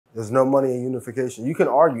There's no money in unification. You can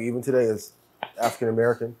argue even today as African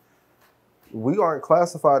American, we aren't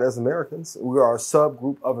classified as Americans. We are a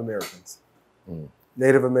subgroup of Americans.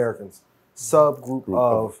 Native Americans. Subgroup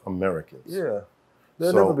of Americans. Yeah.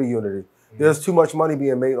 There'll never be unity. There's too much money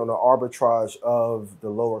being made on the arbitrage of the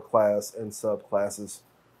lower class and subclasses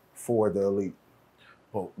for the elite.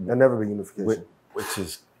 There'll never be unification. Which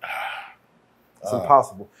is... it's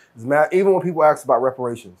impossible. It's even when people ask about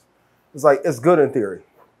reparations, it's like, it's good in theory.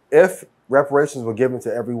 If reparations were given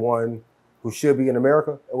to everyone who should be in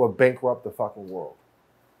America, it would bankrupt the fucking world.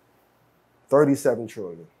 37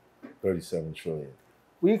 trillion. 37 trillion.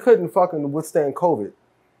 We couldn't fucking withstand COVID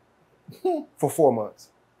for 4 months.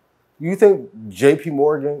 You think JP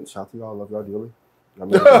Morgan, shout out to y'all, love y'all dearly. I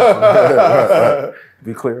mean,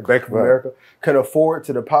 be clear, Bank of America, can afford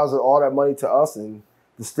to deposit all that money to us and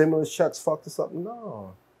the stimulus checks fucked us up?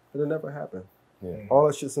 No, it'll never happen. Yeah. All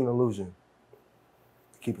that shit's an illusion.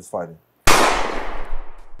 Keep us fighting.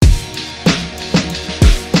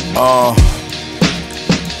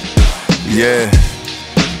 Yeah.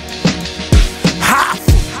 Ha!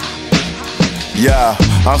 Yeah,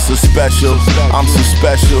 I'm so special, I'm so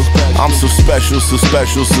special, I'm so special, so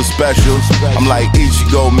special, so special. I'm like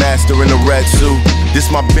Ichigo, master in a red suit. This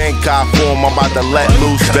my Bankai form, I'm about to let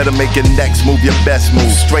loose. Better make your next move your best move.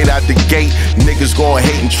 Straight out the gate, niggas gon'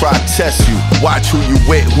 hate and try to test you. Watch who you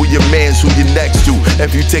with, who your mans, who you next to.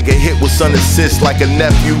 If you take a hit with son assist like a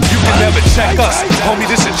nephew, you can never check us. Homie,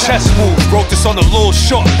 this a chess move. Wrote this on a little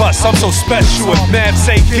short bus, I'm so special. If Mav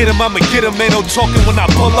say get him, I'ma get him. Ain't no talking when I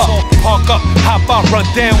pull up. Park up, hop out, run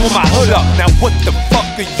down with my hood up. Now what the fuck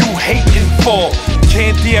are you hating for?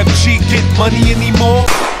 Can't DFG get money anymore?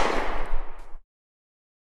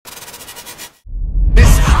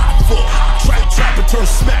 Trapper turn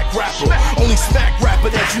smack rapper. Only smack rapper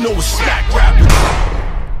that you know is smack rapper.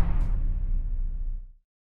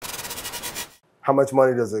 How much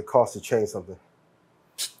money does it cost to change something?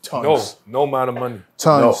 Tons. No amount of money.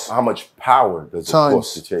 Tons. No, how much power does it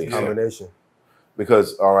cost to change? Combination.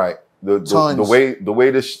 Because all right, the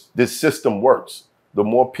way this system works, the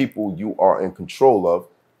more people you are in control of,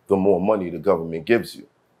 the more money the government gives you.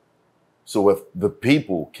 So if the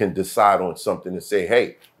people can decide on something and say,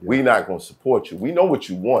 hey, we're not going to support you. We know what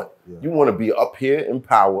you want. You want to be up here in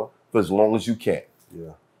power for as long as you can.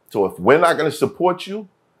 So if we're not going to support you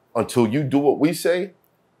until you do what we say,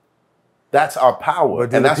 that's our power.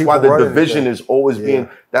 And that's why the division is always being,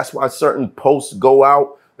 that's why certain posts go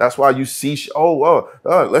out. That's why you see, now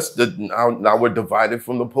we're divided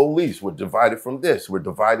from the police. We're divided from this. We're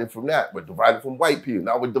divided from that. We're divided from white people.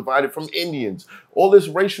 Now we're divided from Indians. All this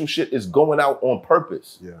racial shit is going out on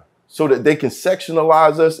purpose. So that they can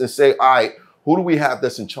sectionalize us and say, all right, who do we have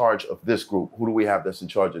that's in charge of this group? Who do we have that's in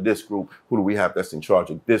charge of this group? Who do we have that's in charge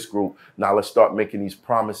of this group? Now let's start making these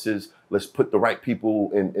promises. Let's put the right people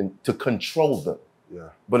in to control them.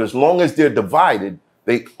 But as long as they're divided,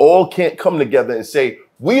 they all can't come together and say,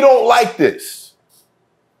 we don't like this.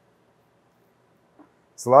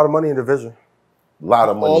 It's a lot of money in division. A lot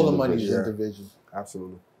of money. All the money is in division.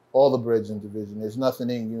 Absolutely. All the bread's in division. There's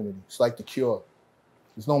nothing in unity. It's like the cure.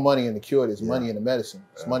 There's no money in the cure. There's money in the medicine.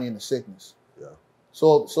 There's money in the sickness. It's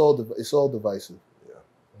all divisive.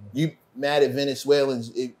 You mad at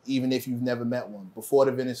Venezuelans even if you've never met one. Before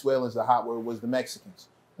the Venezuelans, the hot word was the Mexicans.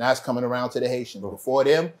 Now it's coming around to the Haitians. Before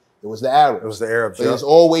them, it was the Arabs. It was the Arabs. But there's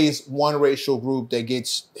always one racial group that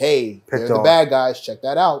gets, hey, they're the bad guys. Check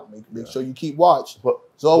that out. Make sure you keep watch. But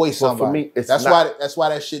there's always somebody. For me, that's why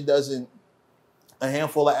that shit doesn't. A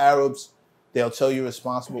handful of Arabs, they'll tell you are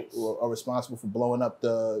responsible for blowing up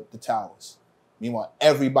the towers. Meanwhile,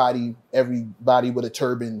 everybody with a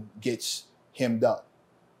turban gets hemmed up.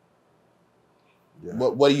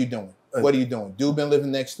 What are you doing? What are you doing? Dude been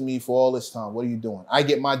living next to me for all this time. What are you doing? I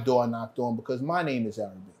get my door knocked on because my name is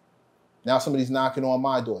Arabic. Now somebody's knocking on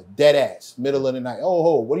my door, dead ass, middle of the night.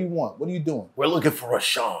 Oh, what do you want? What are you doing? We're looking for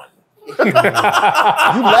Rashawn. You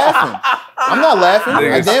laughing? I'm not laughing.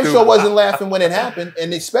 I damn sure wasn't laughing when it happened,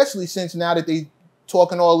 and especially since now that they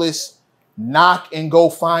talking all this knock and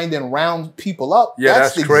go find and round people up.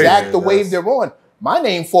 That's the exact wave they're on. My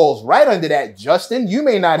name falls right under that, Justin. You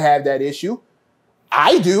may not have that issue.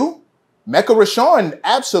 I do. MECC Rashawn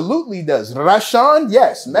absolutely does. Rashawn,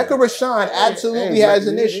 yes. MECC Rashawn absolutely has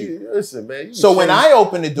an issue. Listen, man. So when I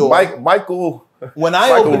open the door, Michael when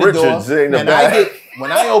I open the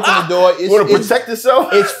door, you want to protect yourself?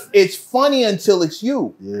 It's funny until it's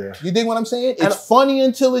you. You dig what I'm saying? It's funny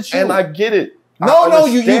until it's you. And I get it. No,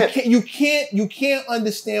 you can't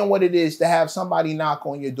understand what it is to have somebody knock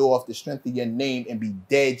on your door off the strength of your name and be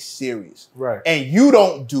dead serious. Right. And you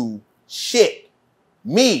don't do shit.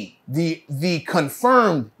 Me, the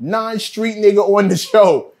confirmed non-street nigga on the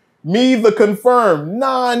show. Me, the confirmed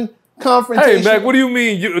non-confrontation. Hey, Mac, what do you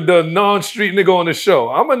mean you the non-street nigga on the show?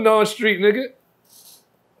 I'm a non-street nigga.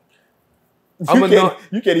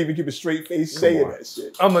 You can't even keep a straight face saying that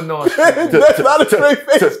shit. I'm a non-street nigga. That's not a straight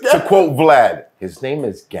face. To quote Vlad, his name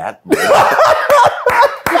is Gat.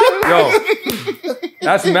 Yo,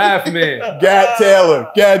 that's Math Man. Gat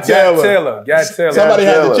Taylor. Somebody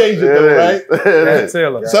had to change it though, right? Gat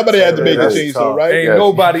Taylor. Somebody had to make a change though, right? Ain't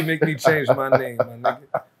nobody make me change my name, my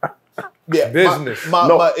nigga. Yeah, business.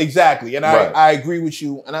 Exactly. And I agree with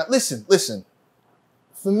you. And listen.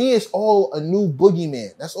 For me, it's all a new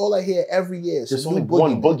boogeyman. That's all I hear every year. There's only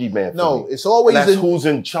one boogeyman. No, it's always and that's who's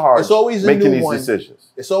in charge. It's always making these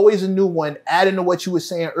decisions. It's always a new one. Adding to what you were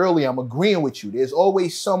saying earlier, I'm agreeing with you. There's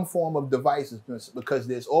always some form of divisiveness because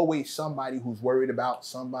there's always somebody who's worried about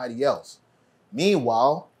somebody else.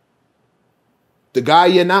 Meanwhile, the guy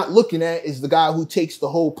you're not looking at is the guy who takes the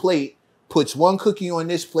whole plate, puts one cookie on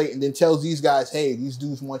this plate, and then tells these guys, "Hey, these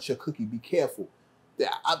dudes want your cookie. Be careful."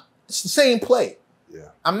 It's the same play.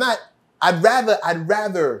 Yeah. I'd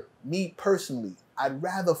rather, me personally, I'd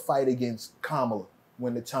rather fight against Kamala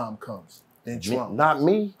when the time comes than Trump. Not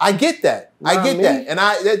me. I get that. I get that.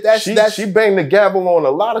 And she banged the gavel on a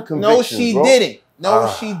lot of convictions. No, she didn't.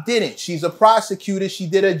 No, she didn't. She's a prosecutor. She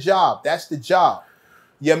did her job. That's the job.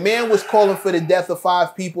 Your man was calling for the death of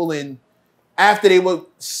 5 people after they were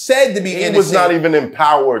said to be innocent. He was not even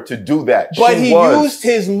empowered to do that. But he used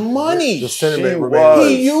his money.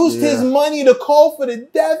 He used his money to call for the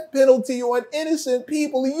death penalty on innocent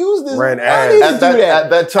people. He used his money to do that. At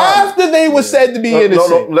that time. After they were said to be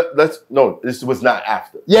innocent. No, this was not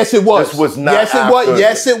after. Yes, it was. This was not after.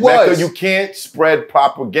 Yes, it was. Mecca, you can't spread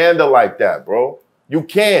propaganda like that, bro. You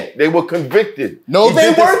can't. They were convicted. No, they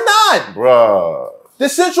were not. Bruh. The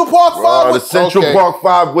Central Park 5 was... The Central Park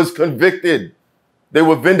 5 was convicted. They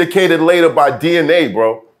were vindicated later by DNA,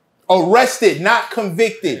 bro. Arrested, not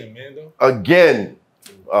convicted. Again.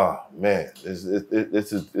 Oh, man. This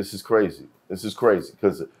is crazy. This is crazy.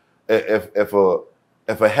 Because if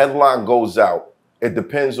a headline goes out, it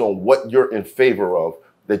depends on what you're in favor of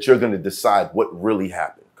that you're going to decide what really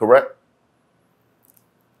happened. Correct?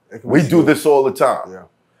 We do this all the time. Yeah.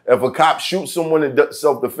 If a cop shoots someone in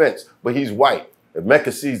self-defense, but he's white, if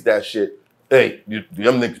Mecca sees that shit, hey,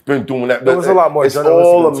 them niggas been doing that. There was a lot more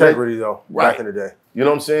journalistic integrity, though, back in the day. You know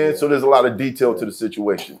what I'm saying? Yeah. So there's a lot of detail to the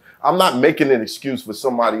situation. I'm not making an excuse for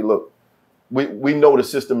somebody, look, we know the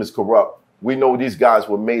system is corrupt. We know these guys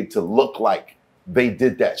were made to look like they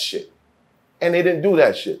did that shit. And they didn't do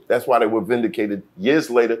that shit. That's why they were vindicated years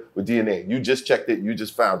later with DNA. You just checked it. You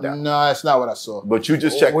just found out. No, that's not what I saw. But you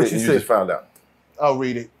just checked it and you just found out. I'll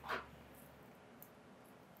read it.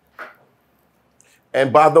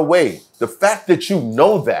 And by the way, the fact that you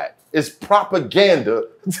know that is propaganda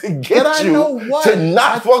to get you to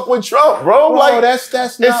not fuck with Trump, bro. Like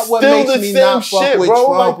that's not what makes me not fuck with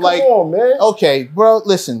Trump. Like, come on, man. Okay, bro.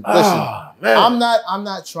 Listen. Man. I'm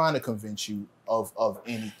not trying to convince you of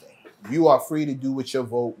anything. You are free to do with your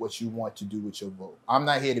vote what you want to do with your vote. I'm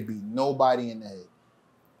not here to beat nobody in the head.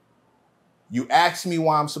 You ask me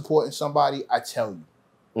why I'm supporting somebody, I tell you.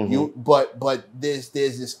 Mm-hmm. But there's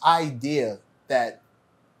this idea that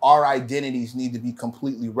our identities need to be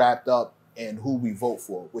completely wrapped up in who we vote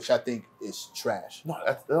for, which I think is trash.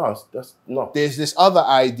 No. There's this other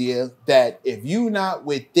idea that if you're not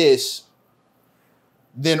with this,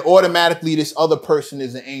 then automatically this other person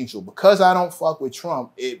is an angel. Because I don't fuck with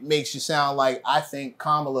Trump, it makes you sound like I think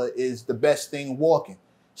Kamala is the best thing walking.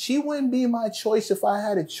 She wouldn't be my choice if I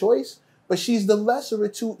had a choice, but she's the lesser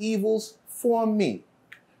of 2 evils for me.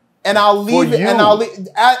 And I'll leave it.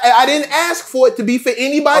 I didn't ask for it to be for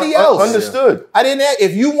anybody else. Understood. I didn't ask.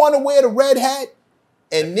 If you want to wear the red hat,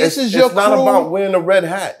 and this is your crew. It's not about wearing the red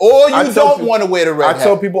hat. Or you don't want to wear the red hat. I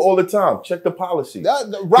tell people all the time, check the policy. He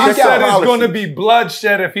said it's going to be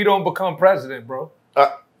bloodshed if he don't become president, bro.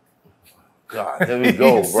 God, here we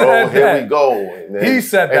go, bro. Here we go. And he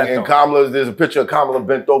said that. And Kamala, there's a picture of Kamala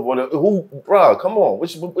bent over. Bro, come on.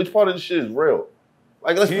 Which part of this shit is real?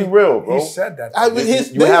 Like, let's be real, bro. He said that.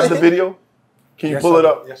 You have the video? Can you pull it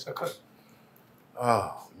up? Yes, I could.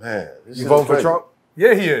 Oh, man. You voting for Trump?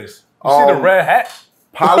 Yeah, he is. You see the red hat?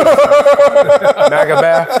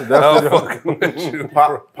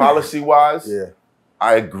 Policy-wise,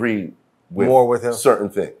 I agree with more with him. Certain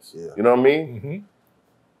things. Yeah. You know what I mean? Mm-hmm.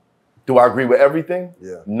 Do I agree with everything?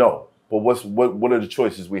 Yeah. No. But what are the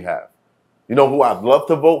choices we have? You know who I'd love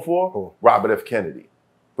to vote for? Who? Robert F. Kennedy.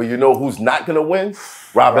 But you know who's not going to win?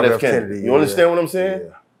 Robert F. Kennedy. You understand what I'm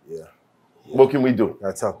saying? Yeah. What can we do?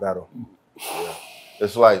 That's a tough battle.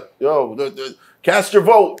 It's like, yo, Cast your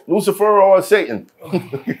vote, Lucifer or Satan.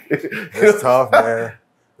 It's tough, man.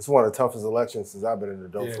 It's one of the toughest elections since I've been in the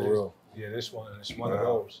dope for real. Yeah, it's one of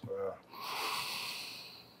those.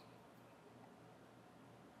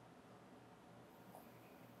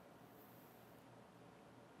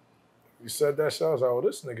 You said that shit, I was like, oh,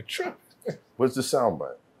 this nigga tripping. What's the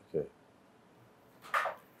soundbite? Okay.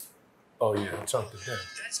 Oh yeah, I talked to him.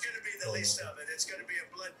 That's going to be the least of it. It's going to be a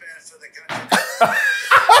bloodbath for the country.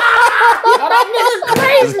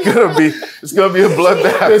 It's gonna be a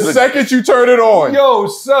bloodbath. The second you turn it on. Yo,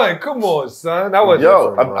 son, come on, son. That was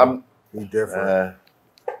I'm He's different.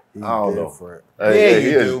 He's I don't different. know. Yeah,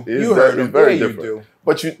 he you is. do. He is You very, heard him. he's very Yeah, you different. do.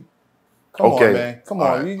 But you Come okay. on, man. Come on.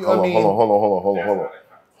 All right. You, Hold I on, mean,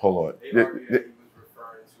 hold on. They argued that he was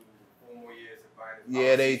referring to 4 more years of Biden's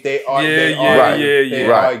yeah, they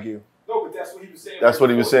Right. argue. No, but that's what he was saying. That's what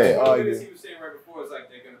he was saying. What he was saying right before is like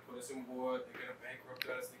they're gonna put us in war, they're gonna bankrupt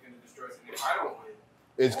us, they're gonna destroy us, and if I don't win,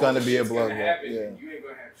 It's gonna be a shit's gonna bloodbath. happen, Yeah. and you ain't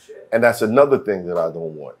gonna have shit. And that's another thing that I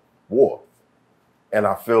don't want. War. And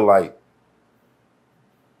I feel like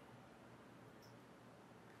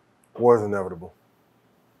War is inevitable.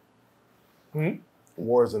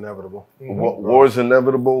 War is inevitable. war is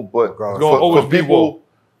inevitable, but always for be people,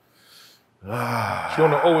 It's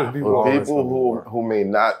gonna always be for war. people who may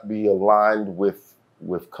not be aligned with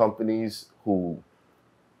companies who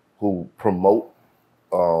promote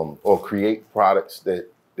or create products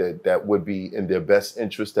that would be in their best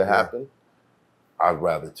interest to happen, I'd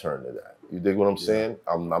rather turn to that. You dig what I'm saying?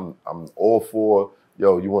 I'm all for,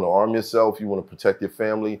 yo, you want to arm yourself, you want to protect your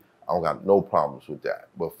family, I don't got no problems with that.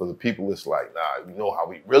 But for the people, it's like, nah, you know how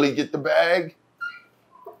we really get the bag?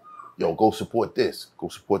 Yo, go support this, go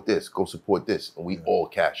support this, go support this, and we all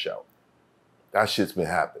cash out. That shit's been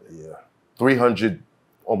happening. Yeah.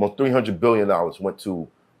 Almost $300 billion went to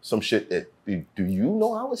some shit that, do you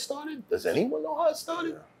know how it started? Does anyone know how it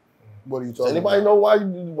started? What are you Does talking anybody about? know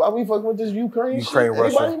why we fucking with this Ukraine shit?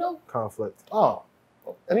 Anybody Russia know? conflict. Oh,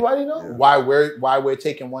 Anybody know? why we're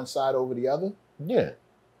taking one side over the other? Yeah.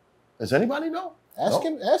 Does anybody know? Ask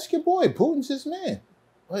him. Ask your boy. Putin's his man.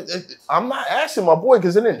 I'm not asking my boy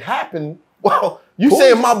because it didn't happen. Well, you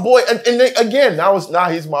saying my boy, and then, again, now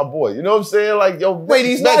he's my boy. You know what I'm saying? Like, yo, Wait,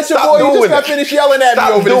 he's not your boy. You just got finished yelling at me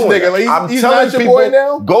over this nigga. Like, he's not your boy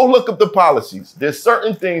now? Go look up the policies. There's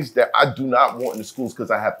certain things that I do not want in the schools because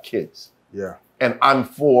I have kids. Yeah. And I'm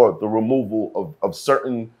for the removal of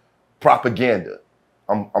certain propaganda.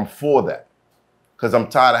 I'm for that. Because I'm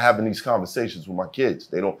tired of having these conversations with my kids.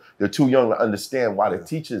 They're too young to understand why the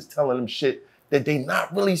teacher is telling them shit that they're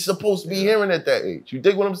not really supposed to be hearing at that age. You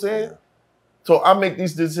dig what I'm saying? Yeah. So I make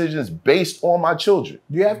these decisions based on my children.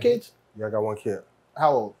 Do you have kids? Yeah, I got one kid.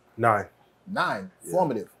 How old? 9. 9. Yeah.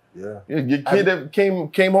 Formative. Yeah. Your kid that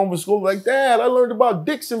came home from school like, Dad, I learned about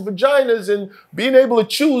dicks and vaginas and being able to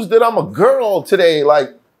choose that I'm a girl today. Like,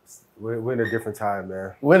 We're in a different time,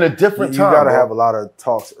 man. we're in a different You time. got to bro. have a lot of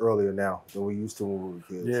talks earlier now than we used to when we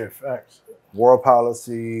were kids. Yeah, facts. World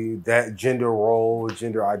policy, that gender role,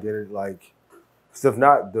 gender identity, like, because if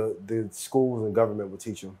not, the schools and government will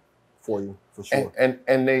teach them for you, for sure. And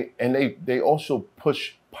they also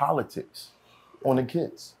push politics on the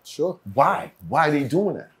kids. Sure. Why? Why are they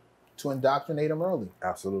doing that? To indoctrinate them early.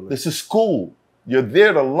 Absolutely. This is school. You're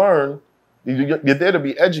there to learn. You're there to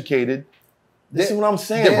be educated. This is what I'm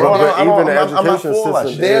saying, bro. But even the I'm not education for that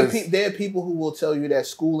system shit. There are people who will tell you that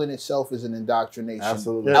schooling itself is an indoctrination.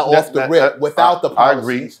 Absolutely. Off the rip, without the I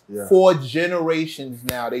policies. agree. Yeah. For generations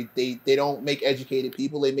now, they don't make educated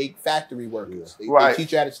people. They make factory workers. Yeah. They Right.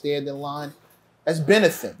 teach you how to stand in line. That's been a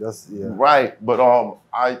thing. That's, yeah. Right, but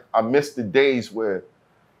I miss the days where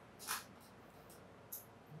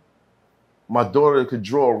my daughter could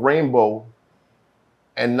draw a rainbow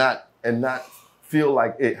and not feel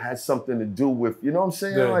like it has something to do with, you know what I'm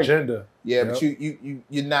saying? The Like, agenda. Yeah, Yep. but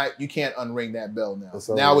you can't unring that bell now. That's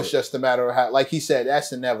Now over it's with. just a matter of how, like he said,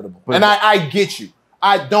 that's inevitable. But- and I get you.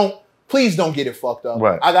 Please don't get it fucked up.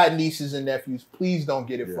 Right. I got nieces and nephews. Please don't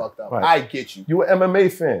get it Yeah. fucked up. Right. I get you. you an MMA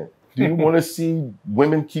fan. Do you want to see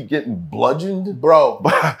women keep getting bludgeoned? Bro.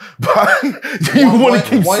 Do you want to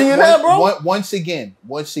keep seeing that, bro? Once again.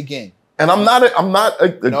 And I'm not.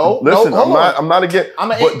 No, listen. hold on. I'm not again. I'm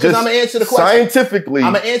but gonna just answer the question. Scientifically,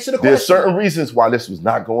 I'm gonna answer the there's question. certain reasons why this was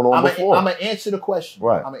not going on before. I'm gonna answer the question.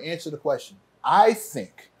 Right. I'm gonna answer the question. I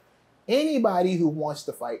think anybody who wants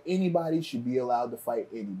to fight anybody should be allowed to fight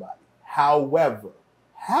anybody. However,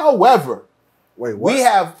 Wait,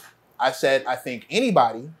 what? I said I think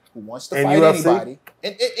anybody who wants to In fight UFC? anybody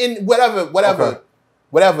in whatever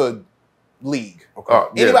league. Yeah,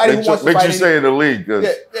 Anybody who wants to fight, say in the league. I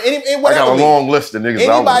got a long list of niggas.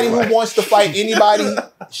 Anybody who wants to fight anybody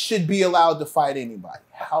should be allowed to fight anybody.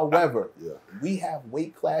 However, we have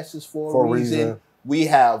weight classes for a reason. We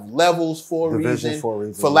have levels for a reason.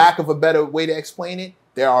 For lack of a better way to explain it,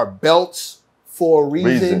 there are belts for a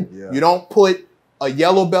reason. You don't put a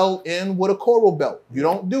yellow belt in with a coral belt. You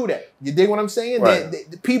don't do that. You dig what I'm saying? Right.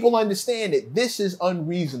 The people understand that this is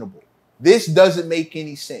unreasonable. This doesn't make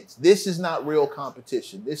any sense. This is not real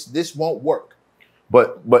competition. This won't work.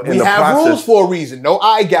 But we have rules for a reason. No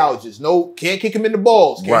eye gouges. No, can't kick him in the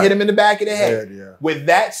balls. Can't hit him in the back of the head. With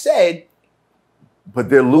that said, but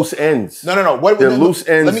they're loose ends. No. They're loose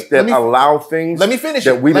ends that allow things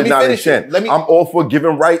that we did not intend. I'm all for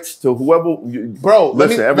giving rights to whoever. Bro,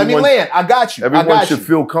 listen, let me land. I got you. Everyone should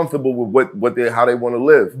feel comfortable with how they want to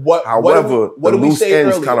live. However, the loose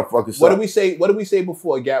ends kind of fuck us up. What did we say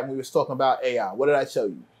before, Gap, when we was talking about AI? What did I tell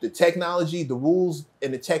you? The technology, the rules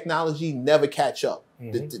and the technology never catch up.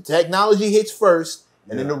 The technology hits first,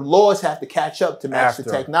 and then the laws have to catch up to match the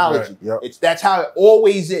technology. That's how it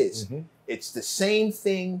always is. It's the same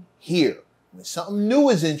thing here. When something new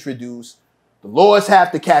is introduced, the laws have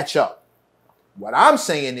to catch up. What I'm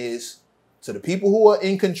saying is, to the people who are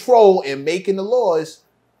in control and making the laws,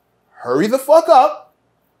 hurry the fuck up.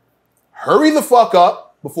 Hurry the fuck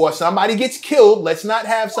up before somebody gets killed. Let's not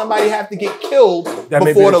have somebody have to get killed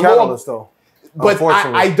before the catalyst, though. But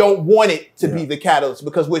I don't want it to be the catalyst,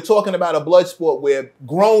 because we're talking about a blood sport where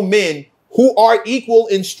grown men who are equal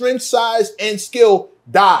in strength, size, and skill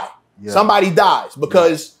die. Somebody dies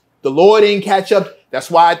because the law didn't catch up. That's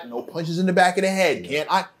why no punches in the back of the head.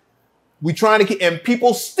 We trying to, and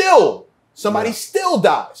people still, somebody still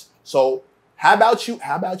dies. So how about you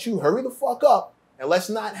hurry the fuck up and let's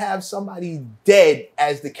not have somebody dead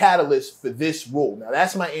as the catalyst for this rule. Now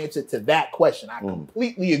that's my answer to that question. I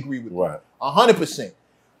completely agree with you. 100%.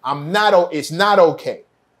 It's not okay.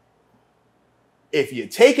 If you're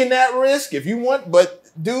taking that risk, if you want, but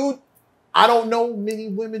dude, I don't know many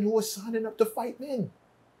women who are signing up to fight men.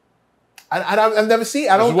 I've never seen.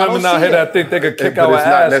 There's women out here that think they could kick our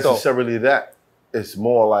ass. But it's not necessarily that. It's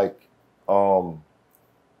more like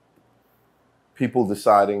people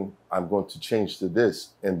deciding I'm going to change to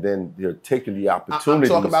this, and then they're taking the opportunity. I'm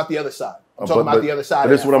talking about the other side. I'm talking about the other side.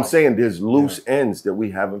 But that's what I'm saying. There's loose ends that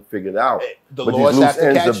we haven't figured out. But these loose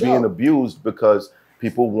ends are being abused because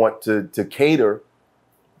people want to cater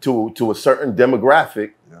to a certain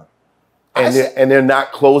demographic. And they're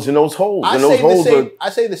not closing those holes. I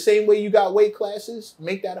say the same way you got weight classes,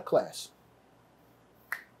 make that a class.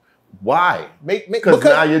 Why? Because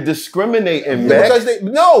now you're discriminating,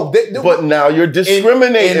 MECC. But now you're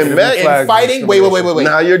discriminating, MECC. In fighting, wait.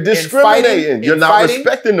 Now you're discriminating. You're not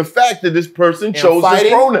respecting the fact that this person chose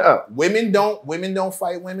this pronoun. Women don't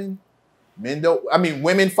fight women.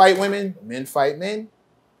 Women fight women. Men fight men.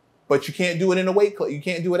 But you can't do it in a weight class. You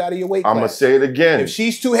can't do it out of your weight class. I'm going to say it again. If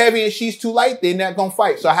she's too heavy and she's too light, they're not going to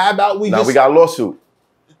fight. So how about we we got a lawsuit.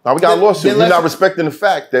 You're not respecting the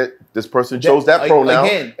fact that this person chose that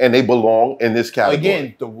pronoun and they belong in this category.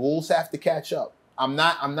 Again, the rules have to catch up. I'm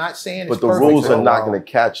not saying it's perfect. But the rules are not going to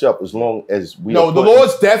catch up as long as we the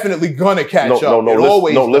law's definitely going to catch up.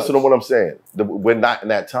 Listen to what I'm saying. We're not in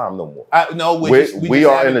that time no more. We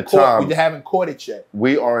are in a time. We haven't caught it yet.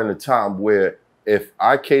 We are in a time where if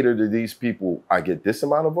I cater to these people, I get this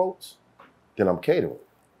amount of votes, then I'm catering.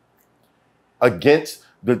 Against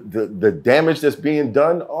the damage that's being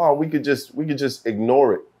done, we could just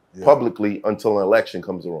ignore it publicly until an election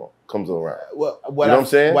comes around. What I'm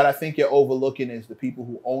saying? What I think you're overlooking is the people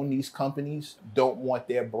who own these companies don't want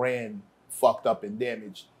their brand fucked up and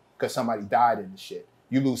damaged because somebody died in the shit.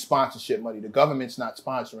 You lose sponsorship money. The government's not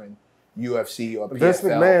sponsoring UFC or PFL. Vince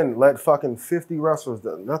McMahon let fucking 50 wrestlers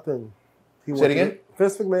nothing. Say it again?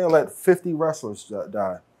 Vince McMahon let 50 wrestlers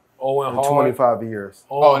die in 25 years.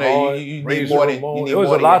 You need more than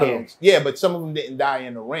a lot of them. Yeah, but some of them didn't die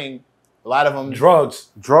in the ring. A lot of them drug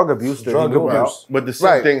abuse. But the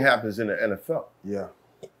same thing happens in the NFL. Yeah.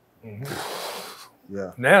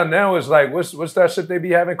 Yeah. Now it's like what's that shit they be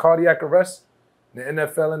having, cardiac arrest? The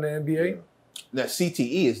NFL and the NBA. Yeah. Now,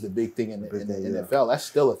 CTE is the big thing in the NFL. That's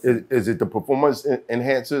still a thing. Is it the performance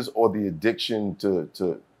enhancers or the addiction to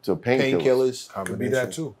painkillers? Could be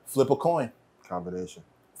that too. Flip a coin. Combination.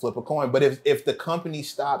 Flip a coin. But if the company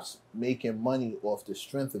stops making money off the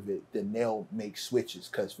strength of it, then they'll make switches.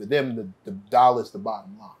 Because for them, the dollar's the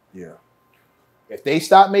bottom line. Yeah. If they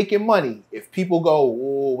stop making money, if people go,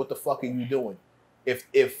 "Whoa, what the fuck are you doing?" If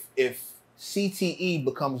CTE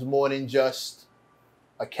becomes more than just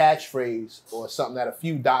a catchphrase or something that a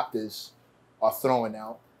few doctors are throwing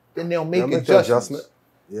out, then they'll make adjustments.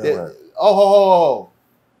 Yeah. Oh,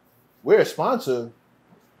 we're a sponsor.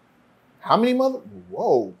 How many mother?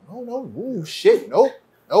 Whoa, no, ooh, shit, nope.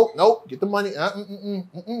 Get the money.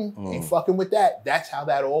 Ain't fucking with that. That's how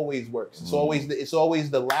that always works. It's always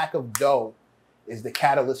the lack of dough is the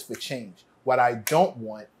catalyst for change. What I don't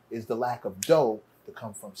want is the lack of dough to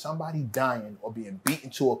come from somebody dying or being beat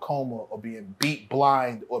into a coma or being beat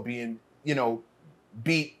blind or being,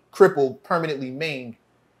 beat, crippled, permanently maimed.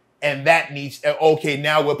 And that needs, okay,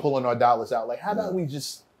 now we're pulling our dollars out. Like, how about we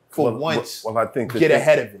just, once, I think get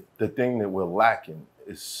ahead of it? The thing that we're lacking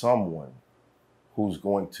is someone who's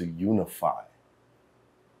going to unify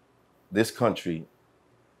this country,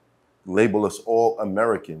 label us all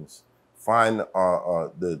Americans, find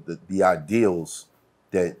the ideals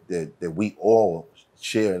that we all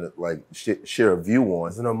share, share a view on.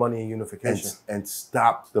 There's no money in unification. And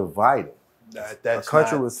stop dividing. Our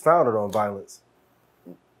country was founded on violence.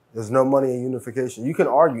 There's no money in unification. You can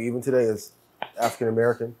argue, even today as African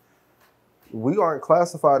American, we aren't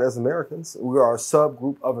classified as Americans. We are a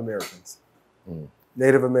subgroup of Americans.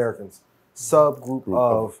 Native Americans. Subgroup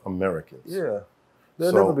of Americans. Yeah.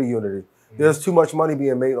 There'll never be unity. There's too much money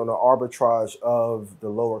being made on the arbitrage of the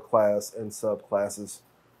lower class and subclasses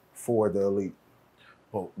for the elite.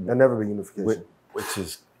 There'll never be unification. Which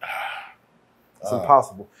is... it's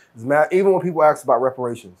impossible. It's even when people ask about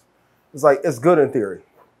reparations, it's like, it's good in theory.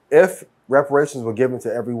 If reparations were given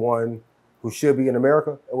to everyone who should be in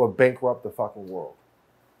America, it would bankrupt the fucking world.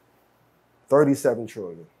 37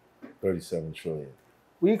 trillion. 37 trillion.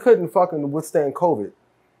 We couldn't fucking withstand COVID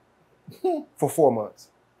for 4 months.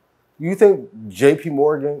 You think JP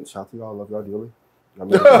Morgan, shout out to y'all, love y'all dearly.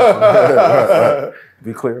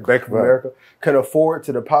 Be clear, Bank of America can afford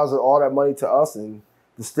to deposit all that money to us and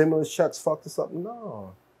the stimulus checks fucked us up?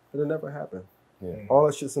 No, it'll never happen. Yeah. All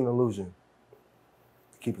that shit's an illusion.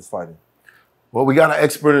 Keep us fighting. Well, we got an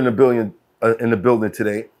expert in the building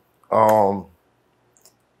today.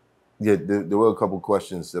 Yeah, there were a couple of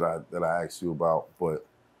questions that I asked you about, but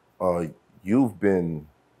you've been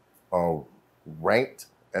ranked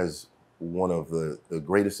as one of the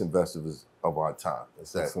greatest investors of our time.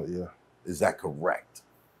 Is that correct?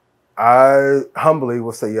 I humbly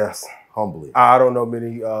will say yes. Humbly. I don't know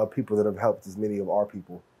many people that have helped as many of our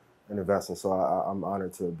people in investing, so I'm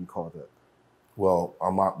honored to be called that. Well,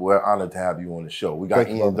 we're honored to have you on the show. We got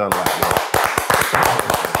Ian Dunlap.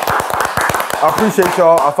 I appreciate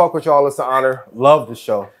y'all. I fuck with y'all. It's an honor. Love the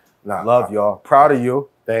show. Love y'all. Proud of you.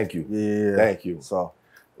 Thank you. Yeah. Thank you. So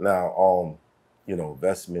now,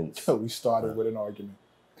 investments. We started with an argument.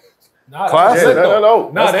 Classic.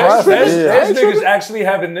 No, there's niggas actually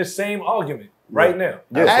having this same argument right now.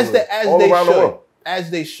 Yeah,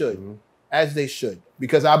 as they should.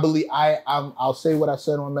 Because I believe I'll say what I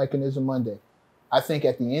said on Mechanism Monday. I think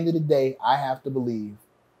at the end of the day, I have to believe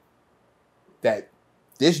that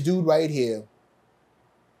this dude right here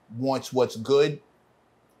wants what's good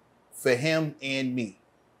for him and me,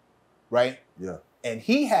 right? Yeah. And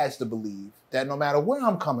he has to believe that no matter where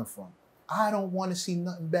I'm coming from, I don't want to see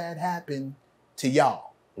nothing bad happen to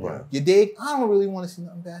y'all. Right. You dig? I don't really want to see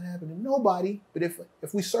nothing bad happen to nobody. But if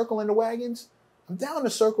we circle in the wagons, I'm down to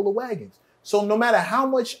circle the wagons. So no matter how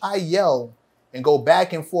much I yell and go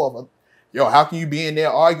back and forth, yo, how can you be in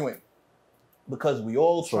there arguing? Because we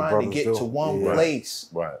all trying to get to one place.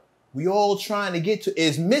 Right. We all trying to get to,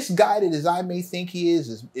 as misguided as I may think he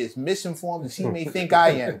is, as misinformed as he may think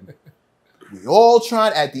I am, we all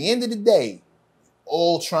trying, at the end of the day,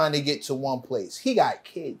 all trying to get to one place. He got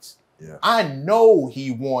kids. Yeah. I know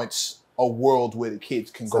he wants a world where the kids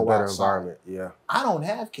can go better outside. Environment. Yeah. I don't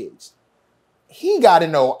have kids. He got to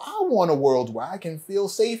know, I want a world where I can feel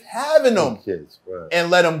safe having them kids, right, and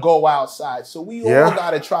let them go outside. So we all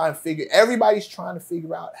got to try and everybody's trying to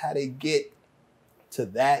figure out how to get to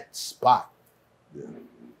that spot. Yeah.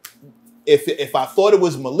 If I thought it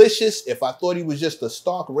was malicious, if I thought he was just a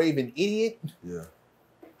stark raving idiot,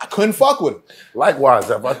 I couldn't fuck with him. Likewise,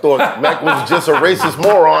 if I thought Mac was just a racist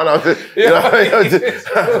moron, you know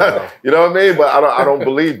what I mean? But I don't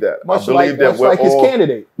believe that. Much like his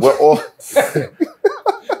candidate. We're all.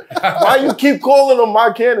 Why you keep calling him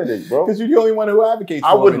my candidate, bro? Because you're the only one who advocates for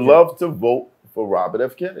him. I would love to vote for Robert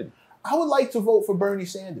F. Kennedy. I would like to vote for Bernie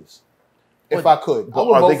Sanders if I could.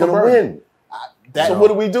 Are they going to win? So what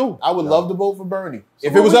do we do? I would love to vote for Bernie. So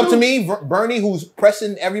if it was up to me, Bernie, who's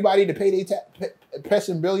pressing everybody to pay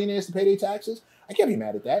pressing billionaires to pay their taxes, I can't be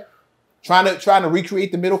mad at that. Trying to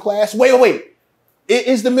recreate the middle class. Wait.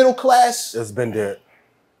 Is the middle class? It's been dead.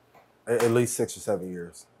 At least 6 or 7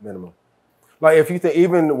 years minimum. Like if you think,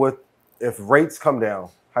 even if rates come down,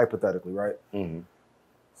 hypothetically, right? Mm-hmm.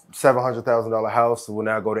 $700,000 house will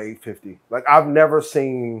now go to $850,000. Like I've never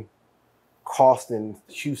seen cost in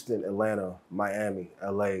Houston, Atlanta, Miami,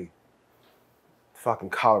 LA, fucking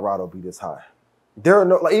Colorado be this high. There are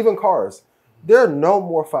no, like even cars, there are no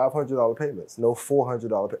more $500 payments, no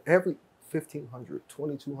 $400 every $1,500,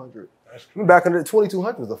 $2,200. Back in the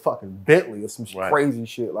 $2,200 was a fucking Bentley or some crazy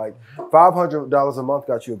shit. Like $500 a month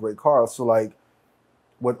got you a great car. So like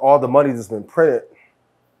with all the money that's been printed,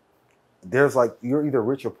 there's like, you're either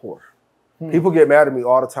rich or poor. People get mad at me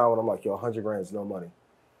all the time when I'm like, yo, 100 grand is no money.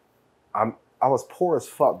 I was poor as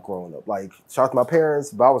fuck growing up. Like, shout out to my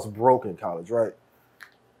parents, but I was broke in college, right?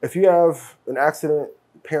 If you have an accident,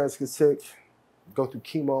 parents get sick, go through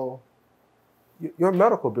chemo, your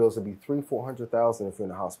medical bills would be $300,000-$400,000 if you're in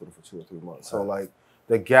the hospital for 2 or 3 months. So like,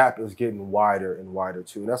 the gap is getting wider and wider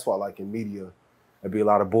too. And that's why like in media, there'd be a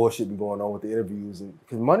lot of bullshit be going on with the interviews, and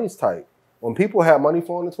because money's tight. When people had money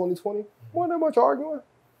flowing in 2020, wasn't that much arguing.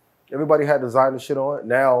 Everybody had designer shit on.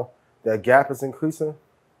 Now that gap is increasing.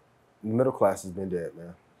 The middle class has been dead,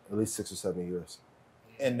 man. At least 6 or 7 years.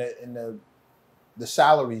 And the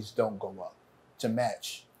salaries don't go up to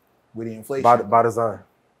match with the inflation. By design.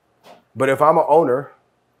 But if I'm an owner,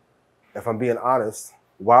 if I'm being honest,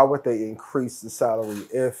 why would they increase the salary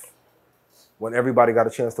if when everybody got a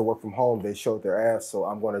chance to work from home, they showed their ass? So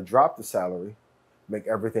I'm going to drop the salary, make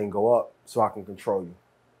everything go up so I can control you.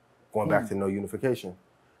 Going back to no unification.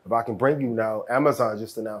 If I can bring you now, Amazon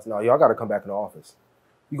just announced, now y'all got to come back in the office.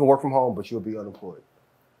 You can work from home, but you'll be unemployed.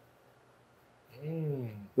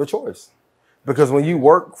 Your choice. Because when you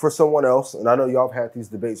work for someone else, and I know y'all have had these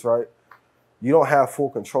debates, right? You don't have full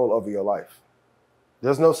control over your life.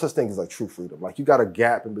 There's no such thing as like true freedom. Like you got a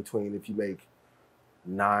gap in between. If you make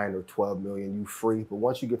 9 or 12 million, you free. But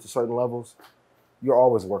once you get to certain levels, you're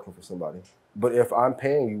always working for somebody. But if I'm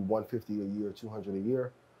paying you $150 a year, $200 a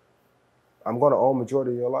year, I'm going to own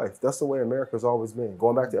majority of your life. That's the way America's always been.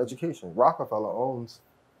 Going back to education, Rockefeller owns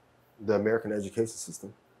the American education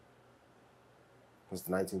system. It's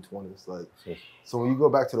the 1920s. Like, so when you go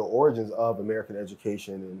back to the origins of American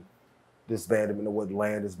education and disbandment of what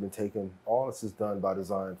land has been taken, all this is done by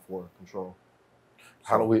design for control.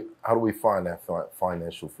 How do we find that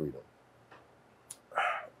financial freedom?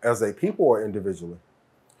 As a people or individually?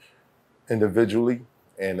 Individually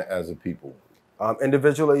and as a people.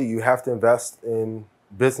 Individually, you have to invest in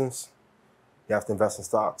business. You have to invest in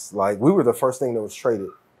stocks. Like we were the first thing that was traded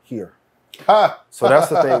here. So that's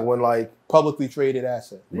the thing when like publicly traded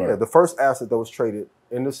asset. Yeah, the first asset that was traded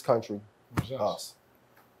in this country was us.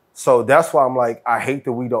 So that's why I'm like, I hate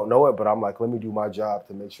that we don't know it, but I'm like, let me do my job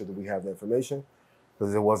to make sure that we have the information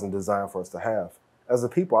because it wasn't designed for us to have. As a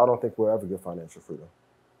people, I don't think we'll ever get financial freedom.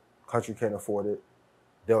 Country can't afford it.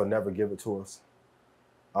 They'll never give it to us.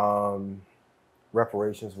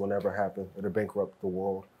 Reparations will never happen. It'll bankrupt the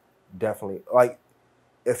world. Definitely. Like,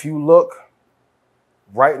 if you look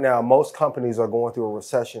right now, most companies are going through a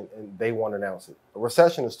recession and they won't announce it. A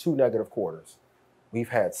recession is 2 negative quarters. We've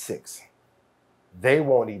had 6. They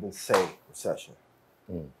won't even say recession.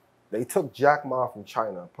 They took Jack Ma from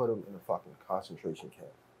China, put him in a fucking concentration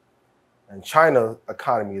camp. And China's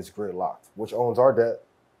economy is gridlocked, which owns our debt,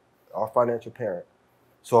 our financial parent.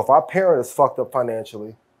 So if our parent is fucked up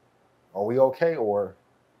financially, are we okay or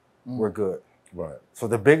we're good? Right. So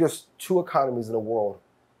the biggest 2 economies in the world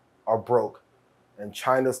are broke. And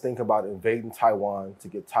China's thinking about invading Taiwan to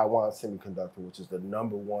get Taiwan semiconductor, which is the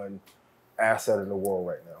 #1 asset in the world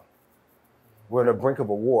right now. We're on the brink of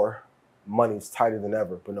a war. Money's tighter than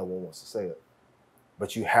ever, but no one wants to say it.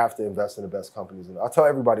 But you have to invest in the best companies. And I tell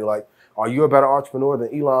everybody, like, are you a better entrepreneur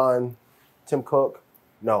than Elon, Tim Cook?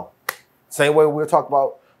 No. Same way we'll talk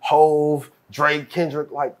about Hove, Drake,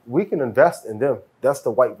 Kendrick. Like, we can invest in them. That's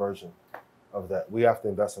the white version of that. We have to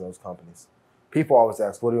invest in those companies. People always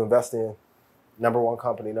ask, what do you invest in? #1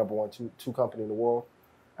 company, two company in the world,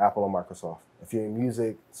 Apple and Microsoft. If you're in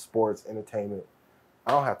music, sports, entertainment,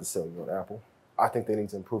 I don't have to sell you on Apple. I think they need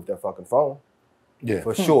to improve their fucking phone. Yeah.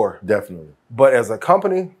 For sure. Definitely. But as a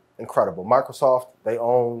company, incredible. Microsoft, they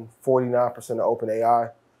own 49% of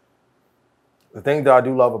OpenAI. The thing that I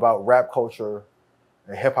do love about rap culture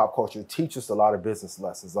and hip hop culture, it teaches a lot of business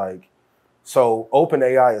lessons. Like, so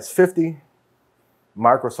OpenAI is 50,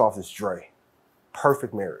 Microsoft is Dre.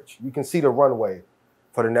 Perfect marriage. You can see the runway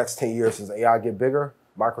for the next 10 years as AI get bigger.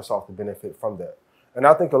 Microsoft will benefit from that. And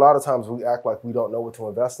I think a lot of times we act like we don't know what to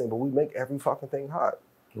invest in, but we make every fucking thing hot.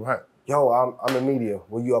 Right. Yo, I'm in media.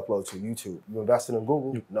 What you upload to YouTube? You invested in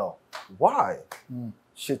Google? No. Why?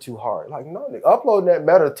 Shit too hard. Like, no, nigga, uploading that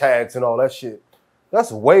meta tags and all that shit,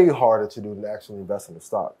 that's way harder to do than actually invest in the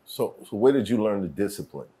stock. So where did you learn the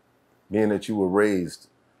discipline? Being that you were raised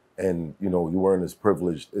and you know, you weren't as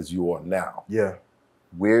privileged as you are now. Yeah.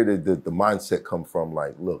 Where did the mindset come from?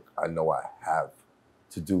 Like, look, I know I have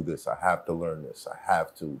to do this. I have to learn this. I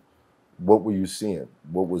have to. What were you seeing?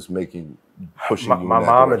 What was pushing you? My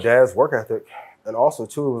mom and dad's work ethic, and also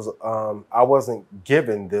too, it was I wasn't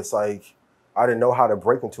given this. Like, I didn't know how to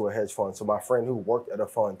break into a hedge fund. So my friend who worked at a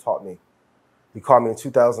fund taught me. He called me in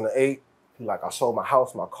 2008. He like, I sold my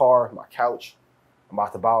house, my car, my couch. I'm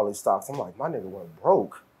about to buy all these stocks. I'm like, my nigga went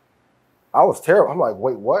broke. I was terrible. I'm like,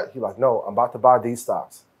 wait, what? He like, no, I'm about to buy these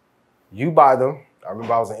stocks. You buy them. I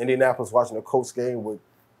remember I was in Indianapolis watching a Colts game with,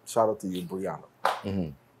 shout out to you, Brianna.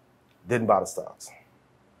 Mm-hmm. Didn't buy the stocks.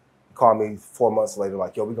 He called me 4 months later,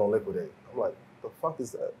 like, yo, we gonna liquidate. I'm like, the fuck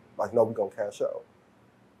is that? Like, no, we gonna cash out.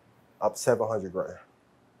 Up 700 grand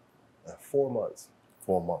in 4 months.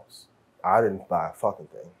 4 months. I didn't buy a fucking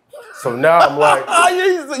thing. So now I'm like,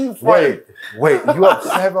 you wait, you up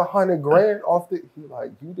 700 grand off the, he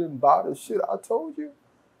like, you didn't buy the shit I told you?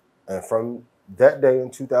 And from that day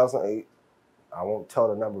in 2008, I won't tell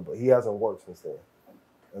the number, but he hasn't worked since then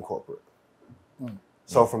in corporate.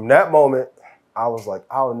 So from that moment, I was like,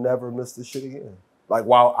 I'll never miss this shit again. Like,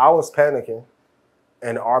 while I was panicking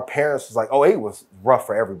and our parents was like, 08 was rough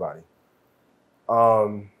for everybody.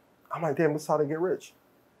 I'm like, damn, this is how they get rich.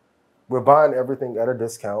 We're buying everything at a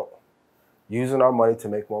discount, using our money to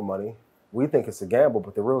make more money. We think it's a gamble,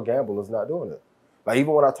 but the real gamble is not doing it. Like,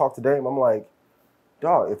 even when I talk to Dame, I'm like,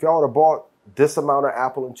 dog, if y'all would have bought this amount of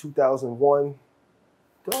Apple in 2001,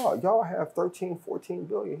 dog, y'all have 13, 14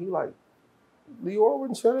 billion. He like, Leor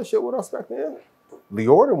wouldn't share that shit with us back then.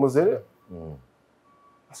 Leorden was in it.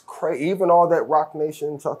 That's crazy. Even all that Rock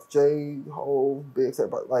Nation, Chuck J, whole big set,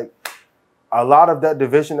 but like a lot of that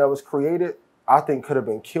division that was created, I think could have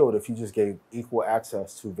been killed if you just gave equal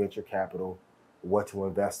access to venture capital, what to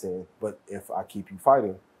invest in. But if I keep you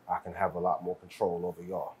fighting, I can have a lot more control over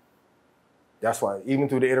y'all. That's why even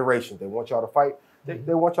through the iteration, they want y'all to fight. They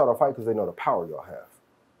want y'all to fight because they know the power y'all have.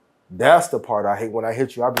 That's the part I hate. When I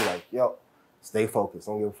hit you, I'll be like, yo, stay focused.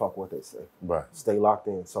 Don't give a fuck what they say. Right. Stay locked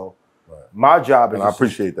in. So my job is, and I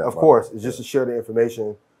appreciate that. Of course, is just to share the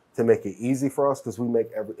information to make it easy for us, because we make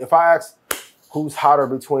if I ask who's hotter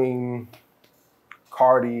between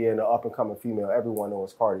Cardi and an up-and-coming female, everyone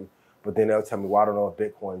knows Cardi. But then they'll tell me, well, I don't know if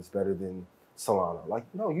Bitcoin's better than Solana. Like,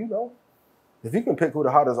 no, you know. If you can pick who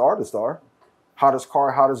the hottest artists are, hottest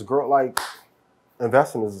car, hottest girl, like,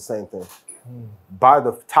 investing is the same thing. Buy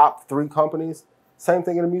the top 3 companies, same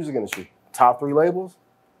thing in the music industry. Top 3 labels,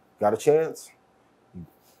 got a chance.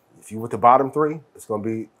 If you with the bottom 3, it's going to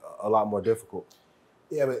be a lot more difficult.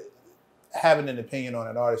 Yeah, but having an opinion on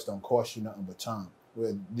an artist don't cost you nothing but time.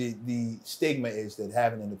 Where the stigma is that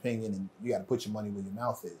having an opinion and you got to put your money where your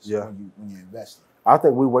mouth is when you're investing. I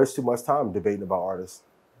think we waste too much time debating about artists.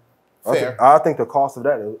 Fair. I think the cost of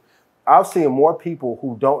that is, I've seen more people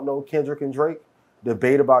who don't know Kendrick and Drake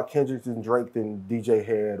debate about Kendrick and Drake than DJ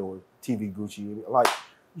Head or TV Gucci. Like,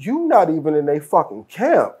 you not even in a fucking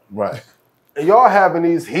camp. Right. And y'all having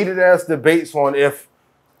these heated ass debates on if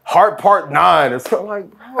Heart Part 9 is like,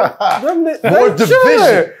 bro, more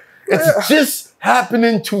division. It's just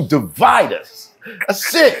happening to divide us.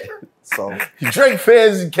 That's it. So Drake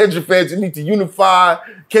fans and Kendrick fans, you need to unify.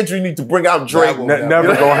 Kendrick need to bring out Drake.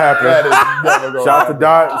 Never gonna happen. That is never gonna Shout happen. to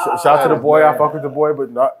Don. Shout to the boy. I fuck with the boy,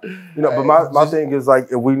 but not. You know. But my thing is like,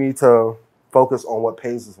 if we need to focus on what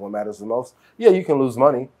pays us, what matters the most. Yeah, you can lose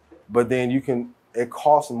money, but then you can. It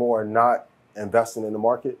costs more not investing in the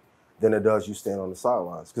market than it does you staying on the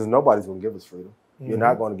sidelines, because nobody's gonna give us freedom. You're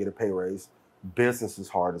not going to get a pay raise. Business is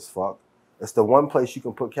hard as fuck. It's the one place you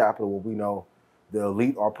can put capital where we know the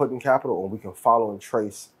elite are putting capital, and we can follow and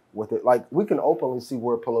trace with it. Like, we can openly see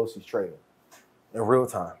where Pelosi's trading in real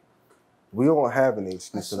time. We don't have any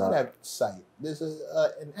excuse to that site. There's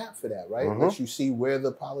an app for that, right? Lets you see where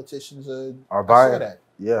the politicians are buying. that.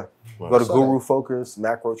 Yeah. Go to Guru Focus,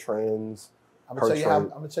 Macro Trends. I'm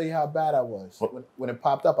gonna tell you how bad I was. When it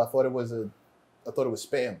popped up, I thought it was spam. I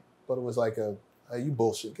thought it was like you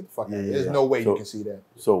bullshit. Get the fuck out of here. There's no way you can see that.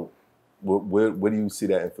 So where do you see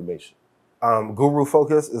that information? Guru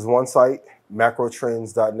Focus is one site,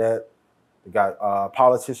 macrotrends.net. They got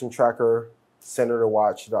Politician Tracker,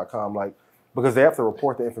 senatorwatch.com, like, because they have to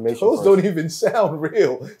report the information. Those don't even sound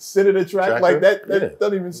real. Senator Tracker, like that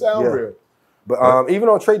doesn't even sound real. But even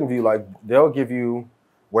on TradingView, like, they'll give you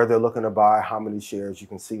where they're looking to buy, how many shares you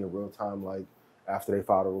can see in real time, like after they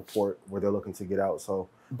filed a report where they're looking to get out. So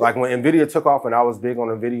like when NVIDIA took off and I was big on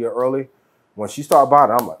NVIDIA early, when she started buying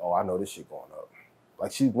it, I'm like, oh, I know this shit going up.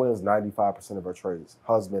 Like, she wins 95% of her trades.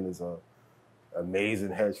 Husband is a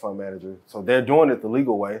amazing hedge fund manager. So they're doing it the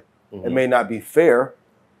legal way. It may not be fair,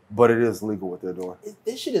 but it is legal what they're doing.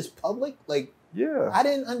 This shit is public? Like, yeah. I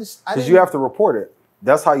didn't understand. Because you have to report it.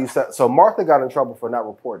 That's how you set. So Martha got in trouble for not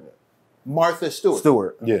reporting it. Martha Stewart.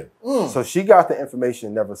 Stewart. Yeah. So she got the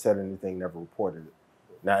information, never said anything, never reported it.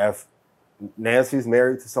 Now, if Nancy's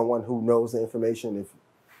married to someone who knows the information, if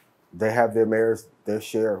they have their marriage, their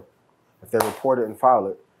share, if they report it and file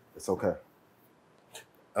it, it's okay.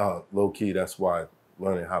 Low key, that's why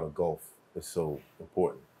learning how to golf is so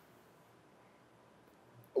important.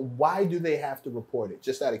 Why do they have to report it?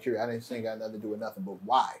 Just out of curiosity, I didn't think it got nothing to do with nothing, but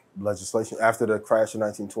why? Legislation after the crash in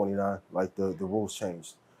 1929, like the rules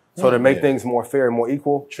changed. So to make things more fair and more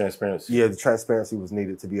equal, transparency. Yeah, the transparency was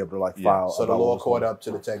needed to be able to like file. So the law caught up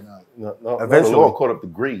to the technology. No, eventually the law caught up to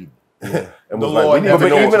greed. Yeah. And The was law like, we need never- to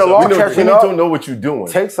know but even what the law you- catching we need up to know what you're doing.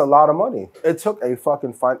 takes a lot of money. It took a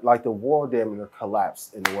fucking fight, like the world damn near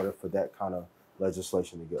collapsed in order for that kind of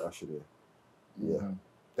legislation to get ushered in. Yeah.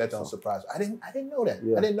 That don't surprise me. I didn't know that.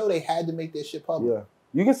 Yeah. I didn't know they had to make this shit public. Yeah.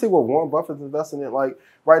 You can see what Warren Buffett's investing in. Like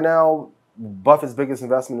right now, Buffett's biggest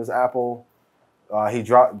investment is Apple. He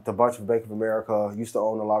dropped a bunch of Bank of America. Used to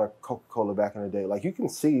own a lot of Coca-Cola back in the day. Like you can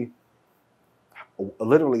see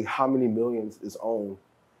literally how many millions is owned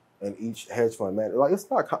in each hedge fund manager. Like it's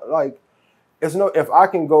not like it's no. If I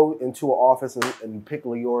can go into an office and pick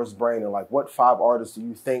Leor's brain and like what 5 artists do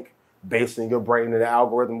you think based on your brain and the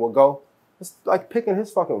algorithm will go? It's like picking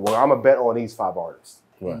his fucking. Well, I'm gonna bet on these 5 artists.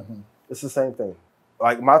 Right. It's the same thing.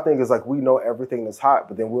 Like my thing is like we know everything that's hot,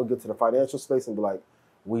 but then we'll get to the financial space and be like,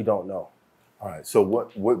 we don't know. All right. So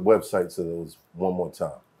what websites are those? One more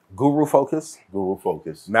time. Guru Focus. Guru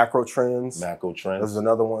Focus. Macro Trends. Macro Trends. There's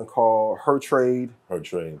another one called Her Trade. Her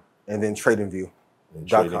Trade. And then TradingView. And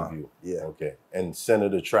 .com. TradingView. Yeah. Okay. And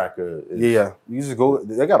Senator Tracker is... Yeah. You just go,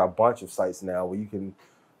 they got a bunch of sites now where you can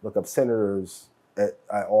look up senators at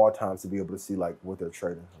all times to be able to see like what they're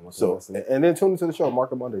trading. And then tune into the show,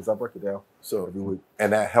 Market Mondays. I break it down every week.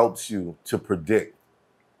 And that helps you to predict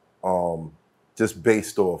just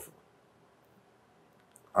based off,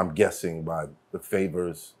 I'm guessing, by the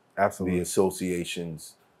favors, absolutely, the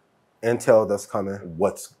associations, intel that's coming,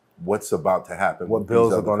 what's about to happen, what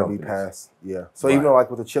bills are going to be passed. Yeah. So even like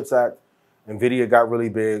with the CHIPS Act, NVIDIA got really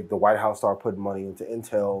big. The White House started putting money into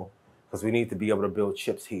Intel because we need to be able to build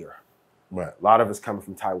chips here. Right. A lot of it's coming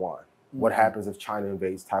from Taiwan. What happens if China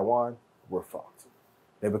invades Taiwan? We're fucked.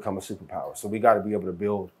 They become a superpower. So we got to be able to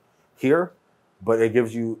build here. But it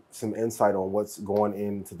gives you some insight on what's going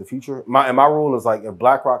into the future. My rule is like if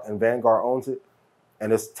BlackRock and Vanguard owns it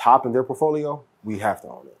and it's top in their portfolio, we have to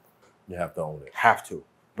own it. You have to own it. Have to.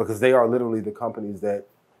 Because they are literally the companies that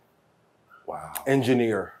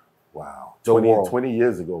engineer the world. 20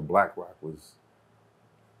 years ago, BlackRock was,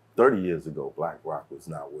 30 years ago, BlackRock was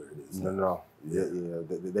not where it is now. No. Yeah.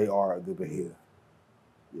 They are the behemoth.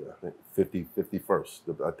 Yeah. 51st.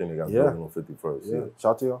 I think they got building on 51st. Yeah.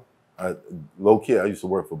 Shout to y'all. Low key, I used to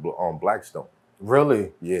work for Blackstone.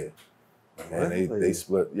 Really? Yeah. And they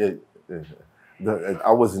split. Yeah.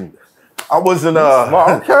 I wasn't.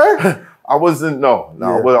 Okay. I wasn't. No.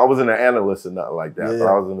 I wasn't an analyst or nothing like that. Yeah. But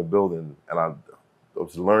I was in the building and I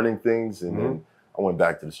was learning things, and then I went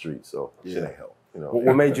back to the street. So shit ain't help. You know.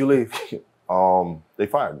 What made you leave? They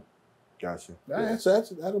fired me. Gotcha.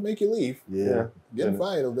 That'll make you leave. Yeah. Getting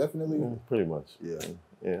fired will definitely. Pretty much.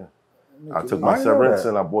 Yeah. I took my severance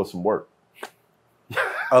and I bought some work.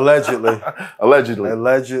 Allegedly. Allegedly.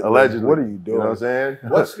 What are you doing? You know what I'm saying?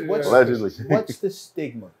 Allegedly. What's the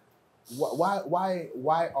stigma?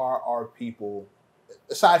 Why are people,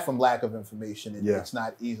 aside from lack of information, it's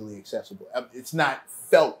not easily accessible. It's not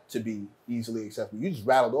felt to be easily accessible. You just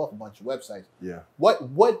rattled off a bunch of websites. Yeah.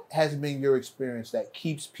 What has been your experience that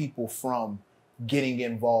keeps people from getting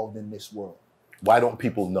involved in this world? Why don't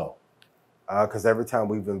people know? Because every time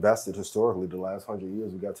we've invested historically, the last 100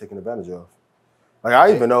 years, we got taken advantage of. Like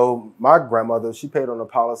I even know my grandmother, she paid on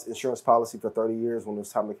a insurance policy for 30 years when it was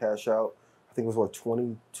time to cash out. I think it was what,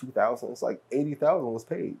 22,000. It's like 80,000 was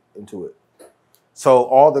paid into it. So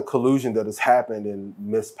all the collusion that has happened in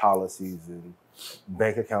missed policies and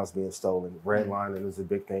bank accounts being stolen, redlining is a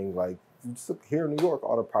big thing. Like here in New York,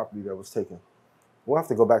 all the property that was taken. We'll have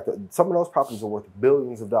to go back to some of those properties are worth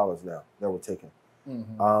billions of dollars now that were taken.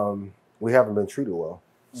 We haven't been treated well.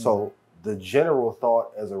 So the general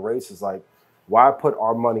thought as a race is like, why put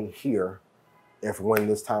our money here if when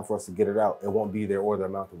it's time for us to get it out, it won't be there or the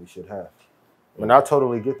amount that we should have? And I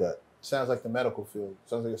totally get that. Sounds like the medical field.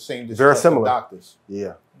 Sounds like the same distrust very similar. of doctors.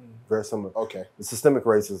 Yeah, very similar. Okay. The systemic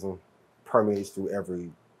racism permeates through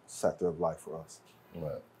every sector of life for us.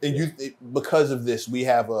 Right. And because of this, we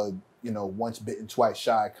have a, once bitten, twice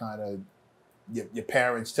shy kind of, your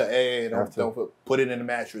parents tell, hey, don't put it in the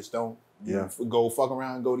mattress. Don't Go fuck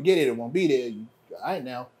around and go to get it. It won't be there. All right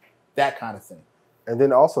now, that kind of thing. And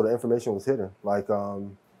then also the information was hidden. Like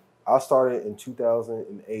I started in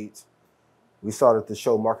 2008. We started the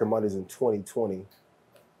show Market Mondays in 2020.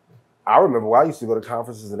 I remember when I used to go to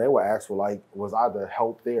conferences and they would ask for like, was I the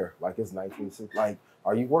help there? Like it's 1960. Like,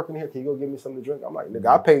 are you working here? Can you go give me something to drink? I'm like, nigga,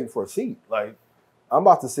 I paid for a seat. Like, I'm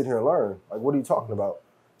about to sit here and learn. Like, what are you talking about?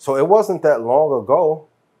 So it wasn't that long ago.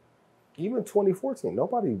 Even 2014,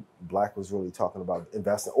 nobody black was really talking about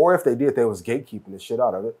investing. Or if they did, they was gatekeeping the shit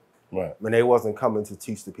out of it. Right. I mean, they wasn't coming to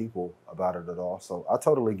teach the people about it at all. So I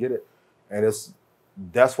totally get it. And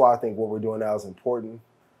that's why I think what we're doing now is important.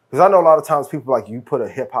 Because I know a lot of times people like, you put a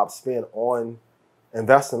hip hop spin on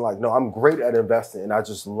investing. Like, no, I'm great at investing and I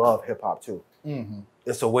just love hip hop too. Mm-hmm.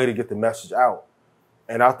 It's a way to get the message out.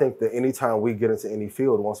 And I think that anytime we get into any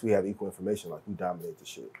field, once we have equal information, like we dominate the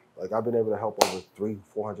shit. Like I've been able to help over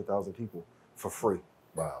 400,000 people for free.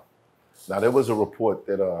 Wow. Now there was a report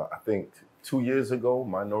that I think 2 years ago,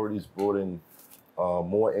 minorities brought in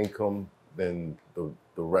more income than the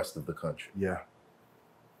rest of the country. Yeah.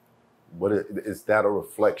 Is that a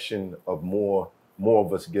reflection of more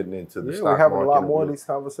of us getting into the stock market? We're having a lot more of these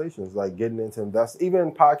conversations, like getting into investing. Even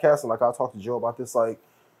in podcasting, like I talked to Joe about this, like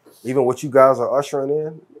even what you guys are ushering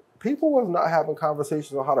in, people was not having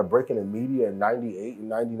conversations on how to break into media in 98 and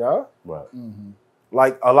 99. Right. Mm-hmm.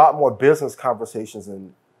 Like a lot more business conversations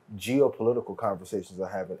and geopolitical conversations are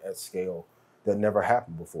having at scale that never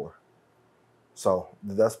happened before. So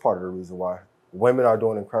that's part of the reason why women are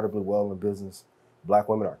doing incredibly well in business. Black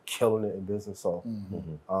women are killing it in business. So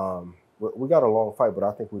we got a long fight, but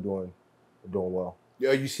I think we're doing well.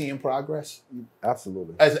 Are you seeing progress?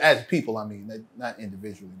 Absolutely. As people, I mean, not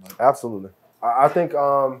individually. But. Absolutely. I think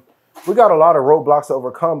we got a lot of roadblocks to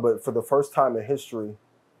overcome, but for the first time in history,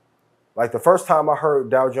 like the first time I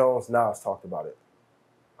heard Dow Jones, Nas talked about it,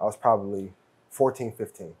 I was probably 14,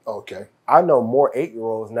 15. Okay. I know more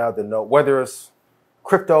 8-year-olds now that know, whether it's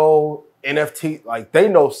crypto, NFT, like they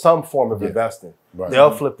know some form of investing. Right.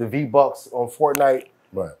 They'll flip the V-Bucks on Fortnite.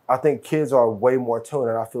 Right. I think kids are way more tuned,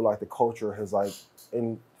 and I feel like the culture has like,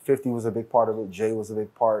 and 50 was a big part of it, Jay was a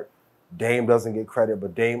big part. Dame doesn't get credit,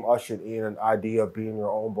 but Dame ushered in an idea of being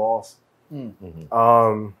your own boss. Mm-hmm.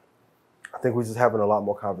 I think we're just having a lot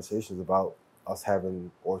more conversations about us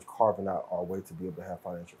having or carving out our way to be able to have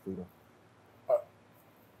financial freedom.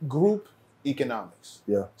 Group economics.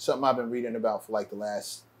 Yeah. Something I've been reading about for like the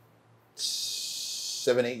last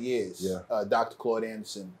 7-8 years. Yeah. Dr. Claude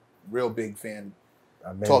Anderson, real big fan.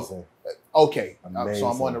 Amazing. Okay. Amazing. So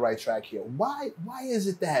I'm on the right track here. Why is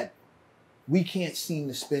it that we can't seem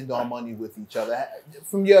to spend our money with each other?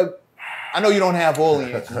 From your, I know you don't have all the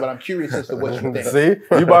answers, but I'm curious as to what you think. See,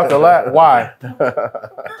 you about to laugh. Why?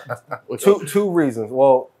 Two reasons.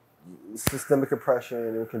 Well, systemic oppression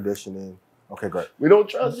and conditioning. Okay, great. We don't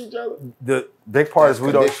trust each other. The big part is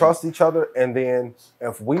we don't trust each other. And then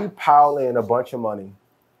if we pile in a bunch of money,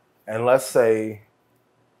 and let's say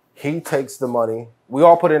he takes the money, we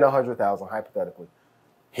all put in 100,000 hypothetically.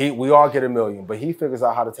 We all get $1 million, but he figures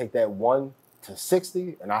out how to take that 1 to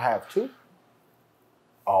 60, and I have 2.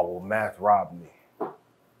 Oh, well, math robbed me.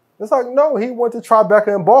 It's like, no, he went to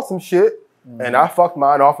Tribeca and bought some shit, and I fucked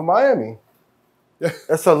mine off in Miami.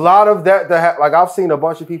 It's a lot of that. Like I've seen a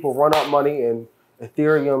bunch of people run up money in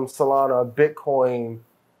Ethereum, Solana, Bitcoin,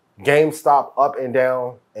 GameStop, up and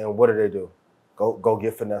down, and what do? Go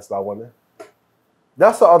get finessed by women.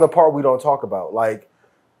 That's the other part we don't talk about. Like,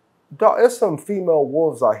 there's some female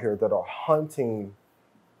wolves out here that are hunting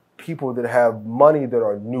people that have money that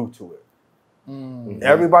are new to it. Mm-hmm.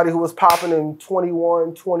 Everybody who was popping in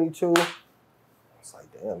 21, 22, it's like,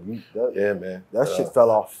 damn, yeah, man. That shit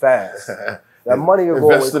fell off fast. That money will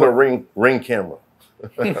go invest in a ring camera.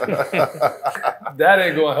 That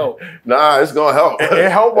ain't gonna help. Nah, it's gonna help.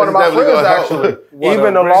 It helped one of my friends actually.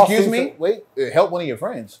 Even the lawsuit. Excuse me. Wait. It helped one of your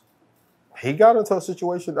friends. He got into a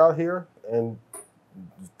situation out here, and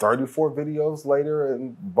 34 videos later,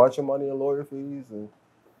 and a bunch of money in lawyer fees, and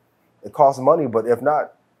it costs money. But if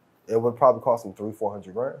not, it would probably cost him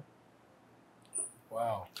 $300,000-400,000 grand.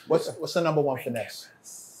 Wow. What's the number one finesse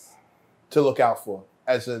to look out for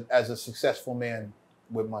as a successful man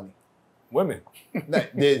with money? Women.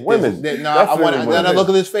 Women. I look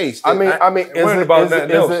at his face. I mean,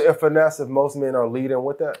 is it a finesse if most men are leading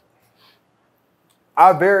with that?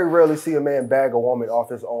 I very rarely see a man bag a woman off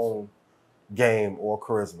his own game or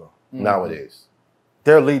charisma. Nowadays.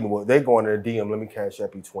 They're leading with, they going to the DM, let me cash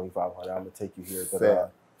up you $2,500. I'm going to take you here. Fair.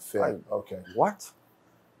 Like, okay. What?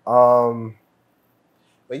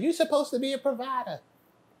 But you're supposed to be a provider.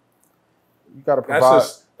 You got to provide.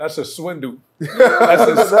 That's a swindle. That's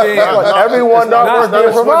a scam. Everyone not worth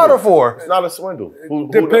being provided for. It's not a swindle.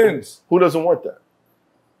 Depends. Who doesn't want that?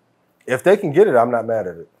 If they can get it, I'm not mad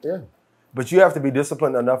at it. Yeah. But you have to be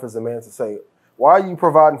disciplined enough as a man to say, why are you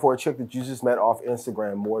providing for a chick that you just met off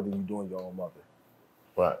Instagram more than you doing your own mother?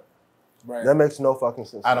 Right. Right. That makes no fucking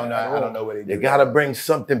sense. I don't know. I don't know what they do. You gotta bring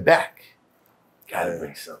something back. Gotta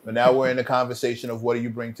bring something. But now we're in the conversation of what do you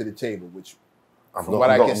bring to the table, which I'm from what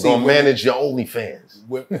I can see, gonna manage your OnlyFans.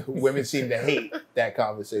 Women seem to hate that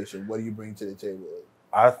conversation. What do you bring to the table?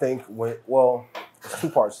 I think there's two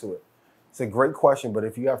parts to it. It's a great question, but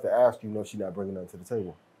if you have to ask, you know she's not bringing nothing to the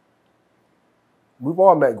table. We've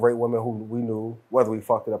all met great women who we knew, whether we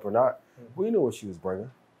fucked it up or not, we knew what she was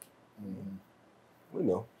bringing. Mm-hmm. We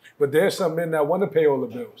knew. But there's some men that want to pay all the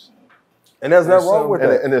bills. And there's nothing wrong with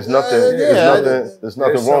that. And there's nothing, there's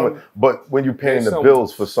nothing wrong with it. But when you're paying the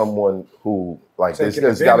bills for someone who, like,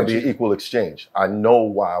 there's got to be an equal exchange. I know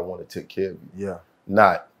why I want to take care of you. Yeah.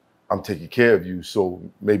 Not, I'm taking care of you, so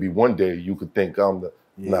maybe one day you could think I'm the,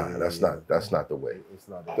 that's not the way. It's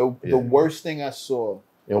not the worst thing I saw.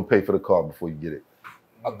 You don't pay for the car before you get it.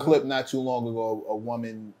 A clip not too long ago,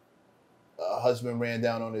 a husband ran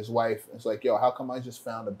down on his wife. It's like, yo, how come I just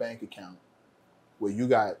found a bank account where you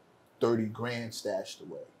got 30 grand stashed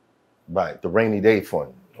away? Right, the rainy day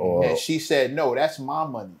fund. And she said, no, that's my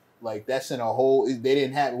money. Like, that's in a whole,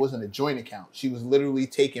 it wasn't a joint account. She was literally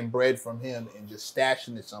taking bread from him and just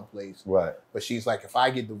stashing it someplace. Right. But she's like, if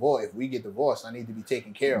we get divorced, I need to be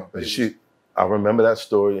taken care of. But I remember that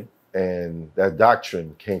story, and that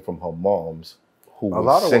doctrine came from her mom's, who was single. A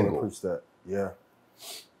lot of women preach that, yeah.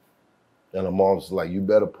 And her mom's like, you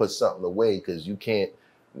better put something away because you can't.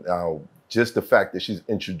 Now, just the fact that she's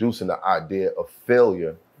introducing the idea of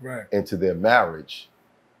failure into their marriage,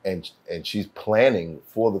 and she's planning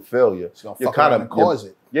for the failure, you're kind of cause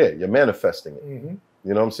it. Yeah, you're manifesting it. Mm-hmm.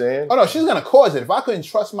 You know what I'm saying? Oh no, she's gonna cause it. If I couldn't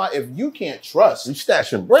trust if you can't trust, you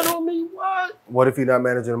stashing bread on me. What if he's not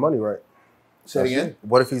managing the money right? Say it again.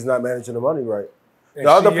 What if he's not managing the money right? And the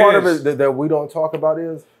other part of it that we don't talk about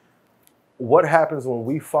is what happens when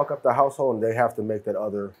we fuck up the household and they have to make that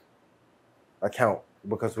other account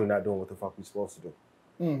because we're not doing what the fuck we're supposed to do.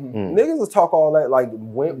 Mm-hmm. Niggas will talk all that like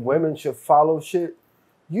women should follow shit.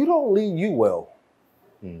 You don't lead you well.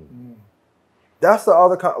 Mm-hmm. That's the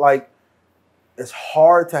other like it's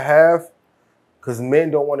hard to have because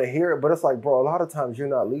men don't want to hear it, but it's like, bro, a lot of times you're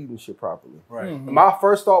not leading shit properly. Right. Mm-hmm. My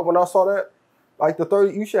first thought when I saw that, like the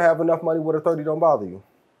 30, you should have enough money where the 30 don't bother you.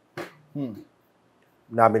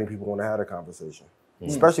 Not many people want to have that conversation,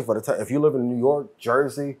 especially for the time. If you live in New York,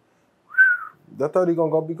 Jersey, that 30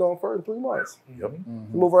 gonna be gone for in 3 months. Yep. You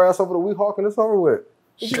move her ass over to Weehawken and it's over with.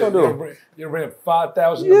 What you gonna do? You rent $5,000 a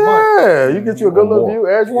month. Yeah, you get you a good little view,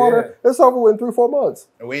 Edgewater. It's over with in 3-4 months.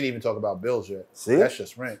 And we ain't even talk about bills yet. See, that's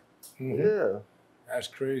just rent. Mm-hmm. Yeah, that's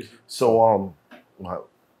crazy. So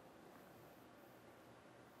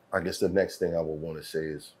I guess the next thing I would want to say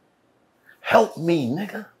is, help me,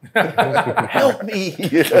 nigga. Help me.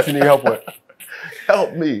 What you need help with?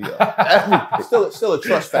 Help me. Still a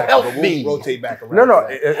trust factor. Help but me. We'll rotate back around. No,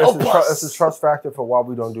 it's a trust factor for why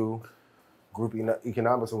we don't do group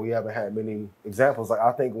economics, and we haven't had many examples. Like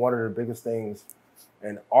I think one of the biggest things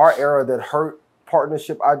in our era that hurt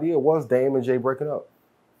partnership idea was Dame and Jay breaking up.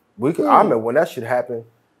 I remember when that shit happened.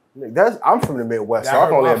 I'm from the Midwest, so I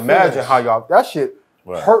can only imagine how y'all that shit.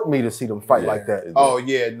 Hurt me to see them fight like that. Oh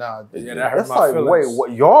yeah, nah. Yeah, that hurt that's my like, feelings. wait,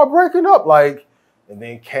 what? Y'all breaking up? Like, and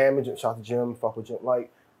then Cam and shout to Jim, fuck with Jim.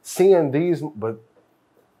 Like, seeing these, but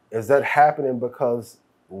is that happening because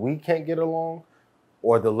we can't get along,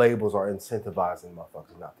 or the labels are incentivizing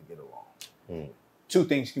motherfuckers not to get along? Two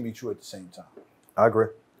things can be true at the same time. I agree.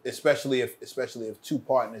 Especially if two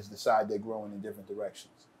partners decide they're growing in different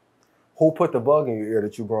directions. Who put the bug in your ear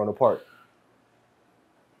that you growing apart?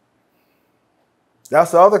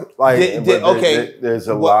 That's the other, like, there's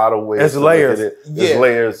a lot of ways. There's layers. There's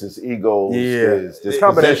layers, there's egos, there's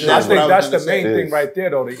combination. I think that's the main thing right there,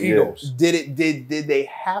 though, the egos. Did they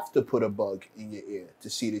have to put a bug in your ear to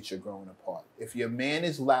see that you're growing apart? If your man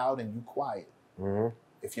is loud and you quiet,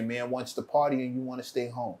 if your man wants to party and you want to stay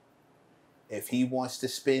home, if he wants to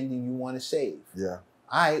spend and you want to save, all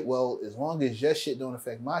right, well, as long as your shit don't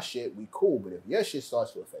affect my shit, we cool. But if your shit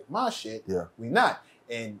starts to affect my shit, we not.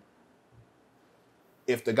 And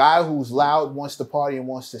if the guy who's loud wants to party and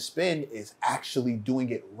wants to spend is actually doing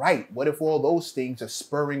it right, what if all those things are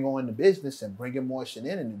spurring on the business and bringing more shit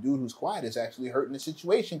in, and the dude who's quiet is actually hurting the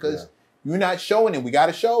situation because you're not showing it. We got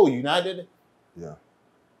to show you not did it. Yeah.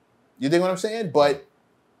 You think what I'm saying? But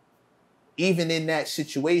even in that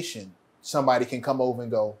situation, somebody can come over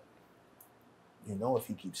and go, you know, if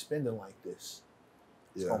he keeps spending like this,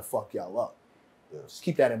 It's gonna fuck y'all up. Just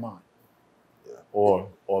keep that in mind. Or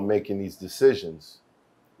making these decisions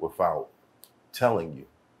without telling you.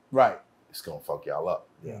 Right. It's gonna fuck y'all up.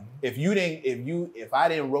 Yeah. If I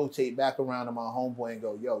didn't rotate back around to my homeboy and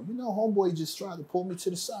go, yo, you know, homeboy just tried to pull me to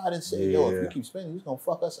the side and say, yo, if you keep spending, he's gonna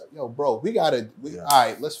fuck us up. Yo, bro, all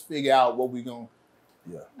right, let's figure out what we gonna,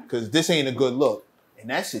 because this ain't a good look. In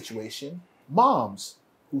that situation, moms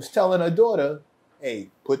who's telling her daughter, hey,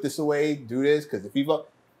 put this away, do this, because if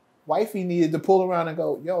wifey needed to pull around and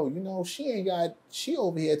go, yo, you know, she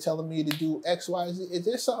over here telling me to do X, Y, Z. Is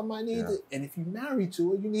there something I need to? And if you're married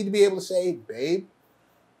to her, you need to be able to say, babe,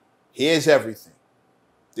 here's everything.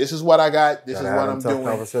 This is what I got. This is what I'm doing.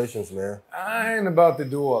 Conversations, man. I ain't about to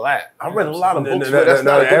do all that. I read a lot of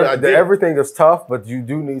books. Everything is tough, but you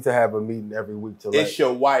do need to have a meeting every week to. It's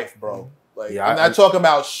your wife, bro. Like I'm not talking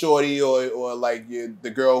about shorty or like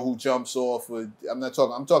the girl who jumps off. I'm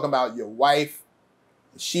talking about your wife.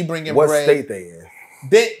 She bringing what bread. State they in?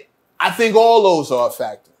 I think all those are a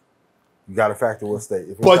factor. You got to factor what state.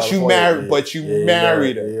 But you married. But you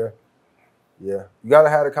married her. Yeah. You got to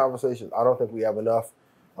have the conversations. I don't think we have enough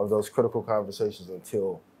of those critical conversations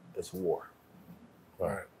until it's war. All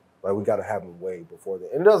right. Like we got to have them way before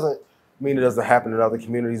that. And it doesn't mean it doesn't happen in other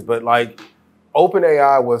communities, but like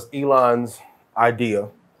OpenAI was Elon's idea.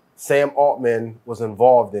 Sam Altman was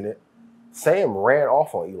involved in it. Sam ran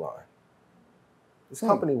off on Elon. This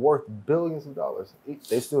company worth billions of dollars.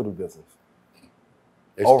 They still do business.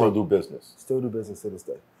 Still do business. Still do business to this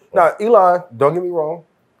day. Now, Elon, don't get me wrong,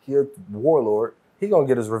 he a warlord. He gonna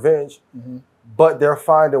get his revenge, but they're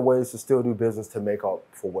finding ways to still do business to make up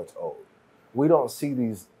for what's owed. We don't see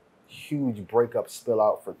these huge breakups spill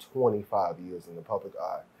out for 25 years in the public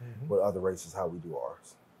eye with other races how we do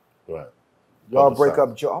ours. Right. Y'all break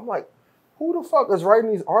up, Joe. I'm like, who the fuck is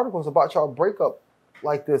writing these articles about y'all breakup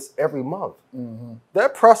like this every month? They're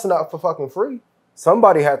pressing out for fucking free.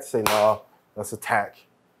 Somebody had to say, nah, let's attack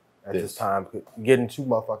at this time. Getting too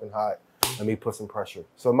motherfucking hot. Let me put some pressure.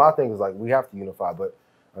 So my thing is like, we have to unify, but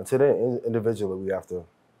until then, individually, we have to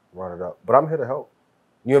run it up. But I'm here to help.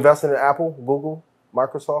 You investing in Apple, Google,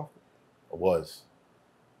 Microsoft? I was.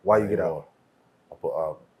 Why you get out?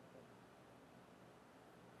 I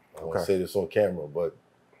won't say this on camera, but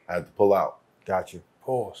I had to pull out. Got you.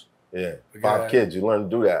 Pause. Yeah. 5 kids. You learn to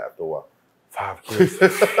do that after a while. 5 kids.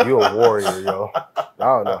 You're a warrior, yo. I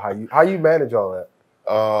don't know how you manage all that.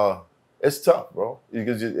 It's tough, bro.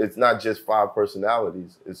 Because it's not just 5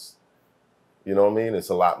 personalities. It's, you know what I mean? It's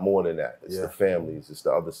a lot more than that. It's the families. It's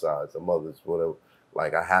the other sides, the mothers, whatever.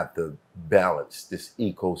 Like I have to balance this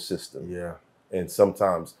ecosystem. Yeah. And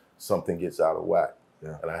sometimes something gets out of whack.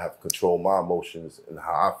 Yeah. And I have to control my emotions and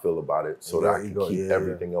how I feel about it so that I can keep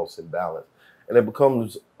everything else in balance. And it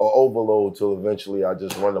becomes an overload till eventually I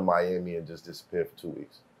just run to Miami and just disappear for 2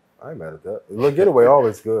 weeks. I ain't mad at that. Look, getaway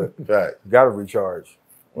always good. Fact. You gotta recharge.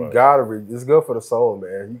 You gotta it's good for the soul,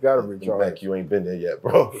 man. You gotta recharge. You ain't been there yet,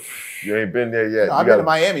 bro. You ain't been there yet. No, I've been to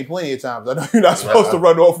Miami plenty of times. I know you're not supposed to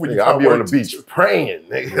run off when you I'll be on the beach praying,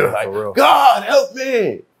 nigga. Yeah, like, for real. God, help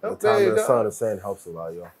me. The time of the sun and sand helps a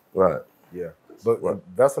lot, y'all. Right. Yeah. But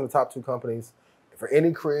invest in the top 2 companies. For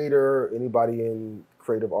any creator, anybody in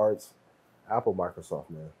creative arts, Apple, Microsoft,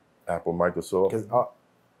 man. Apple, Microsoft. Because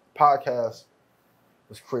podcast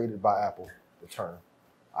was created by Apple, the term.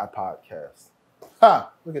 iPodcast.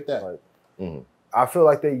 Look at that. Like, I feel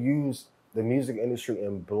like they use the music industry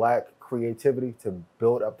and Black creativity to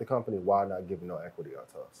build up the company. Why not give no equity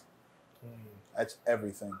onto us? That's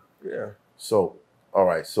everything. Yeah. So, all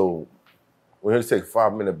right. So we're going to take a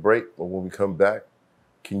 5-minute break. But when we come back,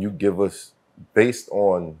 can you give us, based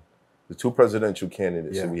on the 2 presidential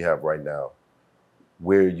candidates that we have right now,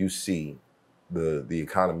 where you see the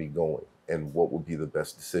economy going and what would be the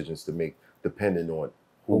best decisions to make depending on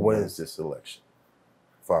who wins this election?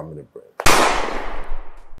 5-minute break.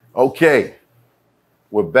 Okay,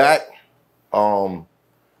 we're back. I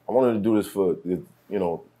wanted to do this for,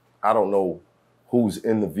 I don't know who's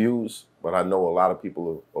in the views, but I know a lot of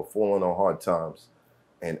people are falling on hard times.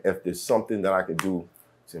 And if there's something that I can do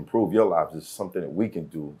to improve your lives, it's something that we can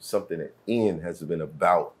do, something that Ian has been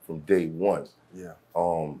about from day one. Yeah.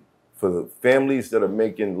 For the families that are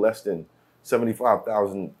making less than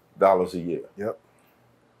 $75,000 a year. Yep.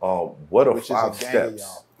 What are 5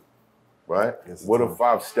 steps, right? What are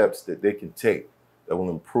 5 steps that they can take that will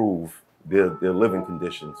improve their living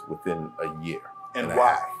conditions within a year? And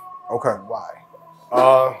why? Okay.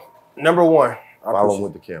 Why? Number 1. Follow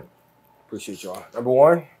with the camera. Appreciate y'all. Number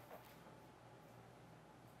 1.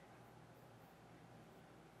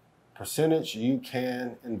 Percentage you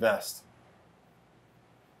can invest.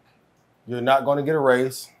 You're not going to get a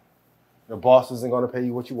raise. Your boss isn't going to pay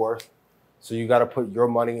you what you're worth. So you got to put your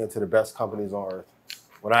money into the best companies on earth.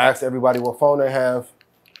 When I ask everybody what phone they have,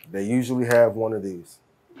 they usually have one of these.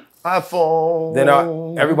 iPhone. Then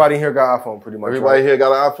everybody here got iPhone pretty much. Everybody here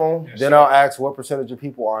got an iPhone? Yes, then I'll ask what percentage of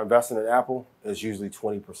people are investing in Apple. It's usually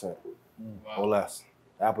 20% or less.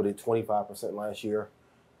 Apple did 25% last year.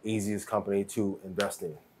 Easiest company to invest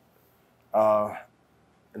in.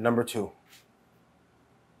 Number 2.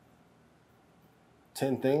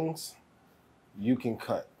 10 things you can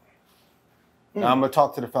cut. Now I'm gonna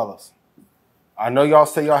talk to the fellas. I know y'all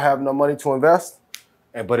say y'all have no money to invest,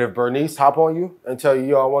 but if Bernice hop on you and tell you,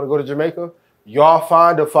 yo, I want to go to Jamaica, y'all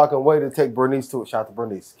find a fucking way to take Bernice to it. Shout out to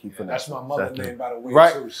Bernice. Keep That's my mother's name, by the way,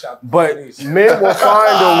 right? too. Shout to but Bernice. men will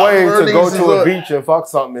find a way to go to a beach and fuck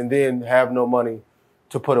something and then have no money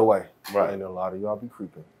to put away. Right. And a lot of y'all be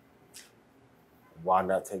creeping. Why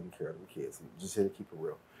not taking care of the kids? Just here to keep it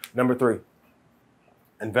real. Number 3,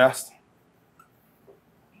 invest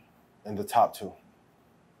in the top 2.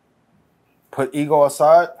 Put ego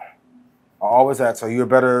aside. I always ask, are you a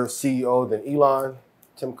better CEO than Elon,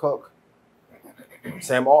 Tim Cook,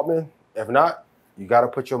 Sam Altman? If not, you got to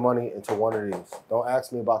put your money into one of these. Don't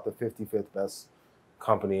ask me about the 55th best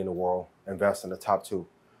company in the world. Invest in the top 2.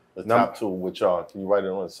 The top 2, which are, can you write it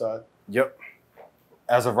on the side? Yep.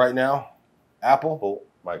 As of right now, Apple,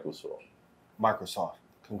 Microsoft,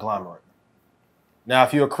 conglomerate. Now,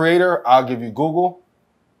 if you're a creator, I'll give you Google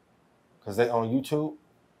because they own YouTube,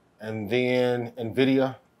 and then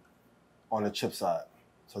NVIDIA on the chip side.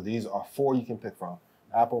 So these are 4 you can pick from: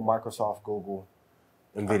 Apple, Microsoft, Google,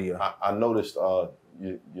 NVIDIA. I noticed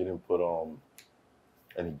you didn't put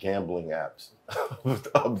any gambling apps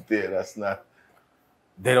up there. That's not.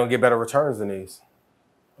 They don't get better returns than these.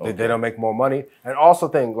 Okay. They don't make more money. And also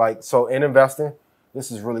think so in investing,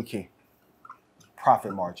 this is really key.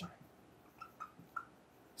 Profit margin.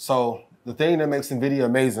 So the thing that makes NVIDIA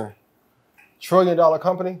amazing, $1 trillion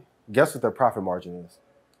company, guess what their profit margin is?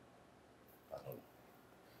 I don't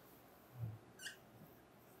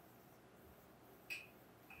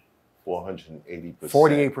know.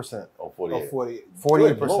 480%. 48%. Oh, 48.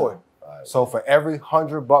 48%. So for every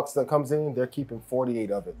 $100 that comes in, they're keeping 48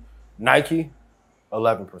 of it. Nike,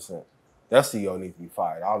 11%. That CEO needs to be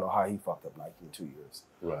fired. I don't know how he fucked up Nike in 2 years.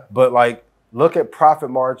 Right. But look at profit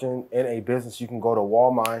margin in a business. You can go to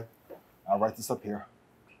Walmart. I'll write this up here.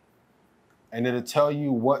 And it'll tell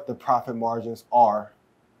you what the profit margins are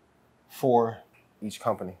for each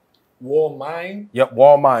company. Walmart? Yep,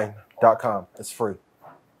 Walmart.com. It's free.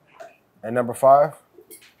 And number 5,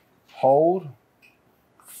 hold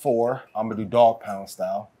for, I'm going to do dog pound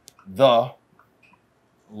style, the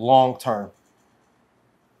long term.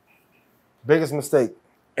 Biggest mistake.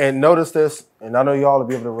 And notice this, and I know y'all will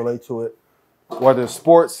be able to relate to it, whether it's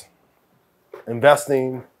sports,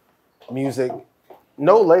 investing, music,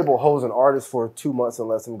 no label holds an artist for 2 months and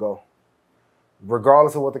lets him go.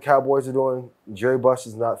 Regardless of what the Cowboys are doing, Jerry Buss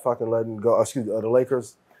is not fucking letting go. The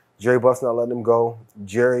Lakers, Jerry Buss not letting him go.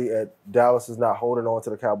 Jerry at Dallas is not holding on to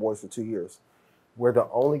the Cowboys for 2 years. We're the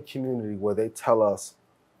only community where they tell us,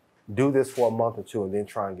 do this for a month or 2 and then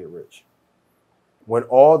try and get rich. When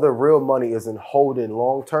all the real money is in holding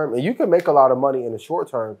long term, and you can make a lot of money in the short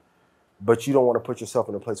term, but you don't want to put yourself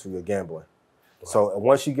in a place where you're gambling. Wow. So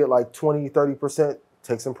once you get 20, 30%,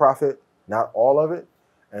 take some profit, not all of it,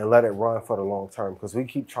 and let it run for the long term. Because we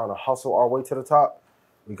keep trying to hustle our way to the top.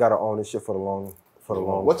 We got to own this shit for the long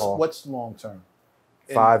haul. What's long term?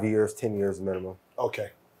 5 years, 10 years minimum.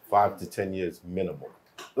 Okay. 5 to 10 years minimum.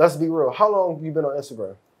 Let's be real. How long have you been on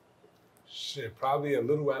Instagram? Shit, probably a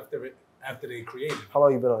little after they created it. How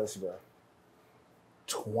long you been on Instagram?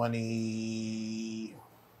 20.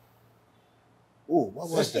 Ooh, what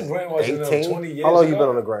was that? Instagram was 18? 20 years How long ago? you been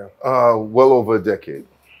on the gram? Well over a decade.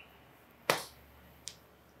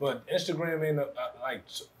 But Instagram ain't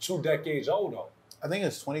 2 decades old though. I think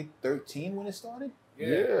it's 2013 when it started.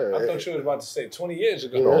 Yeah. I thought you was about to say 20 years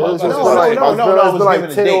ago. Yeah, No, I was like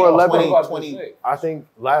giving 10 or 11. 20. I think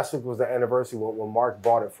last week was the anniversary when Mark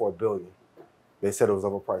bought it for $1 billion. They said it was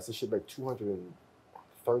overpriced. This should make $230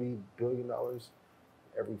 billion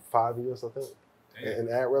every 5 years, I think, in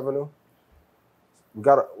ad revenue. We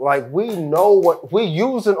gotta we know what we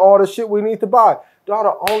using all the shit we need to buy. Dog,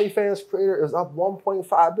 the OnlyFans creator is up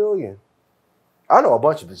 1.5 billion. I know a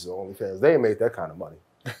bunch of bitches on OnlyFans. They ain't made that kind of money.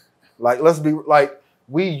 Let's be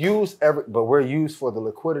we use but we're used for the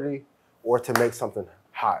liquidity or to make something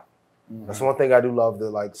hot. Mm-hmm. That's one thing I do love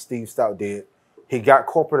that Steve Stout did. He got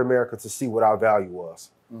corporate America to see what our value was.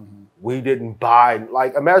 Mm-hmm. We didn't buy,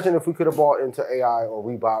 imagine if we could have bought into AI or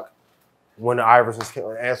Reebok when the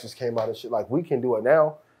Answers came out and shit. We can do it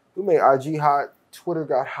now. We made IG hot Twitter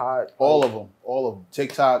got hot. All of them.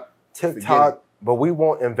 TikTok. But we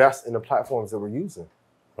won't invest in the platforms that we're using.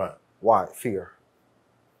 Right. Why? Fear.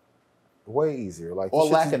 Way easier. Like or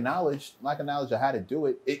lack of knowledge of how to do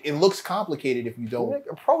it. It looks complicated if you don't.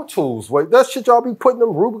 Pro Tools. Wait, that shit y'all be putting them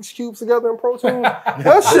Rubik's Cubes together in Pro Tools?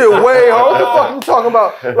 That shit way hard. What the fuck you talking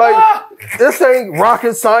about? Like, this ain't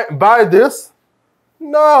rocket science. Buy this?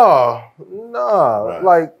 Nah. Right.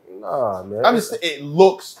 Like, nah, man. It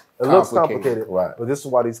looks complicated. Right. But this is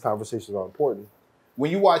why these conversations are important. When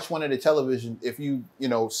you watch one of the television, if you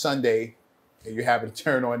Sunday, and you happen to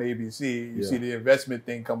turn on ABC, you see the investment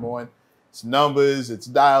thing come on. It's numbers, it's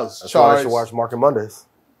dials, That's charts. why I should watch Market Mondays.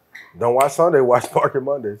 Don't watch Sunday, watch Market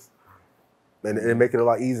Mondays. And it make it a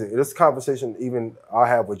lot easier. This conversation even I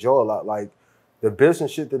have with Joe a lot, like the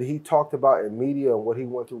business shit that he talked about in media and what he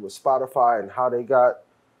went through with Spotify and how they got,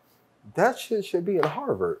 that shit should be in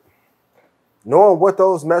Harvard. Knowing what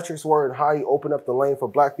those metrics were and how he opened up the lane for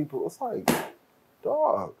black people, it's like,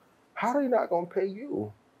 dog, how are they not gonna pay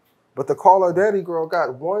you? But the Call Her Daddy girl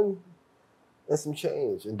got 1 and some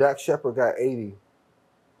change, and Dak Shepard got 80.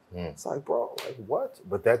 It's like, bro, like what?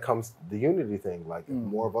 But that comes the unity thing. Like, if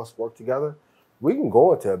more of us work together, we can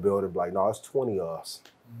go into a building and be like, no, it's 20 of us.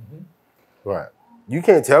 Right. You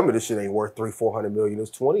can't tell me this shit ain't worth $300-400 million.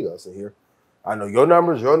 There's 20 of us in here. I know your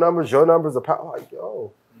numbers are power. Like,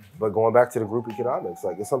 yo. But going back to the group economics,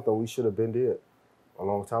 like it's something we should have been did a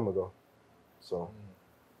long time ago. So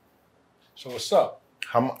what's up?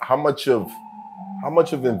 How much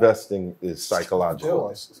of investing is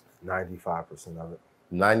psychological? 95% of it.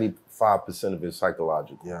 95% of it is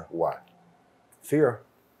psychological. Yeah. Why? Fear.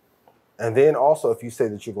 And then also, if you say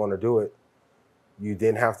that you're going to do it, you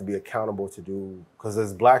then have to be accountable to do, because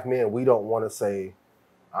as black men, we don't want to say,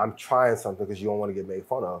 I'm trying something because you don't want to get made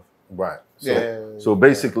fun of. Right. So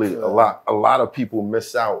basically, a lot of people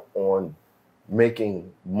miss out on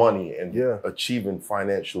making money and achieving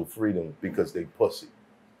financial freedom because they pussy.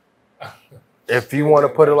 If you want to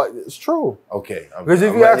put it like, it's true. Okay. Because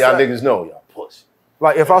if you ask y'all niggas know y'all pussy.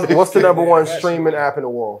 Like, what's the number one streaming app in the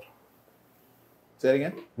world? Say that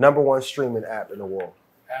again? Number one streaming app in the world.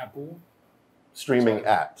 Apple. Streaming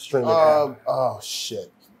app. Oh,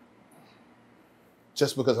 shit.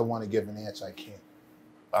 Just because I want to give an answer, I can't.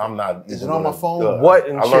 I'm not. Is it on my phone? What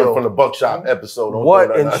and I chill? learned from the Buckshot episode.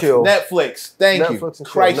 What and chill? Netflix. Thank you.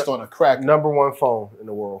 Christ on a crack. Number one phone in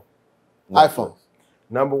the world. iPhone.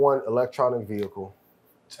 Number one electronic vehicle.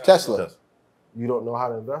 Tesla. You don't know how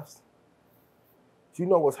to invest? You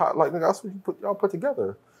know what's hot? Like, that's what y'all put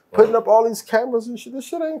together. Putting up all these cameras and shit. This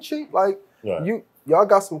shit ain't cheap. Like, y'all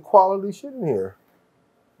got some quality shit in here.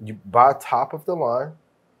 You buy top of the line,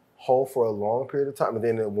 hold for a long period of time. And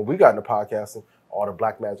then when we got into podcasting, all the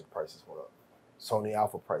Black Magic prices went up. Sony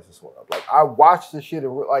Alpha prices went up. Like, I watched this shit in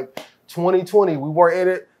like 2020. We weren't in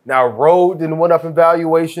it. Now Rode didn't went up in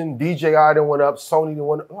valuation. DJI didn't went up. Sony didn't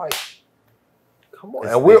went up. Like, come on.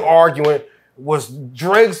 And we're arguing, was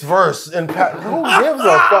Drake's verse and who gives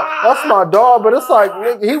a fuck? That's my dog, but it's like,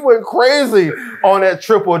 nigga, he went crazy on that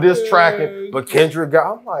triple disc tracking. But Kendrick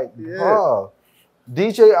got, I'm like, bro.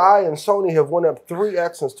 DJI and Sony have went up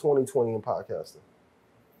 3x since 2020 in podcasting.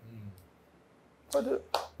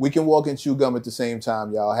 We can walk and chew gum at the same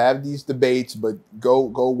time, y'all. Have these debates, but go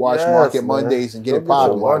watch Market Mondays and get it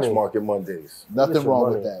popping. Watch Market Mondays. Nothing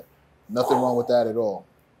wrong with that. Nothing wrong with that at all.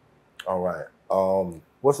 All right.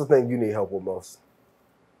 What's the thing you need help with most?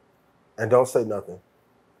 And don't say nothing.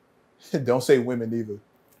 Don't say women either.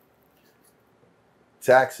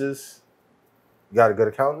 Taxes. You got a good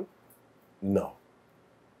accountant? No.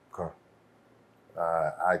 Okay.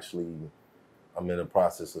 I'm in the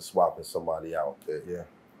process of swapping somebody out. Yeah,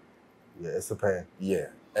 it's a pain. Yeah,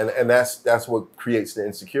 and that's what creates the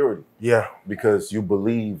insecurity. Yeah, because you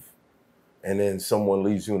believe, and then someone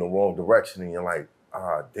leads you in the wrong direction, and you're like,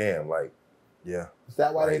 damn, like, yeah. Is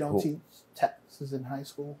that why they don't teach taxes in high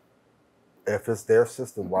school? If it's their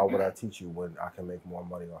system, why would I teach you when I can make more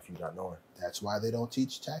money off you not knowing? That's why they don't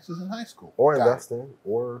teach taxes in high school. Or investing,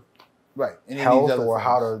 or any health, of these or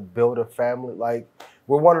how to build a family. Like,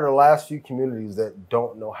 we're one of the last few communities that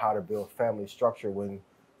don't know how to build family structure. When, you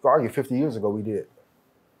could argue 50 years ago, we did.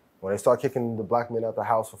 When they start kicking the black men out the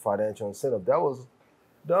house for financial incentive, that was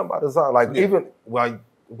done by design. Like, even when I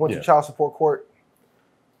went to child support court,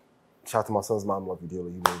 shout out to my son's mom, love you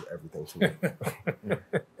dearly. You mean everything to me.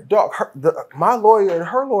 Dog, my lawyer and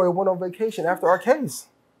her lawyer went on vacation after our case.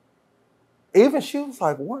 Even she was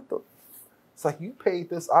like, what the? It's like, you paid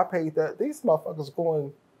this, I paid that. These motherfuckers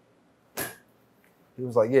going. He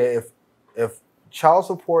was like, yeah, if child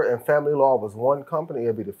support and family law was one company,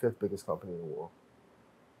 it'd be the 5th biggest company in the world.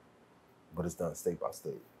 But it's done state by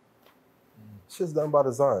state. It's just done by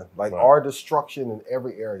design. Like our destruction in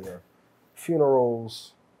every area,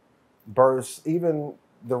 funerals, births, even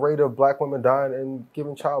the rate of black women dying and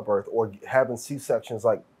giving childbirth or having C-sections,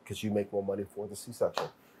 like because you make more money for the C-section.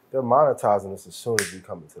 They're monetizing us as soon as we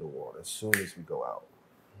come into the world, as soon as we go out.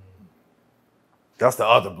 That's the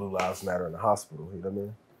other Blue Lives Matter in the hospital. You know what I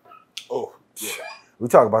mean? Oh, yeah. We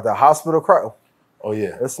talk about that hospital crowd. Oh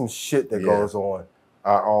yeah, there's some shit that goes on.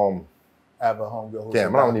 I have a homegirl.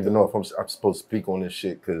 Damn, I don't even know if I'm supposed to speak on this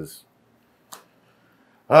shit because,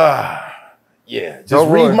 yeah,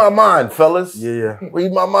 just read my mind, fellas. Yeah,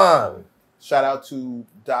 read my mind. Shout out to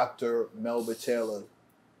Dr. Melba Taylor,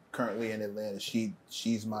 currently in Atlanta.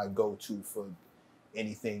 She's my go-to for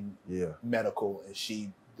anything medical, and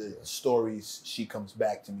the stories she comes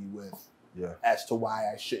back to me with as to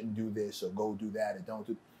why I shouldn't do this or go do that or don't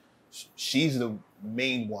do. She's the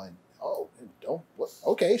main one. Oh, don't.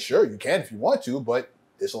 Okay, sure, you can if you want to, but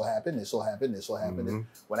this will happen. This will happen. This will happen. Mm-hmm.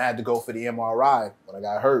 When I had to go for the MRI when I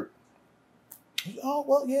got hurt, oh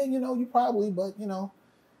well, yeah, you probably, but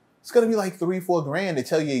it's gonna be like $3-4 grand to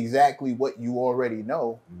tell you exactly what you already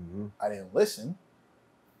know. Mm-hmm. I didn't listen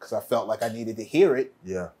because I felt like I needed to hear it.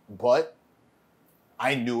 Yeah, but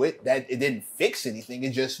I knew that it didn't fix anything.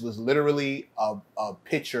 It just was literally a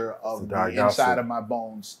picture of the inside of my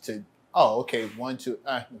bones. Okay, 1, 2.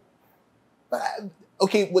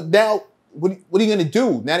 Okay, now what are you gonna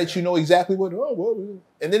do now that you know exactly what? Oh, well,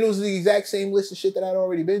 and then it was the exact same list of shit that I'd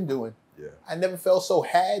already been doing. Yeah, I never felt so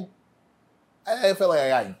I felt like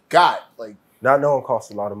I got not knowing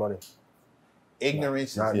costs a lot of money.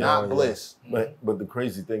 Ignorance is not bliss. But the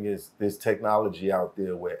crazy thing is, there's technology out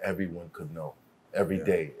there where everyone could know every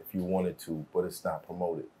day if you wanted to, but it's not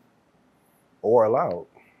promoted or allowed.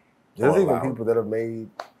 There's even people that have made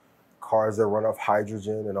cars that run off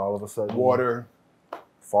hydrogen and all of a sudden water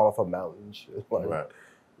fall off a mountain. Shit. Like,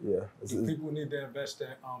 yeah. Do people need to invest in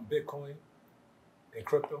Bitcoin and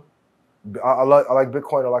crypto? I like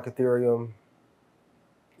Bitcoin. I like Ethereum.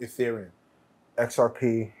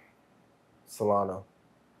 XRP, Solana.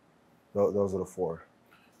 Those are the 4.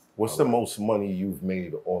 What's the most money you've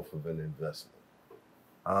made off of an investment?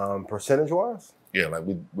 Percentage-wise? Yeah, like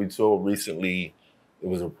we saw recently, it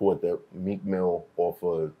was a report that Meek Mill off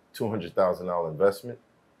a $200,000 investment.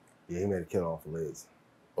 Yeah, he made a kill off of lids.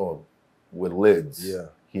 Oh, with lids. Yeah,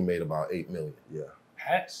 he made about $8 million. Yeah.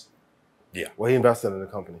 Hats? Yeah. Well, he invested in the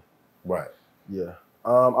company. Right. Yeah.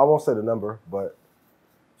 I won't say the number, but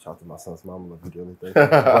shout out to my son's mom if you do anything.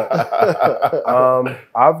 But,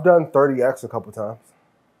 I've done 30x a couple times.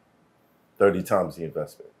 30 times the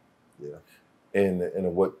investment. Yeah. In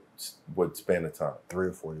what span of time? 3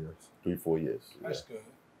 or 4 years. 3-4 years. That's good.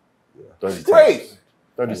 Yeah. 30 great. Times.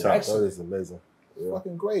 30 times. 30 is amazing. Yeah.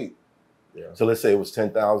 Fucking great. Yeah. So let's say it was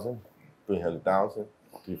 10,000, 300,000,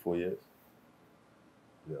 3-4 years.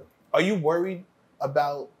 Yeah. Are you worried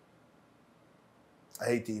about? I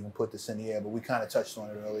hate to even put this in the air, but we kind of touched on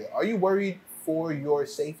it earlier. Are you worried for your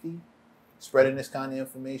safety, spreading this kind of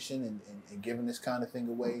information and giving this kind of thing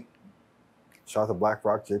away? Shout out to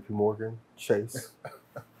BlackRock, JP Morgan, Chase,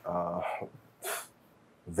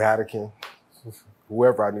 Vatican,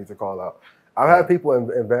 whoever I need to call out. I've had people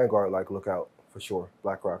in Vanguard look out for sure,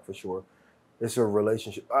 BlackRock for sure. It's a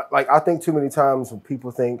relationship. I think too many times when people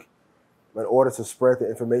think in order to spread the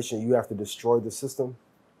information, you have to destroy the system.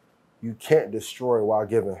 You can't destroy while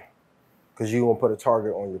giving because you won't put a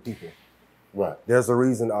target on your people. Right. There's a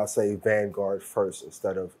reason I say Vanguard first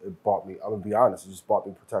instead of it bought me. I'm going to be honest, it just bought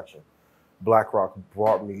me protection. BlackRock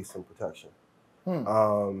brought me some protection.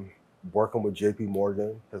 Working with JP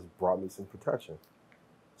Morgan has brought me some protection.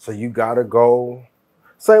 So you got to go.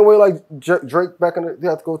 Same way like Drake back in you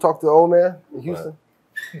have to go talk to the old man in Houston.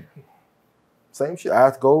 Right. Same shit. I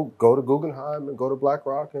have to go to Guggenheim and go to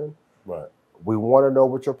BlackRock and we want to know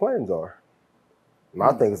what your plans are.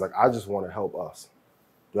 My thing is I just want to help us.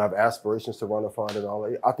 Do I have aspirations to run a fund and all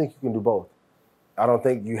that? I think you can do both. I don't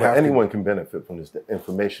think you have anyone can benefit from this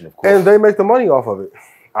information, of course. And they make the money off of it.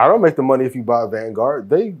 I don't make the money if you buy Vanguard.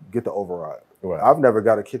 They get the override. Right. I've never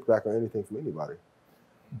got a kickback or anything from anybody.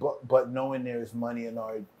 But knowing there's money in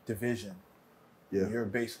our division, you're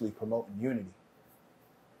basically promoting unity.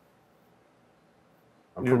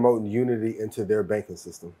 I'm promoting unity into their banking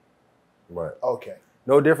system. Right. Okay.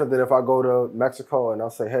 No different than if I go to Mexico and I'll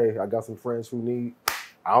say, hey, I got some friends who need,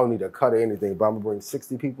 I don't need a cut or anything, but I'm going to bring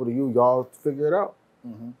 60 people to you. Y'all figure it out.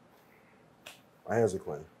 Mm-hmm. My hands are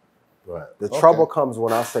clean. Right. The trouble comes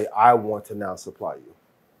when I say, I want to now supply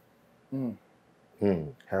you.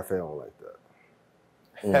 Hefe don't like that.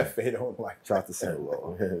 Hefe don't like that. Shout out to St.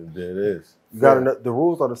 Law. There it is. You got to, the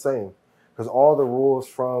rules are the same. Because all the rules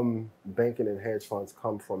from banking and hedge funds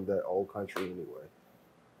come from that old country anyway.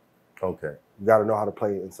 Okay. You got to know how to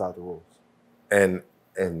play inside the rules. And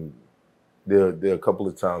there are a couple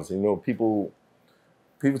of times, you know, people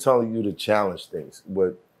telling you to challenge things,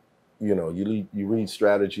 but you know, you read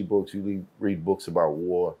strategy books, you read books about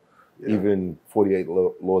war, even 48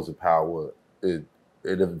 Laws of Power. It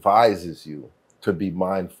advises you to be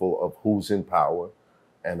mindful of who's in power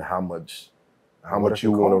and how much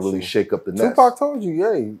you want to really shake up the nest. Tupac told you,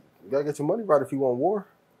 yeah, you gotta get your money right if you want war.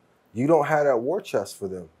 You don't have that war chest for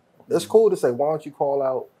them. It's cool to say, why don't you call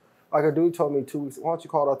out, like a dude told me 2 weeks, why don't you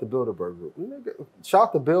call out the Bilderberg group? Nigga,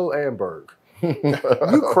 shout the Bill and Berg.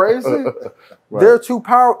 You crazy? Right. They're too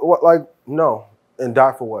powerful. Like, no. And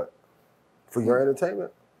die for what? For your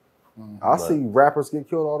entertainment? I see rappers get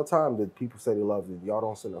killed all the time that people say they love you. Y'all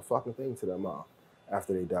don't send a fucking thing to their mom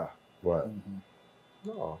after they die. Right.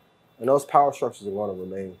 No. And those power structures are going to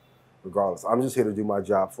remain regardless. I'm just here to do my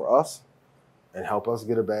job for us and help us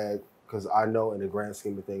get a bag, because I know in the grand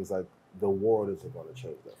scheme of things, like, the world isn't going to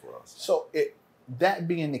change that for us. So that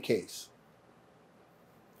being the case,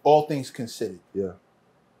 all things considered,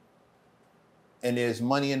 and there's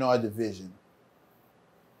money in our division,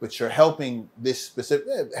 but you're helping this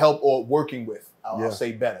specific or working with, I'll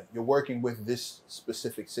say better, you're working with this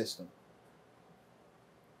specific system.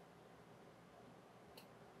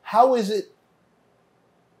 How is it,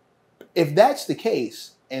 if that's the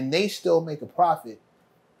case and they still make a profit,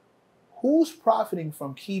 who's profiting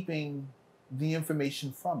from keeping the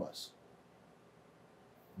information from us?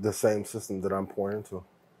 The same system that I'm pouring into.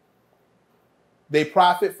 They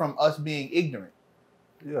profit from us being ignorant.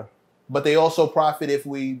 Yeah. But they also profit if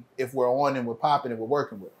we're on and we're popping and we're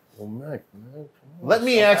working with. Well, Mac, let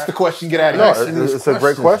me ask the question. Get out of here. No, it's a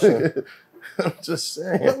great question. I'm just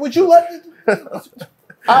saying. Would you let me?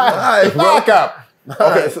 All right, back up.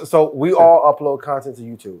 Okay, so we all upload content to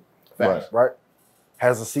YouTube. Facts. Right?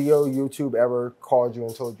 Has the CEO of YouTube ever called you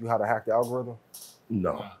and told you how to hack the algorithm?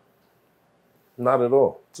 No. Not at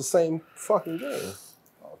all. It's the same fucking game.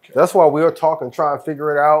 Okay. That's why we were talking, trying to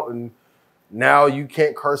figure it out, and now you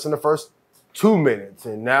can't curse in the first 2 minutes,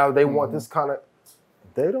 and now they want this kind of.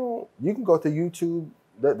 They don't. You can go to YouTube,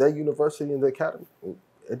 that university and the academy.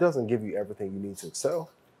 It doesn't give you everything you need to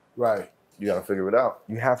excel. Right. You got to figure it out.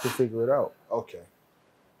 You have to figure it out. Okay.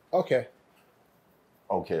 Okay.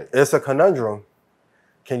 Okay. It's a conundrum.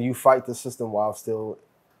 Can you fight the system while still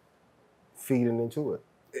feeding into it?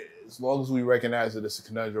 As long as we recognize that it's a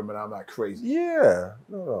conundrum and I'm not crazy. Yeah.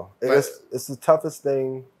 No. It's the toughest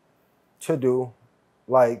thing to do.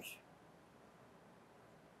 Like,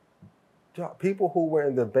 people who were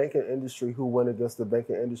in the banking industry, who went against the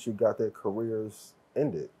banking industry, got their careers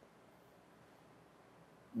ended.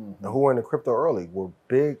 And who were in the crypto early were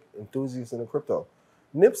big enthusiasts in the crypto.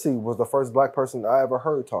 Nipsey was the first black person I ever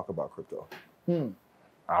heard talk about crypto.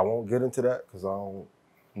 I won't get into that because I don't.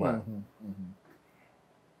 Right.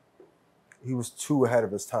 He was too ahead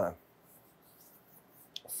of his time.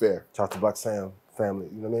 Fair. Shout out to Black Sam family.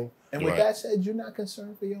 You know what I mean? And with that said, you're not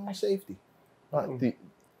concerned for your own safety.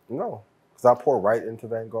 No, because I pour right into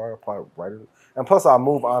Vanguard. I pour right in, and plus I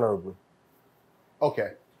move honorably.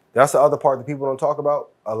 Okay. That's the other part that people don't talk about.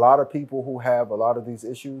 A lot of people who have a lot of these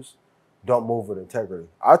issues don't move with integrity.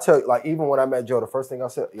 I tell you, like, even when I met Joe, the first thing I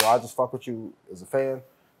said, yo, I just fuck with you as a fan.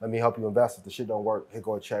 Let me help you invest. If the shit don't work, here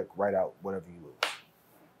go a check, write out whatever you lose.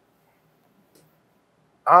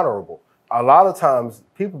 Honorable. A lot of times,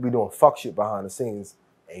 people be doing fuck shit behind the scenes,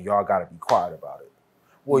 and y'all got to be quiet about it.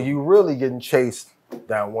 Well, you really getting chased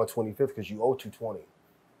down 125th because you owe 220.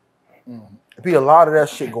 It'd be a lot of that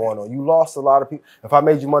shit going on. You lost a lot of people. If I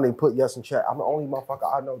made you money and put yes in chat, I'm the only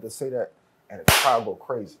motherfucker I know to say that, and the crowd go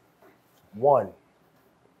crazy. One,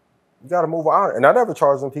 you got to move on. And I never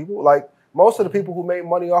charge them people. Like, most of the people who made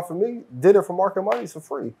money off of me did it for market money for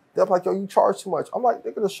free. They're like, yo, you charge too much. I'm like,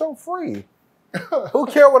 nigga, the show free. Who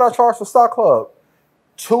care what I charge for Stock Club?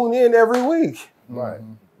 Tune in every week. Right.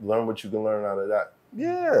 Learn what you can learn out of that.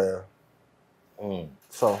 Yeah.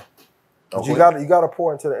 So, you got to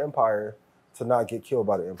pour into the empire to not get killed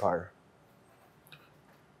by the empire.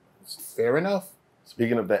 Fair enough.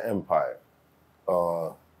 Speaking of the empire,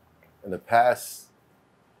 in the past,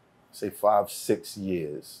 say 5-6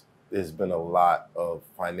 years, there's been a lot of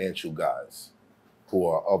financial guys who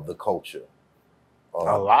are of the culture.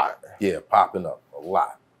 A lot? Yeah, popping up a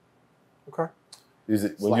lot. Okay. Is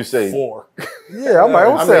it when you say 4? Yeah, I'm like, I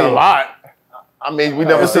don't say a lot. I mean, we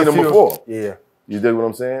never seen them before. Yeah. You dig what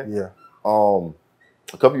I'm saying? Yeah. A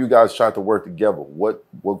couple of you guys tried to work together. What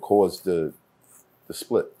caused the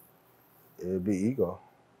split? It'd be ego.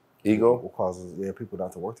 Ego? What causes people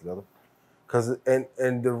not to work together?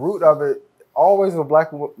 And the root of it always with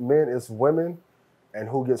black men, it's women and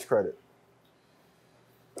who gets credit.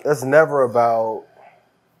 It's never about,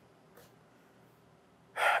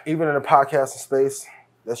 even in the podcasting space,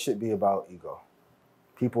 that should be about ego.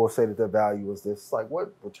 People will say that their value is this. It's like,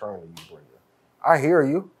 what return are you bringing? I hear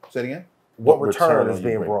you. Say it again. What return is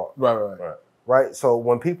being brought? Right. Right. So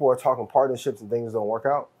when people are talking partnerships and things don't work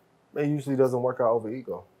out, it usually doesn't work out over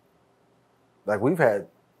ego. Like we've had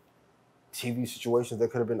TV situations that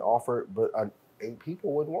could have been offered, but 8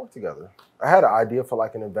 people wouldn't work together. I had an idea for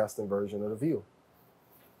like an investing version of The View.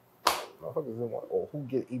 Motherfuckers didn't want, or who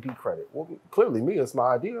get EP credit? Well, clearly me, it's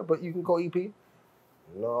my idea, but you can go EP.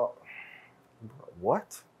 No.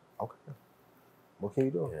 What? Okay. What can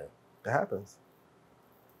you do? Yeah. It happens.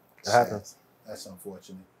 It happens. That's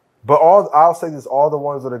unfortunate. But I'll say this, all the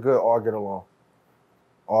ones that are good all get along.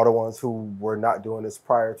 All the ones who were not doing this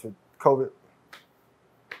prior to COVID,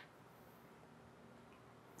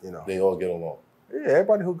 you know. They all get along. Yeah,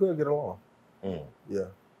 everybody who good get along. Yeah.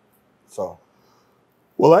 So.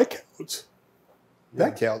 Well, that counts.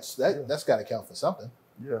 That counts. That's got to count for something.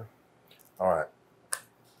 Yeah. All right.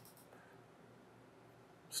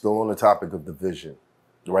 Still on the topic of division.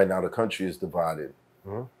 Right now, the country is divided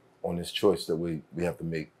on this choice that we have to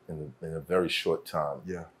make in a very short time.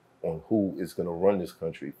 Yeah. On who is going to run this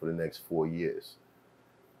country for the next 4 years.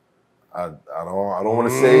 I don't want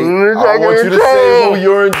to say. I don't want you to say who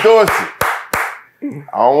you're endorsing.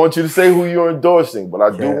 I don't want you to say who you're endorsing, but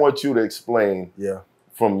I do want you to explain.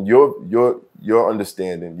 From your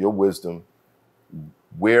understanding, your wisdom,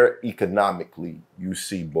 where economically you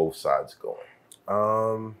see both sides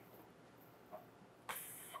going.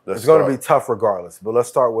 It's going to be tough regardless, but let's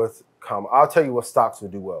start with I'll tell you what stocks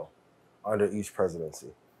would do well under each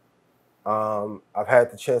presidency. I've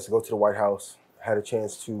had the chance to go to the White House, had a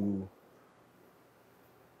chance to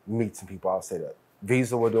meet some people, I'll say that.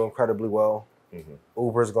 Visa will do incredibly well.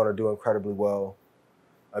 Uber is going to do incredibly well.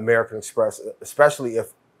 American Express, especially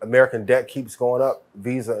if American debt keeps going up,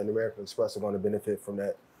 Visa and American Express are going to benefit from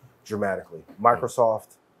that dramatically.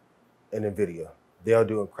 Microsoft and NVIDIA, they'll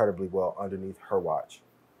do incredibly well underneath her watch.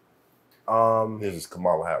 This is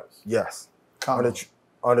Kamala Harris. Yes.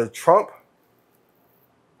 Under Trump,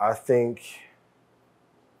 I think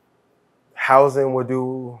housing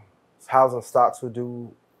stocks would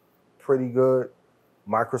do pretty good.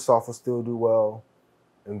 Microsoft will still do well.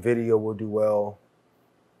 NVIDIA will do well.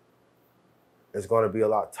 It's going to be a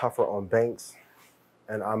lot tougher on banks.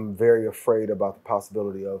 And I'm very afraid about the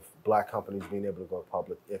possibility of black companies being able to go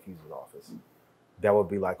public if he's in office. That would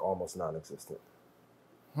be like almost non-existent.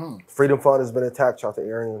 Freedom Fund has been attacked, shout to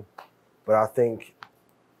Arian. But I think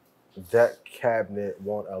that cabinet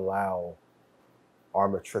won't allow our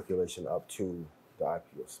matriculation up to the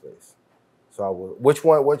IPO space. So which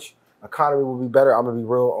economy will be better? I'm going to be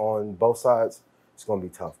real on both sides. It's going to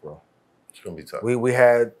be tough, bro. It's going to be tough. We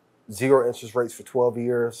had 0 interest rates for 12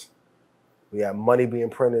 years. We had money being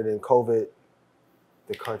printed in COVID.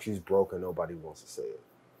 The country's broken. Nobody wants to say it.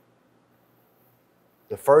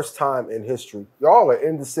 The first time in history, y'all are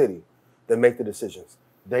in the city that make the decisions.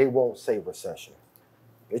 They won't say recession.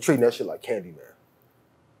 They're treating that shit like Candyman.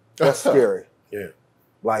 That's scary. Yeah.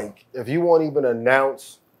 Like, if you won't even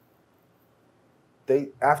announce,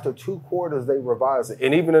 after 2 quarters, they revise it.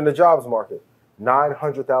 And even in the jobs market,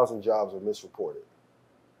 900,000 jobs are misreported.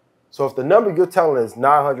 So if the number you're telling is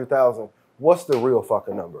 900,000, what's the real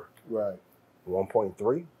fucking number? Right.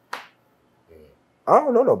 1.3? I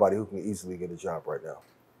don't know nobody who can easily get a job right now.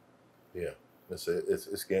 Yeah. It's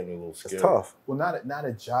getting a little scary. It's tough. Well, not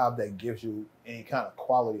a job that gives you any kind of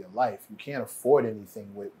quality of life. You can't afford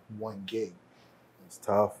anything with 1 gig. It's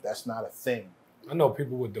tough. That's not a thing. I know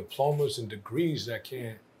people with diplomas and degrees that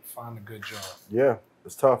can't find a good job. Yeah,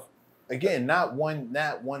 it's tough. Again, not one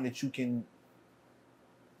that you can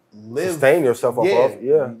live, sustain yourself off of.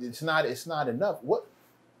 Yeah, it's not enough.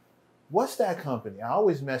 What's that company? I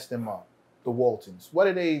always mess them up. The Waltons. What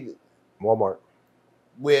are they? Walmart.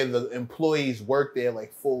 Where the employees work there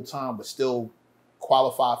like full time, but still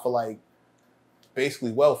qualify for like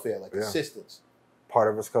basically welfare, like assistance.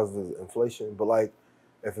 Part of it's because of the inflation, but like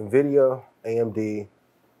if NVIDIA, AMD,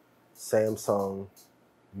 Samsung,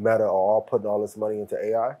 Meta are all putting all this money into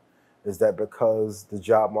AI, is that because the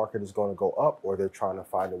job market is going to go up, or they're trying to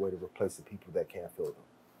find a way to replace the people that can't fill them?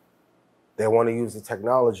 They want to use the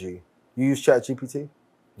technology. You use ChatGPT?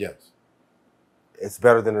 Yes. It's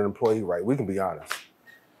better than an employee, right? We can be honest.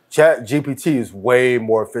 ChatGPT is way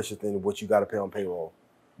more efficient than what you got to pay on payroll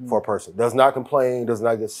for a person. Does not complain, does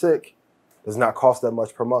not get sick, does not cost that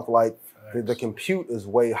much per month. Like the compute is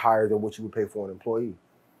way higher than what you would pay for an employee.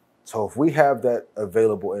 So if we have that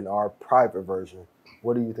available in our private version,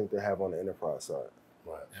 What do you think they have on the enterprise side?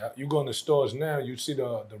 Right. Yeah, you go in the stores now, you see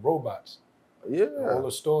the robots. Yeah. All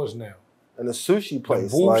the stores now. And the sushi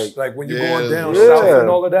place. The booths, like when you're going down yeah. south and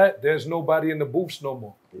all of that, there's nobody in the booths no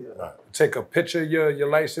more. Yeah. Right. Take a picture of your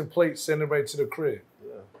license plate, send it right to the crib.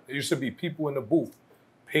 Yeah. There used to be people in the booth.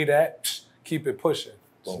 Pay that, keep it pushing.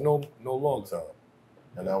 It's no longer.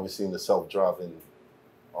 And now we're seeing the self-driving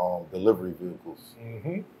delivery vehicles.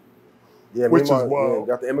 Mm-hmm. Yeah, Which is you wild.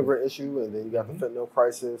 got the immigrant issue, and then you got the fentanyl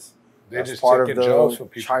crisis. They're That's just part of taking the jobs from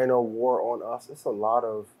people. China war on us. It's a lot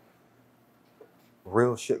of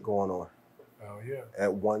real shit going on Oh yeah.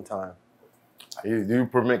 at one time. Do you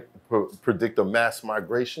predict a mass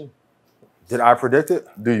migration? Did I predict it?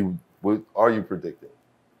 Are you predicting?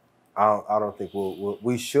 I don't think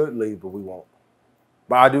we should leave, but we won't.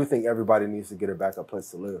 But I do think everybody needs to get a backup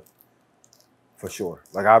place to live, for sure.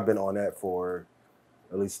 Like I've been on that for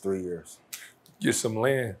at least 3 years. Get some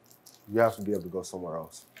land. You have to be able to go somewhere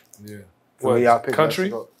else. Yeah. For me, I pick country?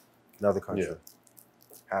 Mexico. Another country. Yeah.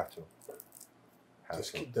 Have to. Have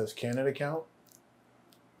to. Does Canada count?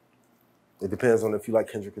 It depends on if you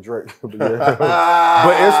like Kendrick or Drake. But, yeah.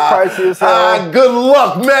 But it's pricey as hell. Good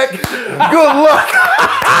luck, Mac. Good luck.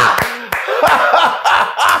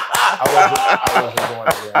 I wasn't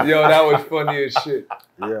going there. Yo, that was funny as shit.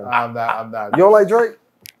 Yeah. I'm not. You don't like Drake?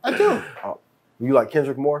 I do. Oh. You like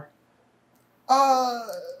Kendrick more? I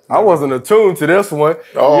I wasn't attuned to this one.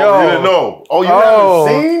 Oh, Yo. you didn't know. Oh, you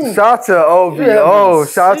haven't seen? Shout to OVO.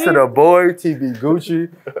 Shout to the boy, TB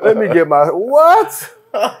Gucci. Let me get my, what?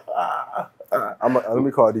 Let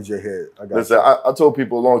me call DJ Head. I got Listen, I told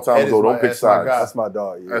people a long time Head ago, is don't my- pick that's my sides. guy. That's my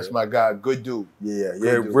dog. Yeah. That's my guy. Good dude. Yeah,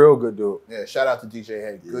 Good dude. real good dude. Yeah, shout out to DJ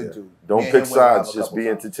Head. Good Yeah. dude. Don't Me and pick him went live sides. a Just couple be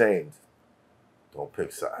times. entertained. Don't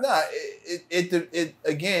pick sides. Nah, it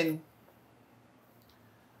again.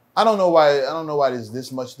 I don't know why there's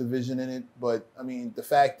this much division in it, but I mean the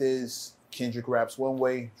fact is Kendrick raps one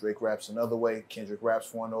way, Drake raps another way. Kendrick raps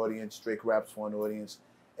for one audience, Drake raps for one audience,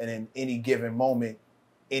 and in any given moment,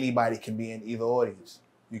 anybody can be in either audience.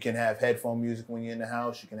 You can have headphone music when you're in the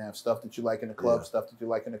house. You can have stuff that you like in the club, stuff that you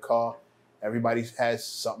like in the car. Everybody has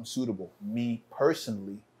something suitable. Me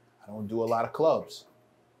personally, I don't do a lot of clubs,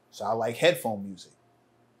 so I like headphone music.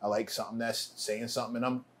 I like something that's saying something and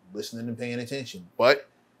I'm listening and paying attention. But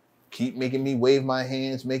keep making me wave my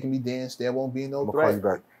hands, making me dance. There won't be no I'm going to call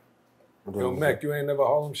threat. you back. Yo, Mac, you ain't never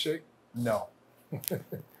Harlem Shake? No,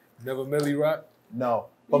 Never Millie Rock? no.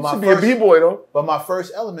 You But should be a B-boy, though. my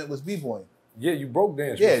first element was b-boying. Yeah, you broke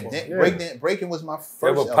dance Yeah, before. breaking was my first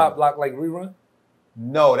Ever element. pop lock like Rerun?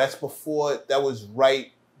 No, that's before. That was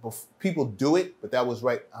right. People do it, but that was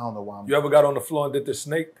right. I don't know why I'm. You ever got on the floor and did the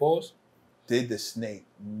snake pause? Did the snake?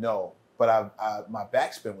 No, but I my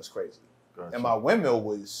backspin was crazy, and my windmill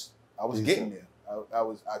was. I was getting there.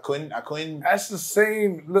 I couldn't. That's the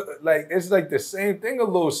same. Like it's like the same thing. A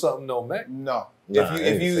little something though, Mac. No. Nah,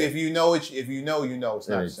 If you know it's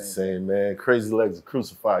not the same. Same, man. Crazy Legs will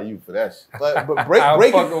crucify you for that shit. But I'm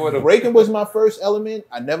fucking with him. breaking was my first element.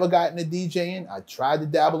 I never got into DJing. I tried to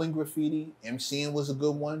dabble in graffiti. MCing was a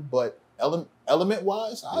good one, but element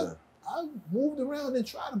wise, I moved around and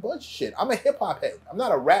tried a bunch of shit. I'm a hip hop head. I'm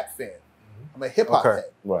not a rap fan. I'm a hip hop head.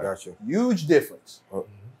 Right. Got you. Huge difference.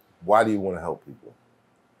 Why do you want to help people?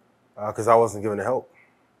 Because I wasn't given the help.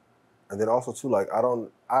 And then also too, like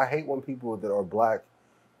I hate when people that are black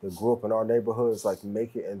that grew up in our neighborhoods like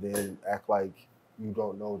make it and then act like you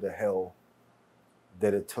don't know the hell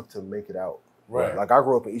that it took to make it out. Right. Like I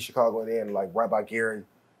grew up in East Chicago and then like right by Gary,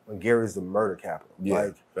 when Gary's the murder capital. Yeah,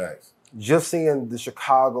 Like facts. just seeing the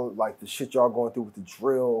Chicago, like the shit y'all going through with the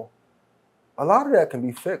drill, a lot of that can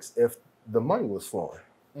be fixed if the money was flowing.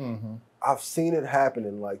 Mm-hmm. I've seen it happen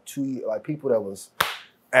in like people that was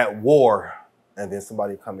at war and then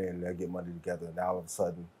somebody come in and they'll get money together and now all of a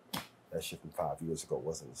sudden that shit from 5 years ago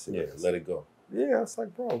wasn't serious. Yeah, let it go. Yeah, it's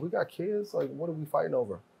like, bro, we got kids. Like, what are we fighting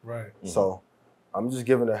over? Right. Mm-hmm. So I'm just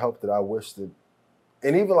giving the help that I wish that,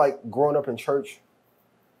 and even like growing up in church,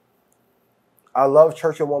 I loved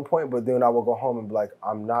church at one point, but then I would go home and be like,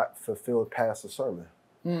 I'm not fulfilled past the sermon.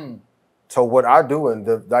 So what I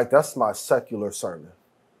do, that's my secular sermon.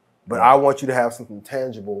 But I want you to have something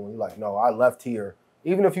tangible. And you're like, no, I left here.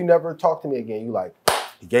 Even if you never talk to me again, you like,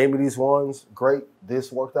 he gave me these ones, great,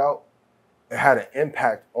 this worked out. It had an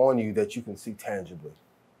impact on you that you can see tangibly.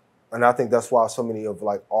 And I think that's why so many of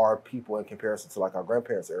like our people in comparison to like our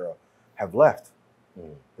grandparents' era have left.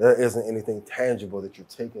 There isn't anything tangible that you're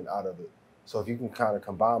taking out of it. So if you can kind of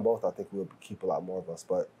combine both, I think we'll keep a lot more of us.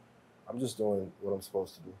 But I'm just doing what I'm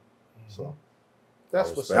supposed to do. So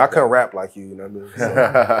That's what's I up. couldn't rap like you, you know what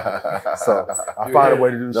I mean? So I find a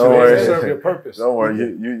way to do Don't worry. shit. Serve your purpose. Don't worry,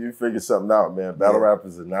 you figure something out, man. Battle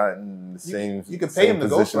rappers are not in the same, you can pay same him to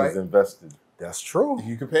position ghostwrite. as invested. That's true.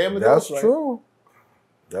 You can pay him to That's ghostwrite. true.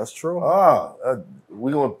 That's true.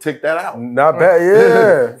 We're gonna take that out. Not bad,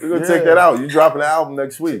 yeah. We're gonna take that out. You dropping the album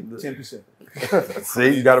next week. 10%.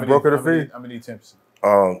 See, you got to broker the fee. I'm gonna need 10%.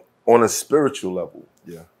 On a spiritual level,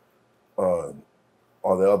 Yeah. are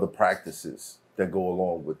there other practices that go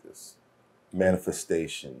along with this?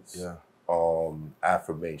 Manifestations, Yeah.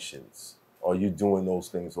 affirmations. Are you doing those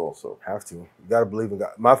things also? Have to. You got to believe in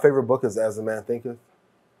God. My favorite book is As a Man Thinketh.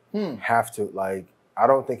 Have to. Like, I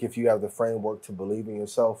don't think if you have the framework to believe in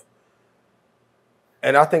yourself,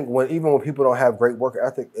 and I think even when people don't have great work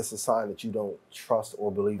ethic, it's a sign that you don't trust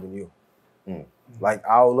or believe in you. Like,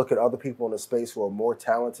 I'll look at other people in the space who are more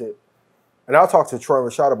talented, and I'll talk to Troy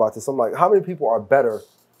Rashad about this. I'm like, how many people are better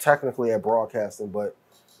technically at broadcasting, but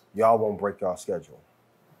y'all won't break y'all schedule?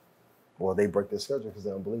 Well, they break their schedule because they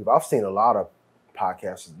don't believe. I've seen a lot of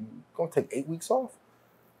podcasters. You gonna take 8 weeks off?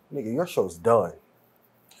 Nigga, your show's done.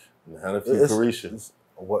 Not if you're Carisha.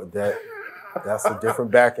 That's a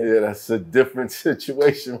different back end. Yeah, that's a different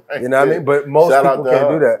situation, right? You know what I mean? But most Shout out people to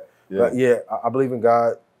can't her. do that. Yeah. But yeah, I believe in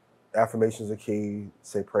God. Affirmations are key.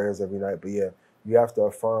 Say prayers every night. But yeah, you have to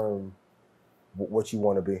affirm what you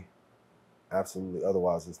want to be. Absolutely.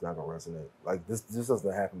 Otherwise, it's not gonna resonate. Like this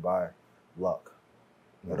doesn't happen by luck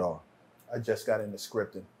at all. I just got into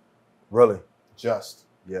scripting. Really? Yeah.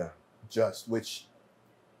 Yeah. Which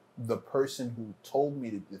the person who told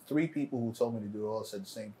me the three people who told me to do it all said the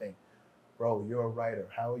same thing. Bro, you're a writer.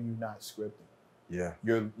 How are you not scripting? Yeah.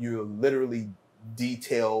 You're literally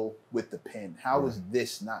detail with the pen. How is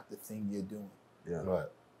this not the thing you're doing? Yeah. Right.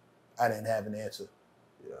 I didn't have an answer.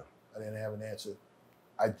 Yeah. I didn't have an answer.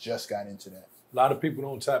 I just got into that. A lot of people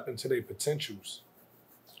don't tap into their potentials.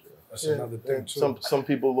 That's another thing too. Some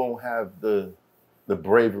people don't have the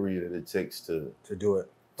bravery that it takes to do it.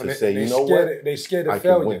 To say, you know what? They scared I of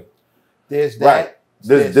can failure. win. There's that.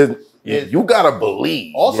 Right. You gotta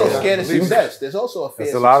believe. Also scared of success. There's also a fear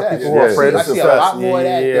of There's a lot of success. people who are afraid of I see success. a lot more of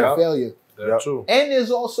that than failure. That's true. And there's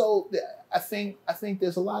also, I think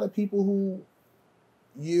there's a lot of people who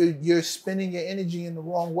you're spending your energy in the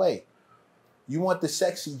wrong way. You want the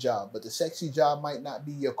sexy job, but the sexy job might not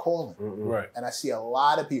be your calling. Right. And I see a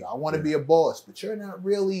lot of people. I want to be a boss, but you're not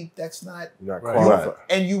really. That's not. You're not Right. qualified.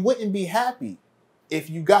 And you wouldn't be happy if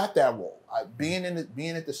you got that role. Being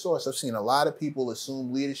at the source, I've seen a lot of people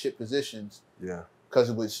assume leadership positions. Yeah. Because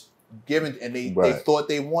it was given, and they Right. thought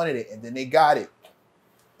they wanted it, and then they got it,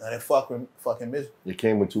 and it fucking miserable. You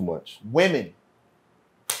came with too much. Women.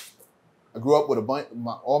 I grew up with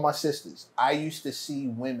all my sisters. I used to see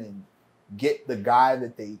women get the guy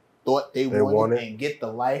that they thought they wanted and get the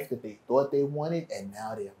life that they thought they wanted, and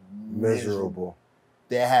now they're miserable.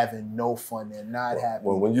 They're having no fun. They're not happy.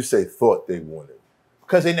 Well, when you say thought they wanted,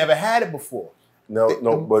 because they never had it before.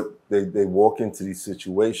 But they walk into these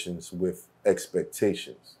situations with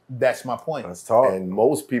expectations. That's my point. That's tough. And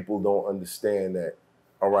most people don't understand that,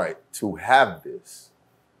 all right, to have this,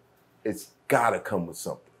 it's gotta come with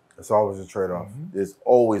something. It's always a trade-off. There's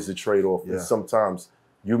always a trade-off. Yeah. And sometimes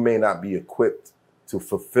you may not be equipped to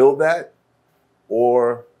fulfill that,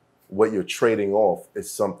 or what you're trading off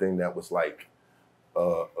is something that was like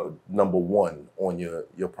number one on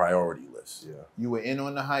your priority list. Yeah. You were in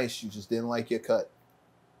on the heist. You just didn't like your cut.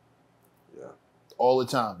 Yeah. All the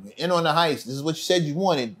time. You're in on the heist. This is what you said you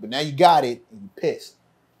wanted, but now you got it and you're pissed.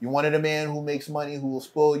 You wanted a man who makes money, who will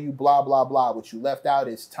spoil you, blah, blah, blah. What you left out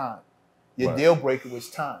is time. Your deal breaker was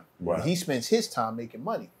time. Right. He spends his time making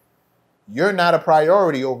money. You're not a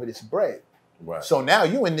priority over this bread. Right. So now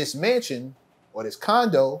you in this mansion or this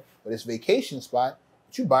condo or this vacation spot,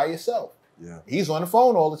 but you by yourself. Yeah. He's on the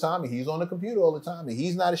phone all the time and he's on the computer all the time and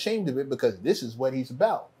he's not ashamed of it because this is what he's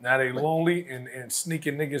about. Now they lonely and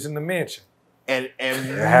sneaking niggas in the mansion. And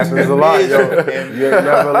it happens a lot, yo. You're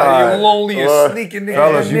never lying. You lonely and sneaking niggas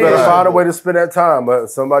Fellas, in you the better mansion. find a way to spend that time, but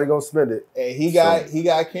somebody gonna spend it. And he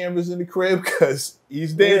got cameras in the crib because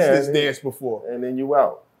he's danced this dance before. And then you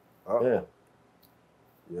out. Yeah.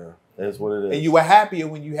 That's what it is. And you were happier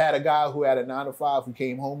when you had a guy who had a 9 to 5 who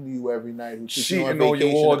came home to you every night, who took you on Cheating on vacation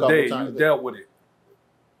you a all couple day. times. You dealt with it.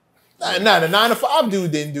 Nah, the 9 to 5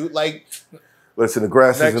 dude didn't do it. Like, Listen, the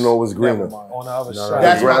grass isn't always greener. On the other No, side.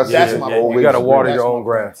 That's grass my isn't point. always You gotta water greener. your That's own my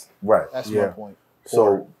grass. Right. that's Yeah. my point.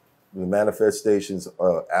 So the manifestations,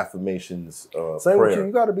 affirmations, Same with you. prayer.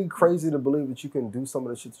 You got to be crazy to believe that you can do some of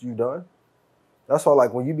the shit you done. That's why,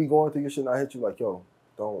 like, when you be going through your shit and I hit you, like, yo,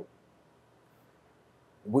 don't.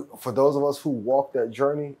 For those of us who walk that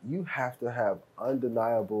journey, you have to have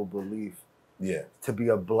undeniable belief Yeah. To be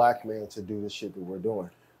a black man to do the shit that we're doing.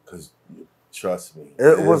 Because trust me,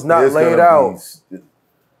 it was not laid out.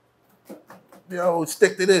 Yo,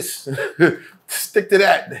 stick to this. Stick to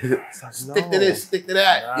that. Stick to this. Stick to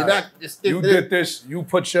that. Nah. You're not just stick You to did this. You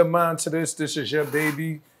put your mind to this. This is your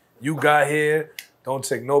baby. You got here. Don't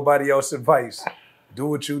take nobody else's advice. Do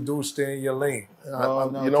what you do. Stay in your lane.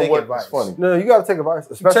 No, you know what? Advice. It's funny. No, you gotta take advice.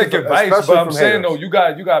 Especially Take advice, but I'm saying though, you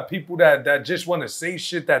got people that just want to say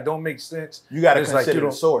shit that don't make sense. You gotta It's consider like you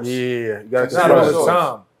the source. Yeah, you gotta Not all the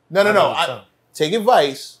time. No. Take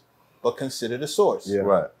advice, but consider the source.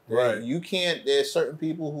 Yeah. Right. You can't. There's certain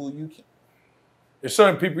people who you can't. There's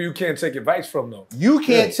certain people you can't take advice from though. You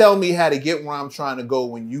can't tell me how to get where I'm trying to go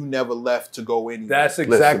when you never left to go anywhere. That's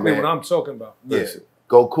exactly what I'm talking about. Listen,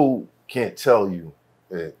 Goku can't tell you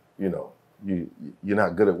that, you know, you're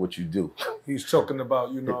not good at what you do. He's talking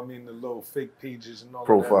about, you know what I mean, the little fake pages and all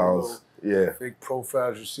Profiles. that. Yeah. Fake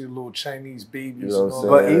profiles. You see little Chinese babies. You know and all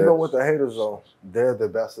But that. even with the haters though, they're the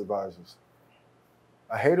best advisors.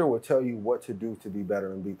 A hater will tell you what to do to be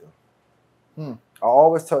better and beat them. I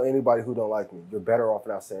always tell anybody who don't like me, you're better off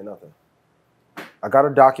not saying nothing. I got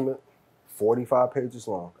a document, 45 pages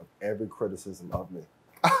long, of every criticism of me.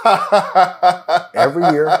 Every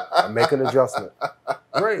year, I make an adjustment.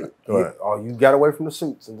 Great. Right. You got away from the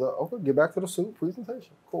suits. And okay, get back to the suit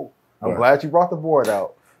presentation. Cool. I'm Right. glad you brought the board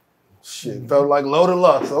out. Shit, felt like loaded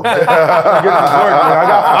lux. Okay. Get this work, man. I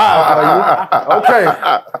got 5 for you.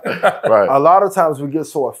 Okay. Right. A lot of times we get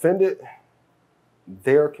so offended,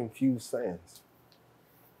 they're confused fans.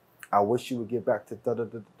 I wish you would get back to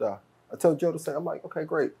da-da-da-da-da. I tell Joe to say, I'm like, okay,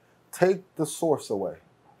 great. Take the source away.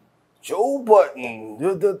 Joe Button.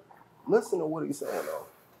 Listen to what he's saying, though.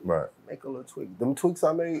 Right. Make a little tweak. Them tweaks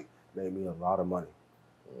I made me a lot of money.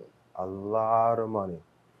 A lot of money.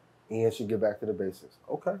 And should get back to the basics.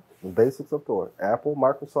 Okay. The basics up there. Apple,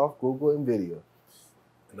 Microsoft, Google, NVIDIA.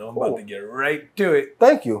 And I'm about to get right to it.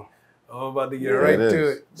 Thank you. I'm about to get right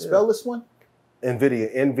to it. Spell this one.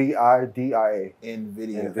 NVIDIA. NVIDIA.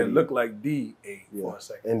 NVIDIA. It looked like D-A for a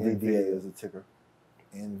second. NVDA is a ticker.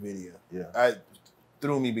 NVIDIA. Yeah.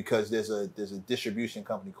 Threw me because there's a distribution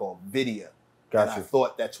company called Vidia. Gotcha. And I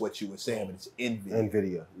thought that's what you were saying, but it's NVIDIA.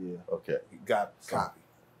 NVIDIA, yeah. Okay. You got copy.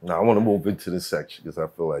 Now I want to move into this section because I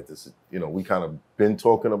feel like this is, you know, we kind of been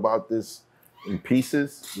talking about this in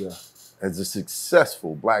pieces. Yeah. As a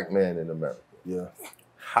successful black man in America. Yeah.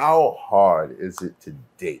 How hard is it to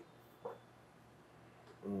date?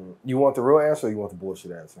 You want the real answer or you want the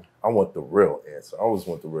bullshit answer? I want the real answer. I always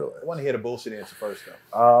want the real I answer. want to hear the bullshit answer first,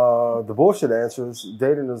 though. The bullshit answer is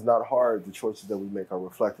dating is not hard. The choices that we make are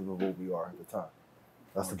reflective of who we are at the time.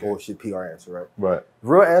 That's the bullshit PR answer, right? Right. The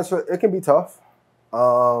real answer, it can be tough.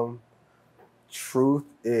 Truth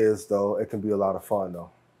is, though, it can be a lot of fun,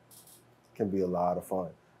 though. It can be a lot of fun.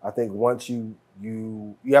 I think once you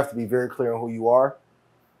have to be very clear on who you are,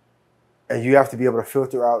 and you have to be able to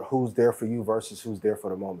filter out who's there for you versus who's there for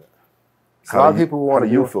the moment. A lot of people want to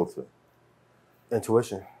you filter?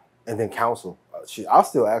 Intuition, and then counsel. I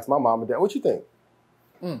still ask my mom and dad, "What you think?"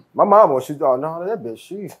 My mom, when she thought, "No, that bitch,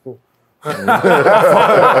 she that fun,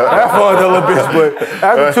 that little bitch." But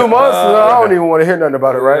after 2 months, I don't even want to hear nothing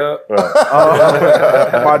about it, right?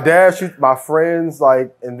 Right. My dad, my friends,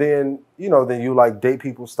 like, and then then you like date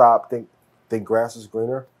people, stop, think grass is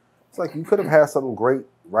greener. It's like you could have had something great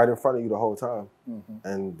right in front of you the whole time,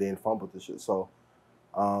 and then fumbled the shit. So,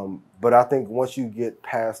 but I think once you get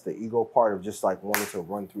past the ego part of just like wanting to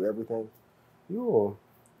run through everything,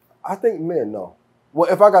 I think men know. Well,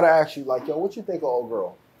 if I gotta ask you, like, yo, what you think of old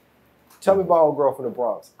girl? Tell me about old girl from the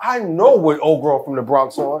Bronx. I know what old girl from the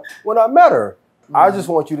Bronx on when I met her. I just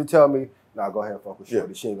want you to tell me, nah, go ahead and fuck with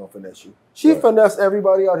Shorty. She ain't gonna finesse you. She finessed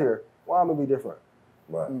everybody out here. Why am I gonna be different?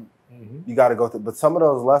 Right. You got to go through. But some of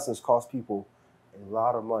those lessons cost people a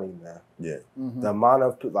lot of money, man. Yeah. The amount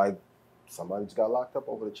of, like, somebody just got locked up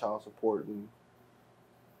over the child support, and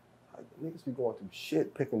like, niggas be going through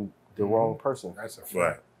shit picking the wrong person. That's a fact.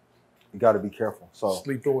 Right. You got to be careful. So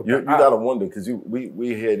Sleep with You got to wonder because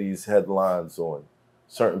we hear these headlines on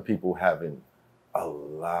certain people having a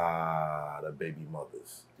lot of baby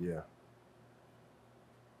mothers. Yeah.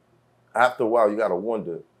 After a while, you got to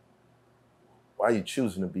wonder, why are you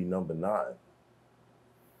choosing to be number 9?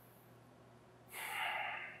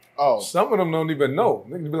 Oh, some of them don't even know.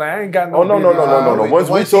 Niggas be like, I ain't got no. Oh, no. Once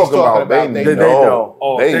we talk about, they know.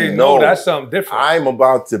 Oh, they know. That's something different. I'm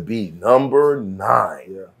about to be number 9.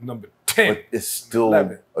 Yeah. Number 10. But it's still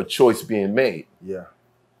 11. a choice being made. Yeah.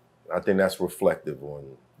 I think that's reflective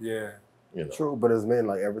on, Yeah. you know. True, but as men,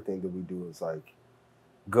 like, everything that we do is like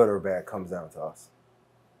good or bad comes down to us.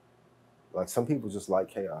 Like, some people just like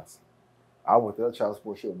chaos. I went to that child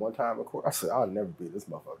support shit one time in court. I said, I'll never be this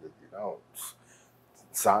motherfucker. I don't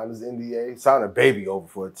sign this NDA, sign a baby over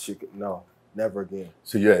for a chicken. No, never again.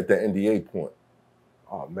 So you're at the NDA point.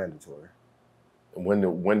 Oh, mandatory.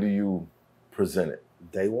 When do you present it?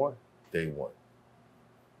 Day one. Day one.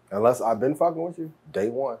 Unless I've been fucking with you, day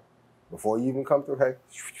one. Before you even come through, hey,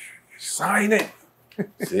 sign it.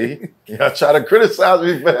 See? Y'all try to criticize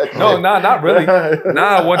me for that. No, not really.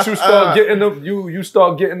 Once you start getting up, you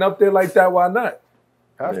start getting up there like that, why not?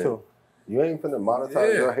 Have to. You ain't finna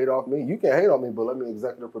monetize your hate off me. You can hate on me, but let me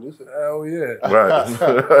executive produce it. Hell yeah. Right.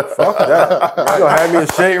 Fuck that. You gonna have me a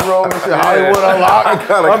shade room and shit, Hollywood Unlocked.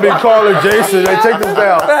 I'll be calling Jason, they take this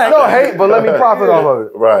down. No hate, but let me profit off of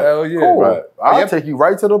it. Right. Hell yeah. Cool. Right. I'll take you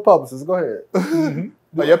right to the publicist. Go ahead.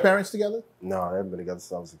 Are your parents together? No, they haven't been together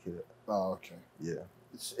since I was a kid. Oh, okay. Yeah.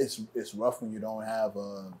 It's rough when you don't have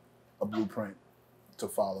a blueprint to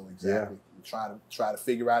follow exactly. Yeah. You try to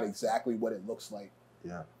figure out exactly what it looks like.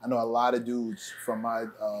 Yeah. I know a lot of dudes from my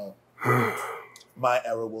my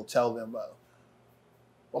era will tell them,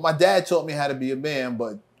 well, my dad taught me how to be a man,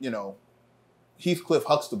 but you know, Heathcliff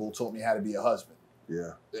Huxtable taught me how to be a husband.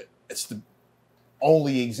 Yeah. It's the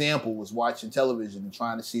only example was watching television and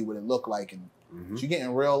trying to see what it looked like, and what you get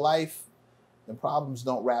in real life, the problems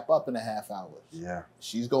don't wrap up in a half hour. Yeah.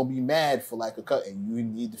 She's gonna be mad for like a cut, and you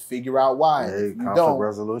need to figure out why. Hey, if you conflict don't,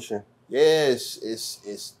 resolution. yes,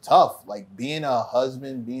 it's tough. Like being a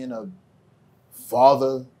husband, being a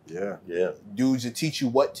father. Yeah. Yeah. Dudes that teach you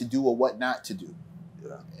what to do or what not to do.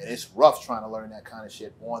 Yeah. And it's rough trying to learn that kind of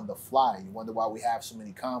shit on the fly. You wonder why we have so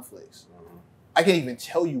many conflicts. I can't even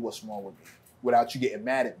tell you what's wrong with me without you getting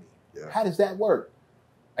mad at me. Yeah. How does that work?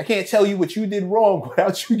 I can't tell you what you did wrong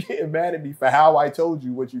without you getting mad at me for how I told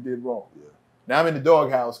you what you did wrong. Yeah. Now I'm in the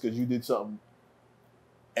doghouse because you did something.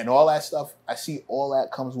 And all that stuff, I see all that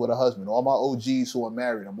comes with a husband. All my OGs who are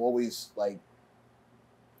married, I'm always like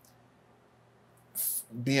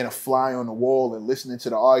being a fly on the wall and listening to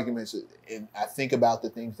the arguments. And I think about the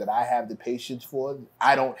things that I have the patience for.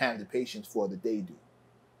 I don't have the patience for that they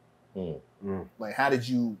do. Like, how are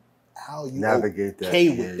you Navigate that. okay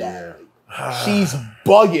with that? She's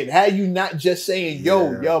bugging. How you not just saying,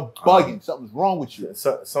 yo, you're bugging. Something's wrong with you.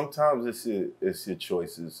 So, sometimes it's your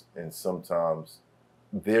choices, and sometimes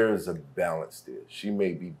there is a balance there. She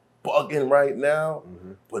may be bugging right now,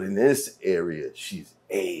 but in this area, she's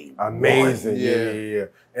amazing. Yeah.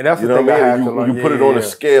 And that's you the know thing what I I have mean? to learn. You put it on a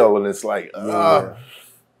scale, and it's like,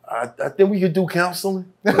 I think we could do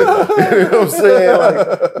counseling. You know what I'm saying?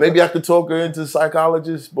 Like, maybe I could talk her into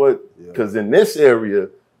psychologist, but because in this area,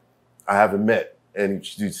 I haven't met, and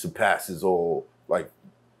she surpasses all like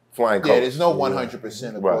flying colors. Yeah, there's no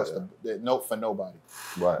 100% across for nobody.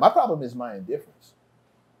 Right. My problem is my indifference.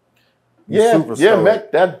 Yeah,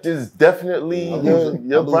 MECC, that is definitely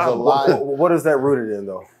your problem. What is that rooted in,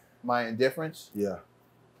 though? My indifference? Yeah.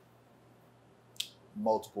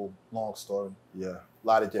 Multiple, long story. Yeah. A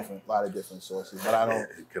lot of different sources, but I don't.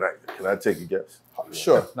 Can I take a guess?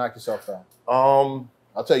 Sure, knock yourself out. I'll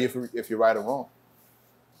tell you if you're right or wrong.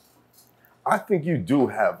 I think you do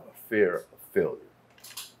have a fear of failure.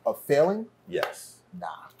 Of failing? Yes. Nah.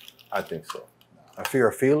 I think so. A fear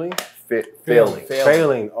of failing? Failing.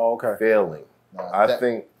 Failing. Oh, okay. Failing. Nah,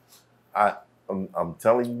 I'm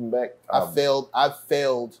telling you, MECC. I've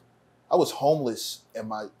failed. I was homeless in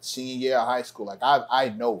my senior year of high school. Like I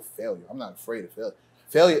know failure. I'm not afraid of failure.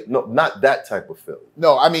 Failure. No, not that type of failure.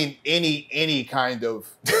 No, I mean any kind of.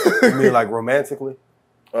 You mean like romantically?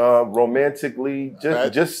 Romantically,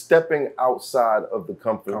 just stepping outside of the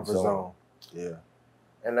comfort zone. Yeah.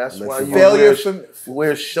 And that's why you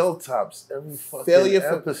wear shell tops every fucking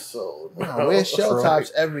episode. I wear shell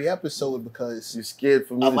tops every episode because you're scared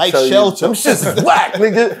for me to like tell shell you. Them shit's whack,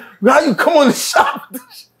 nigga. How you come on the shop?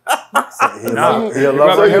 He'll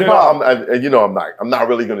love hip hop. I'm not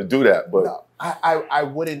really gonna do that, but no, I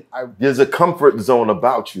wouldn't. There's a comfort zone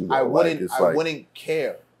about you. Though. I wouldn't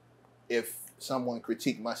care if someone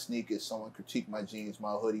critiqued my sneakers, someone critiqued my jeans,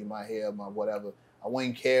 my hoodie, my hair, my whatever. I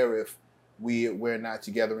wouldn't care if we're not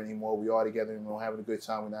together anymore. We are together and we're having a good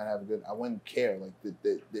time. We're not having a good. I wouldn't care. Like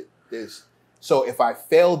there's. So if I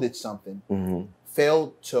failed at something,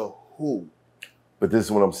 failed to who? But this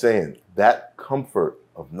is what I'm saying. That comfort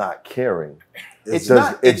of not caring,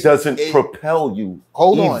 it doesn't propel you.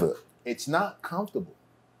 Hold on. It's not comfortable.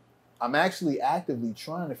 I'm actually actively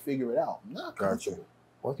trying to figure it out. I'm not comfortable.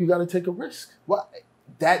 Well, you got to take a risk. Well,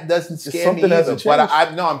 that doesn't scare me either. But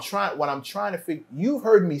I'm trying. What I'm trying to figure. You've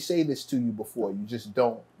heard me say this to you before. You just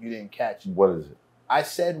don't. You didn't catch it. What is it? I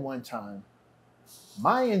said one time,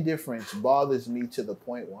 my indifference bothers me to the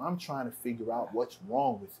point where I'm trying to figure out what's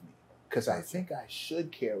wrong with me. because I think I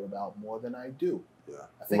should care about more than I do. Yeah.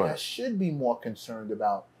 I think I should be more concerned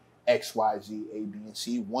about X, Y, Z, A, B, and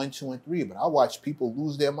C, 1, 2, and 3. But I watch people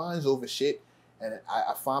lose their minds over shit, and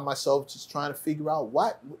I find myself just trying to figure out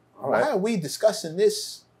why are we discussing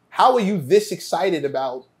this? How are you this excited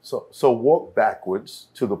about? So walk backwards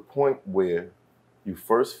to the point where you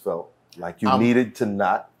first felt like you needed to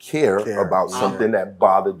not care about something that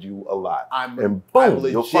bothered you a lot. And boom,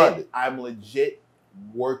 you'll find it. I'm legit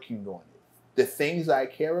working on it. The things I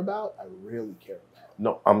care about, I really care about.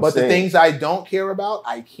 No, but the things I don't care about,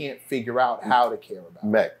 I can't figure out how to care about.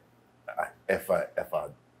 MECC,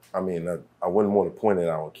 I wouldn't want to point it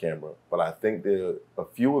out on camera, but I think there are a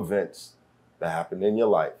few events that happened in your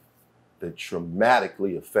life that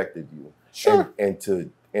traumatically affected you. Sure. And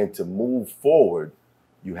to move forward,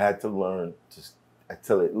 you had to learn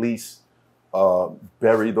to at least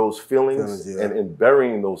bury those feelings. And in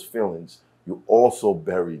burying those feelings, you also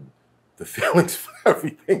buried the feelings for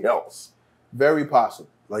everything else. Very possible.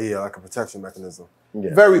 Like a protection mechanism.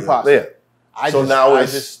 Yeah. Very possible. Yeah. I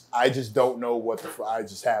just don't know what I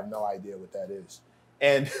just have no idea what that is.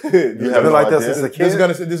 And you have been like this as a kid.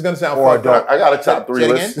 This is gonna sound or fucked up. I got a top 3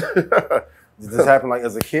 list. Did this happen like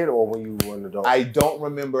as a kid or when you were an adult? I don't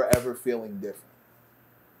remember ever feeling different.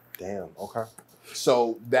 Damn. Okay.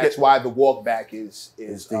 So that's why the walk back is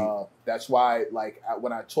that's why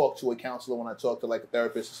when I talk to a counselor, when I talk to like a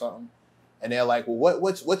therapist or something, and they're like, well,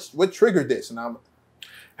 what triggered this? And I'm,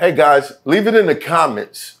 hey guys, leave it in the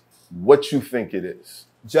comments what you think it is.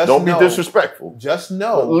 Don't be disrespectful. Just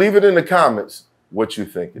know. Leave it in the comments what you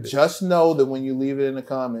think it is. Just know that when you leave it in the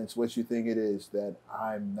comments what you think it is, that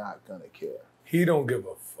I'm not gonna care. He don't give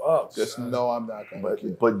a fuck. Just know I'm not gonna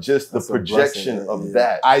care. But just the projection of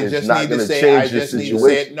that I is just not need to going to say change I the just need situation.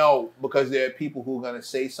 to say it no, because there are people who are gonna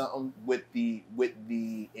say something with the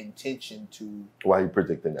intention to Why are you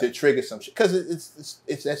predicting that? to trigger some shit. Because it's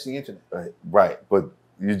that's the internet. Right. But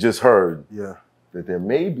you just heard that there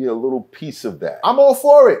may be a little piece of that. I'm all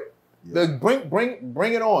for it.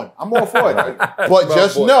 Bring it on. I'm all for it. But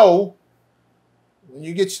just know when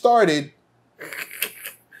you get started.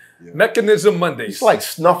 Mechanism Mondays. It's like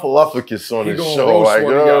Snuffleupagus on this show. Roast Like,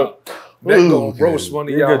 one of y'all. They're gonna roast one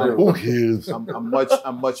of y'all. Who cares?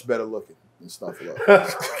 I'm much better looking than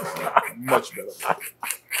Snuffleupagus. Much better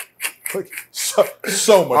looking.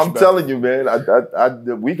 So much. I'm telling you, man.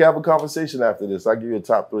 We can have a conversation after this. I'll give you a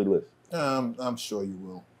top 3 list. I'm sure you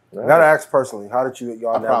will. I gotta ask personally, how did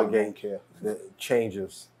y'all navigate care. the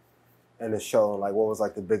changes in the show? Like, what was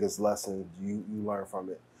like the biggest lesson you learned from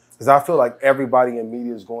it? Because I feel like everybody in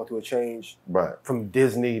media is going through a change, right? From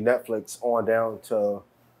Disney, Netflix, on down to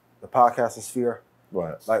the podcasting sphere,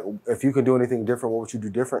 right? Like, if you could do anything different, what would you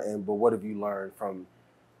do different? But what have you learned from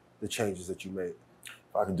the changes that you made?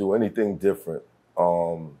 If I could do anything different,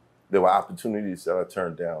 there were opportunities that I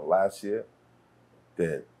turned down last year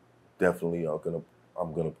that definitely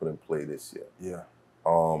I'm gonna put in play this year. Yeah.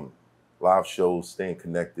 Live shows, staying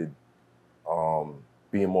connected,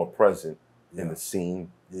 being more present in the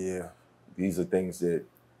scene. Yeah. These are things that,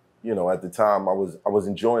 at the time I was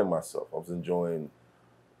enjoying myself. I was enjoying,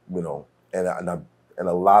 and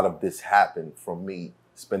a lot of this happened from me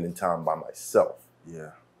spending time by myself.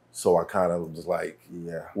 Yeah. So I kind of was like,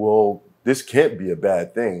 well, this can't be a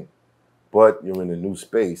bad thing, but you're in a new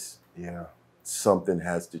space. Yeah. Something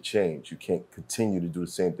has to change. You can't continue to do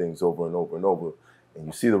the same things over and over and over. And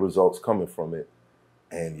you see the results coming from it,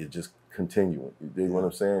 and you're just continuing. You dig what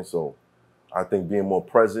I'm saying? So I think being more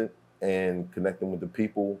present and connecting with the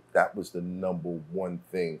people, that was the #1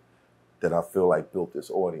 thing that I feel like built this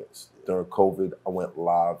audience. During COVID, I went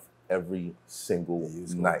live every single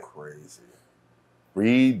night. Crazy.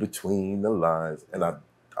 Read between the lines, and I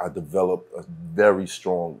developed a very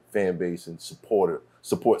strong fan base and support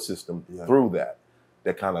system through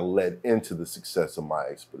that kind of led into the success of my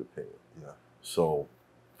expert opinion. Yeah. So,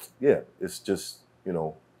 it's just,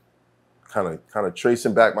 kind of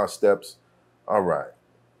tracing back my steps. All right,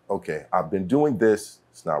 okay, I've been doing this,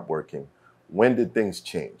 it's not working. When did things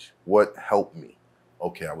change? What helped me?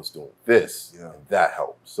 Okay, I was doing this, and that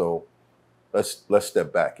helped. So let's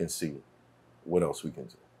step back and see what else we can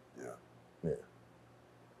do. Yeah.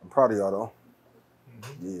 I'm proud of y'all though.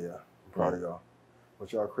 Yeah, I'm proud of y'all.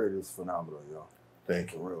 What y'all created is phenomenal, y'all.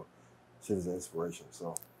 Thank you. For real. Shit is an inspiration.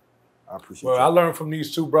 So I appreciate Well, you. I learned from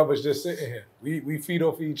these two brothers just sitting here. We feed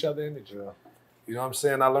off of each other energy. You know what I'm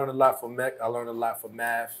saying? I learned a lot from MECC. I learned a lot from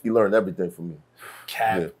Math. You learned everything from me.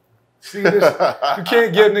 Cap. See this? You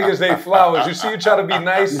can't give niggas they flowers. You see, you try to be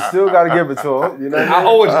nice. You still got to give it to him. You know what I mean? I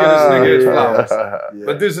always give this nigga his flowers. Yeah.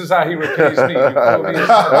 But this is how he repays me. You feel me?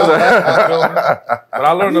 But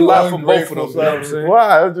I learned a lot from both of them. You know what I'm saying?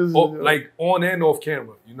 Why? Just, Like on and off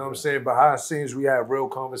camera. You know what I'm saying? Behind the scenes, we have real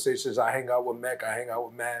conversations. I hang out with MECC. I hang out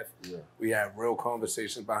with Math. Yeah. We have real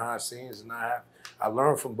conversations behind the scenes, and I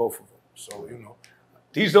learned from both of them. So, you know,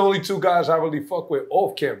 these the only two guys I really fuck with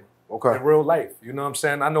off camera. Okay. In real life. You know what I'm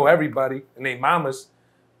saying? I know everybody and they mamas,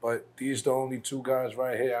 but these the only two guys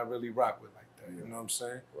right here I really rock with like that. You know what I'm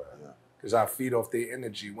saying? Because I feed off their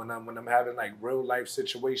energy. When I'm having like real life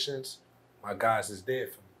situations, my guys is there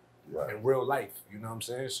for me. In real life. You know what I'm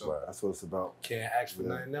saying? So that's what it's about. Can't ask for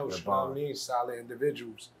nothing else. You know what I mean? Solid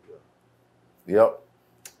individuals. Yep.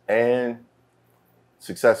 And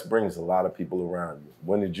success brings a lot of people around you.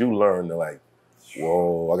 When did you learn to like,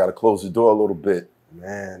 whoa, I got to close the door a little bit?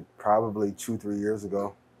 Man, probably 2-3 years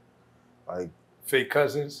ago. Like fake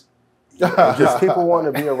cousins. Yeah, just people want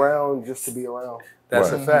to be around just to be around.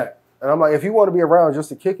 That's a fact. And I'm like, if you want to be around just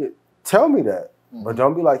to kick it, tell me that. But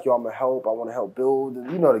don't be like, yo, I'm gonna help. I want to help build.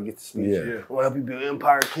 And you know, to get the speech. Yeah. I want to help you build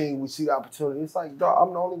Empire King. We see the opportunity. It's like, dog,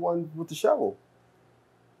 I'm the only one with the shovel.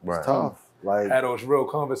 It's tough. Like had those real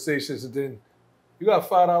conversations, and then you got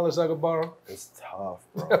 $5 I could borrow. It's tough,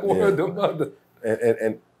 bro. Word to mother.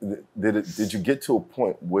 And did you get to a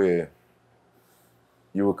point where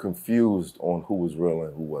you were confused on who was real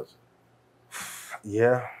and who wasn't?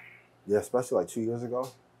 Yeah, especially like 2 years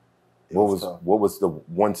ago. What was the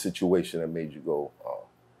one situation that made you go,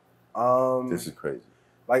 oh, this is crazy?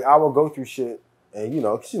 Like I would go through shit, and you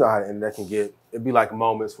know, 'cause you know how the internet can get. It'd be like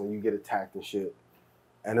moments when you get attacked and shit,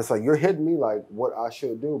 and it's like you're hitting me like what I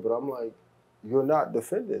should do, but I'm like, you're not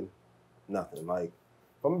defending nothing. Like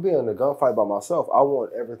if I'm being in a gunfight by myself, I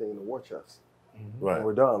want everything in the war chest. Right. And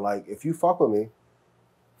we're done. Like if you fuck with me,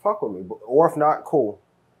 or if not, cool.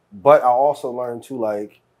 But I also learned to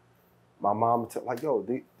like. My mom would tell, like, yo,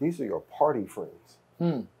 these are your party friends.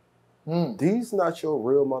 These not your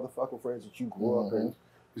real motherfucking friends that you grew up and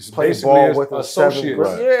played ball with in 7th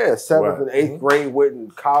grade. Yeah, 7th and 8th grade with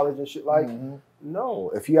in college and shit. Like,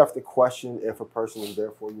 no. If you have to question if a person is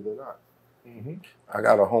there for you, they're not. I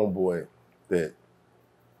got a homeboy that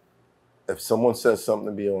if someone says something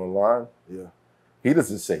to me online, he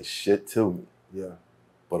doesn't say shit to me. Yeah.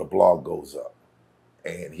 But a blog goes up.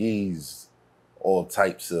 And he's all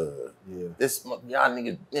types of this y'all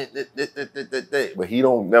niggas, but he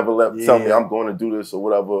don't never tell me I'm going to do this or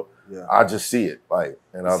whatever. Yeah. I just see it, like,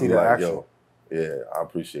 and I'll be like, action. Yo, I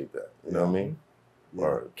appreciate that. You know what I mean?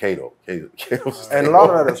 Or Kato. And a lot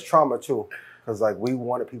of that is trauma too, because like we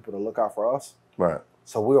wanted people to look out for us, right?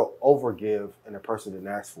 So we'll overgive, and the person didn't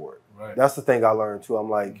ask for it. Right. That's the thing I learned too. I'm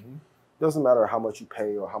like, doesn't matter how much you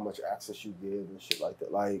pay or how much access you give and shit like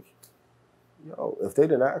that. Like, yo, if they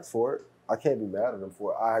didn't ask for it, I can't be mad at them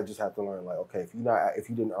for it. I just have to learn, like, okay, if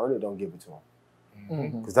you didn't earn it, don't give it to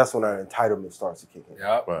them, because that's when that entitlement starts to kick in.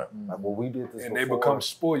 Yep. Right. Like, well, we did this, and before. they become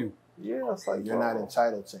spoiled. Yeah, it's like you're not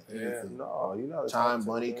entitled to anything. Yeah, no, you're not. Time,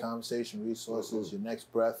 money, conversation, resources, your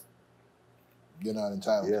next breath. You're not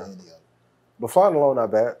entitled to any of it. But flying alone,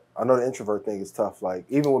 not bad. I know the introvert thing is tough. Like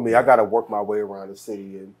even with me, I got to work my way around the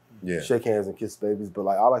city and shake hands and kiss babies. But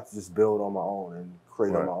like I like to just build on my own and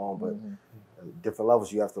create on my own. But at different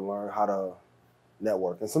levels, you have to learn how to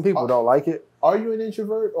network. And some people don't like it. Are you an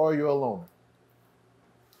introvert or are you a loner?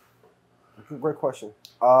 Great question.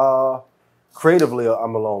 Creatively,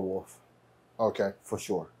 I'm a lone wolf. Okay. For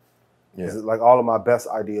sure. Yeah. Like all of my best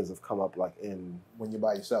ideas have come up like when you're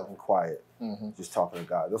by yourself and quiet, just talking to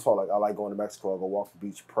God. That's why like I like going to Mexico. I go walk the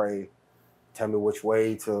beach, pray, tell me which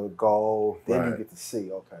way to go. Then you get to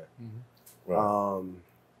see. Okay. Right.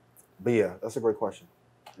 But yeah, that's a great question.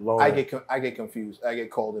 Loner. I get confused. I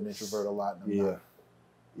get called an introvert a lot.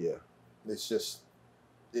 Yeah. It's just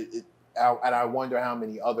and I wonder how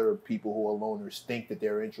many other people who are loners think that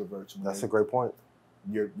they're introverts. That's a great point.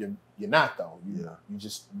 You're not though. You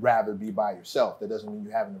just rather be by yourself. That doesn't mean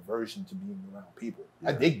you have an aversion to being around people.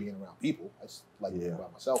 I dig being around people. I just like being by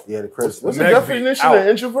myself. Yeah, what's the definition of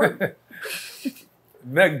introvert?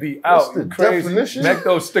 MECC be out. What's the crazy. definition? MECC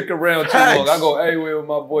don't stick around too long. I go anywhere with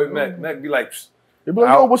my boy MECC. MECC be like, you be like,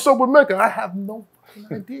 yo, what's up with MECC? I have no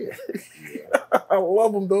idea. I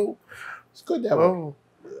love him though. It's good that way.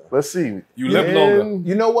 Let's see. You live longer.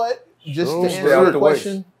 You know what? Just to answer the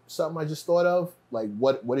question, something I just thought of, like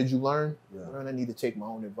what did you learn? I learned I need to take my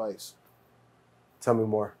own advice. Tell me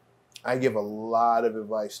more. I give a lot of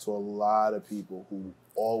advice to a lot of people who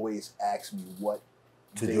always ask me what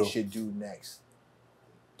they should do next.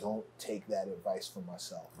 Don't take that advice from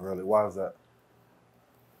myself. Really? Why is that?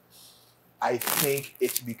 I think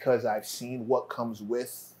it's because I've seen what comes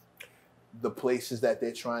with the places that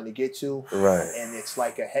they're trying to get to. Right. And it's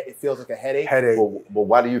like it feels like a headache. But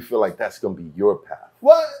why do you feel like that's going to be your path?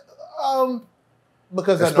 What?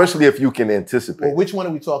 Because especially if you can anticipate. Well, which one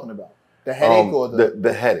are we talking about? The headache or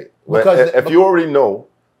the headache? Because if you already know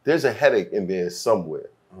there's a headache in there somewhere,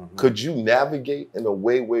 could you navigate in a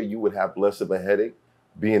way where you would have less of a headache,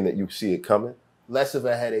 being that you see it coming? Less of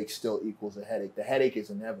a headache still equals a headache. The headache is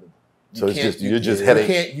inevitable. So you're just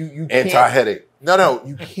headache. You anti-headache. No,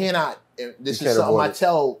 you cannot. This is something I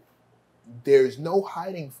tell. There's no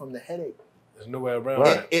hiding from the headache. There's nowhere around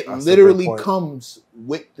it. It literally comes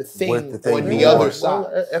with the thing on the other side.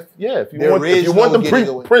 If you want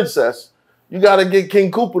the princess, you got to get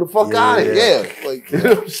King Cooper the fuck out of here. Yeah, like, you know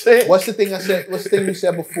what I'm saying? What's the thing I said? What's the thing you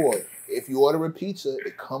said before? If you order a pizza,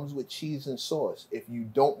 it comes with cheese and sauce. If you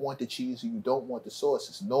don't want the cheese or you don't want the sauce,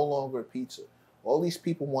 it's no longer a pizza. All these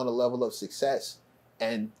people want a level of success,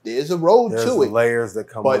 and there's a road to it. Layers that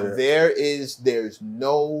come with it. There's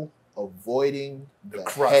no avoiding the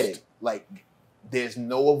headache. Like, there's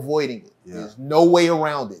no avoiding it. Yeah. There's no way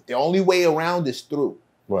around it. The only way around is through.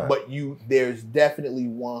 Right. But there's definitely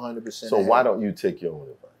 100%. So why don't you take your own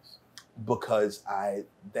advice? Because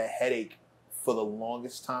the headache for the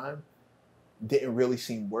longest time didn't really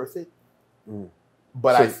seem worth it.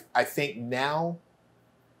 But I think now,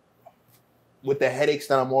 with the headaches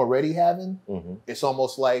that I'm already having, it's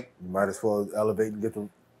almost like you might as well elevate and get them.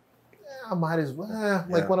 I might as well.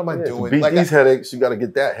 Like, what am I doing? To beat like these headaches, you got to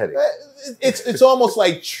get that headache. It's almost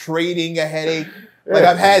like trading a headache. Like,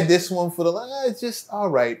 I've had this one for it's just all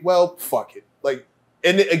right. Well, fuck it. Like,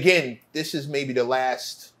 and again, this is maybe the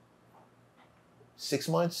last 6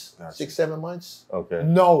 months, 6, 7 months. Okay.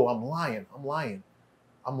 No, I'm lying.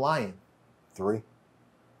 3,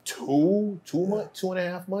 2 months,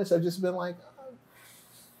 2.5 months. I've just been like,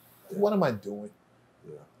 what am I doing?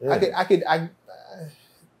 Yeah.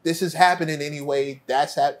 This is happening anyway.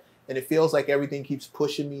 That's happening. And it feels like everything keeps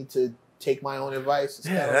pushing me to take my own advice. It's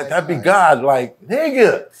that'd be God. Like,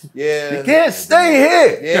 nigga, you can't stay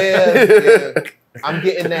here. Yeah. I'm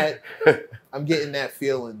getting that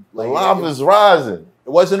feeling. Like, the lava's rising. It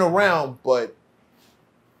wasn't around, but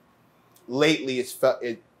lately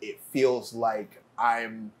it feels like I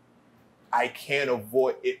can't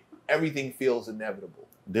avoid it. Everything feels inevitable.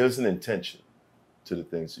 There's an intention to the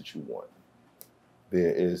things that you want.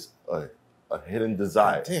 There is a hidden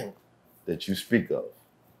desire that you speak of.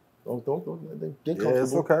 Don't get comfortable. Yeah,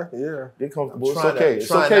 it's okay. Yeah, get comfortable. It's okay.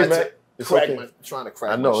 It's okay, man. It's okay. Trying to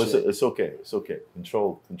crack. I know. My shit. It's okay. It's okay.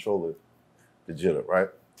 Control the jitter, right?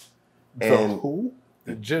 And who?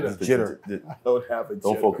 The jitter. The jitter. I don't have a jitter.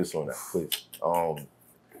 Don't focus on that, please.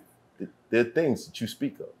 There are things that you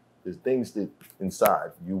speak of. There's things that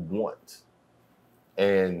inside you want,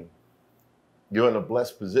 and you're in a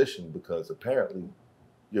blessed position because apparently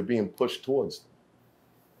you're being pushed towards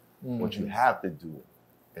them. What you have to do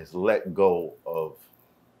is let go of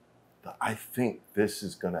I think this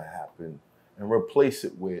is going to happen and replace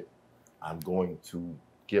it with I'm going to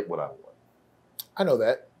get what I want. I know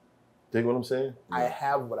that. Dig what I'm saying? I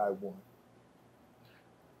have what I want.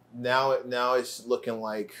 Now it's looking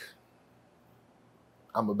like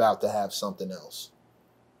I'm about to have something else.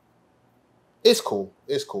 It's cool.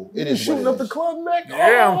 It's cool. It is shooting up the club, Mac.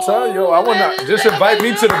 Yeah, I'm telling you, I want to just invite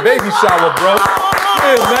me to the baby shower, bro.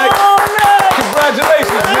 Yeah, Mac.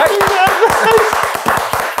 Congratulations, Mac.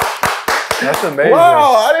 That's amazing.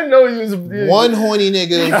 Wow, I didn't know you was one horny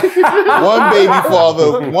nigga,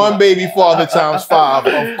 one baby father times 5.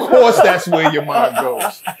 Of course, that's where your mind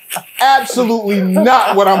goes. Absolutely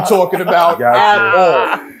not what I'm talking about at all.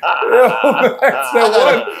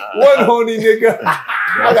 One horny nigga.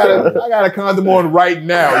 I got a condom on right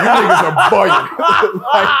now. You niggas are bugging.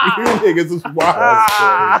 Like, you niggas is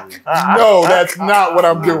wild. No, that's not what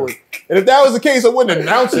I'm doing. And if that was the case, I wouldn't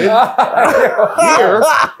announce it here.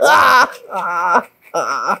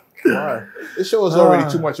 This show is already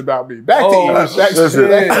too much about me. Back to you.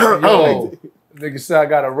 Nigga said I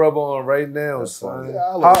got a rub on right now, son.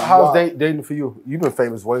 How's dating for you? You've been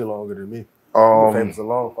famous way longer than me. You've been famous a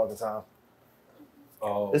long fucking time.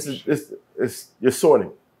 You're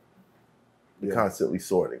sorting. You're constantly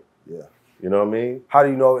sorting. Yeah. You know what I mean? How do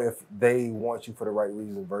you know if they want you for the right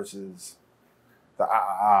reason versus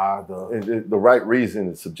the right reason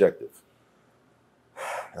is subjective.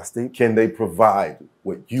 That's deep. Can they provide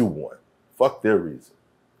what you want? Fuck their reason.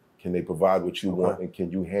 Can they provide what you want, and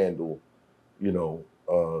can you handle,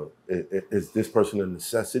 is this person a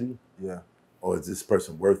necessity? Yeah. Or is this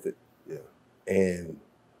person worth it? Yeah. And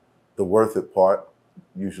the worth it part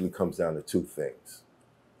usually comes down to 2 things.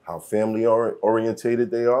 How family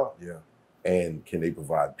orientated they are. Yeah. and can they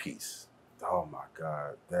provide peace? Oh my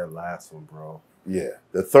God, that last one, bro. Yeah.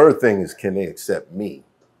 The third thing is, can they accept me?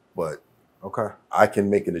 But okay, I can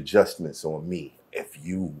make an adjustments on me if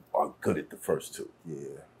you are good at the first two. Yeah.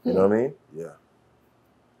 You know what I mean? Yeah.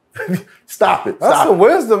 Stop it. That's Stop some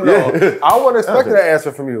wisdom, though. Yeah. I wasn't expecting that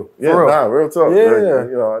answer from you. Yeah, real. nah, real talk. Yeah. Like,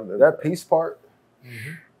 you know, that peace part.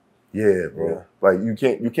 Yeah, bro. Yeah. Like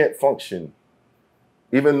you can't function,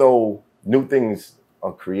 even though new things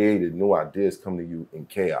are created, new ideas come to you in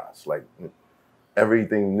chaos. Like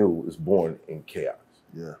everything new is born in chaos.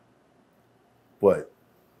 Yeah. But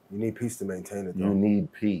you need peace to maintain it, though. You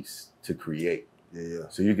need peace to create. Yeah.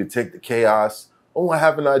 So you can take the chaos. Oh, I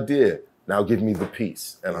have an idea. Now give me the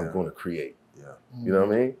peace, and I'm going to create. Yeah. You know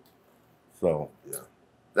what I mean? So yeah,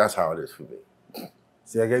 that's how it is for me.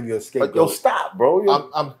 See, I gave you a scapegoat. Like, yo, stop, bro.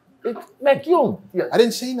 Mac, I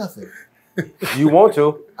didn't say nothing. You want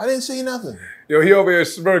to? I didn't say nothing. Yo, he over here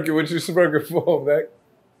smirking. What you smirking for,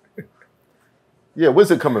 Mac? Yeah,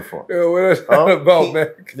 where's it coming from? Yo, what is that about,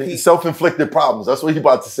 Mac? Self-inflicted problems. That's what he's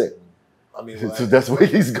about to say. I mean, so that's where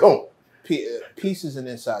he's going. Peace is an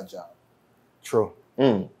inside job. True.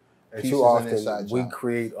 Mm. And Peace too is an often inside we job.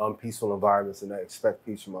 create unpeaceful environments and expect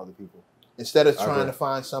peace from other people. Instead of trying to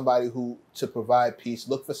find somebody to provide peace,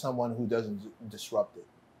 look for someone who doesn't disrupt it.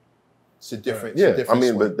 It's a different. Yeah, it's a different I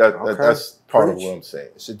mean, swing. but that's part of what I'm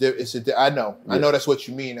saying. I know. I know that's what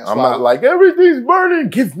you mean. That's I'm why not like everything's burning.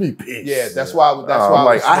 Give me peace. Yeah, that's why. That's why I'm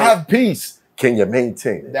like, I have peace. Can you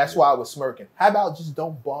maintain it? That's why I was smirking. How about just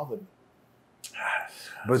don't bother me?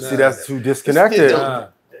 But see, that's too disconnected.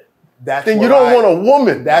 That's then you don't want a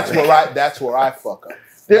woman. That's where I fuck up.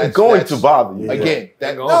 They're going to bother you. Again,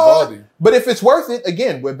 bother you. But if it's worth it,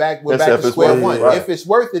 again, we're back to square one. Right. If it's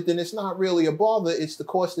worth it, then it's not really a bother. It's the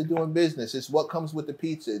cost of doing business. It's what comes with the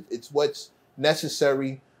pizza. It's what's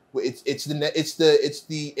necessary. It's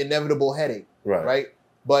the inevitable headache. Right.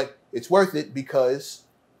 But it's worth it because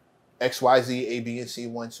X, Y, Z, A, B, and C,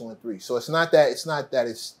 1, 2, and 3. So it's not that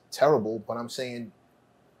it's terrible, but I'm saying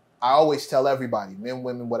I always tell everybody, men,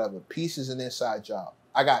 women, whatever, peace is an inside job.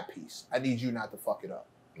 I got peace. I need you not to fuck it up.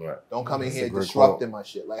 Right. Don't come in here disrupting my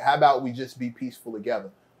shit. Like, how about we just be peaceful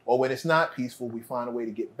together? Or when it's not peaceful, we find a way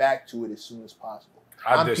to get back to it as soon as possible.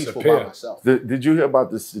 I'm peaceful by myself. Did you hear about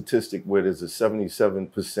the statistic where there's a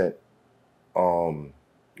 77%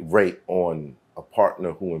 rate on a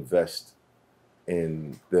partner who invests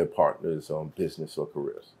in their partner's business or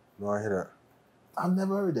careers? No, I hear that. I've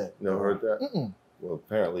never heard that. Never heard that? Mm-mm. Well,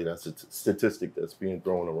 apparently that's a statistic that's being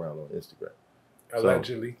thrown around on Instagram.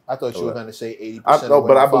 Allegedly. I thought you were going to say 80% no,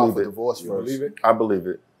 but I believe for it. divorce first. Believe it? I believe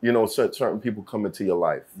it. You know, certain people come into your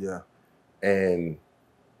life. Yeah. And,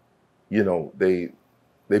 you know, they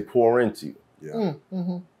pour into you. Yeah.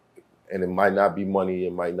 Mm-hmm. And it might not be money.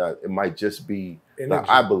 It might just be, Energy.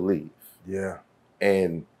 I believe. Yeah.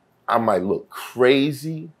 And I might look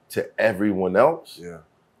crazy to everyone else. Yeah.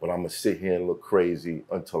 But I'm going to sit here and look crazy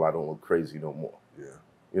until I don't look crazy no more. Yeah.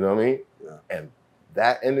 You know what I mean? Yeah. And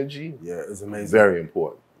that energy, it's amazing. Very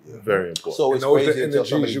important. Yeah. Very important. So it's and those crazy the until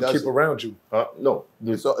somebody energies you does keep it. around you. No.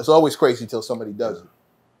 It's always crazy until somebody does it.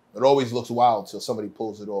 It always looks wild until somebody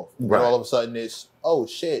pulls it off. And Right. then all of a sudden it's, oh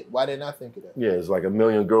shit, why didn't I think of that? Yeah, it's like a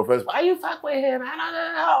million girlfriends. Why you fuck with him? I don't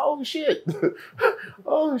know. Oh shit.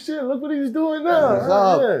 Oh shit, look what he's doing now. He's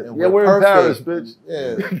up, Yeah, and yeah, we're we're in Paris, perfect.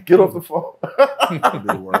 bitch. Yeah. Get off the phone.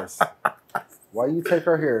 Be worse. Why you take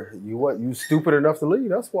her here? You stupid enough to leave.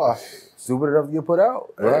 That's why. Stupid enough to get put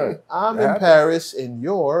out. Right. I'm in Paris and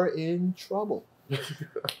you're in trouble.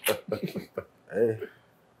 Hey,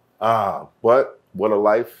 But what a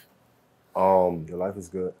life. your life is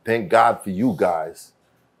good. Thank God for you guys.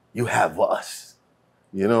 You have us.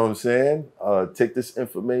 You know what I'm saying? Take this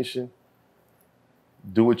information,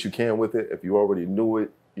 do what you can with it. If you already knew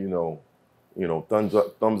it, you know, thumbs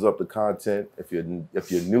up the content. If you're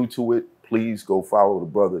new to it, please go follow the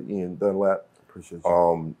brother Ian Dunlap. Appreciate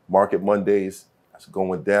you. Market Mondays, that's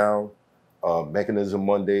going down. Mechanism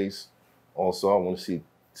Mondays. Also, I want to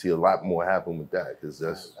see a lot more happen with that because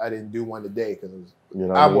that's. I didn't do one today because You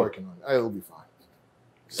know, I'm working on it. It'll be fine.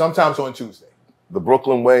 Sometimes on Tuesday. The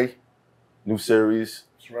Brooklyn Way, new series.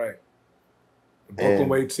 That's right. The Brooklyn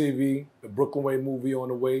Way TV, the Brooklyn Way movie on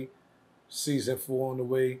the way, season 4 on the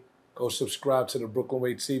way. Go subscribe to the Brooklyn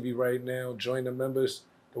Way TV right now. Join the members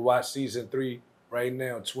to watch season 3 right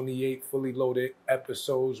now. 28 fully loaded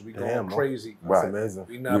episodes. We going crazy. That's amazing.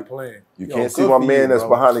 We not playing. You can't see my man that's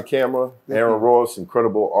behind the camera, Aaron Ross,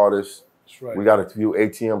 incredible artist. That's right. We got a few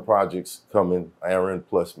ATM projects coming, Aaron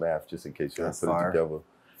plus Math, just in case you haven't put fire. it together.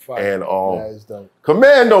 Fire. And That is dope.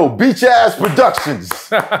 Commando, Beach Ass Productions.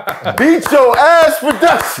 Beat Your Ass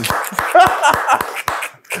Productions.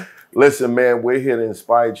 Listen, man, we're here to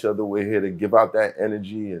inspire each other. We're here to give out that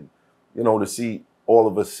energy and, you know, to see all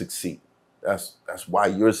of us succeed. That's why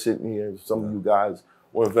you're sitting here. Some of you guys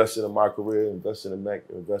were invested in my career, invested in MECC,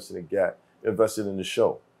 invested in GAT, invested in the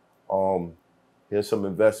show. Here's some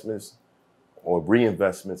investments or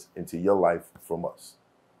reinvestments into your life from us.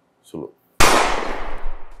 Salute.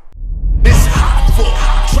 It's hot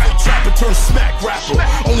for trapper turn smack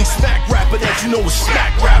rapper. Only smack rapper that you know is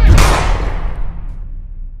smack rapper.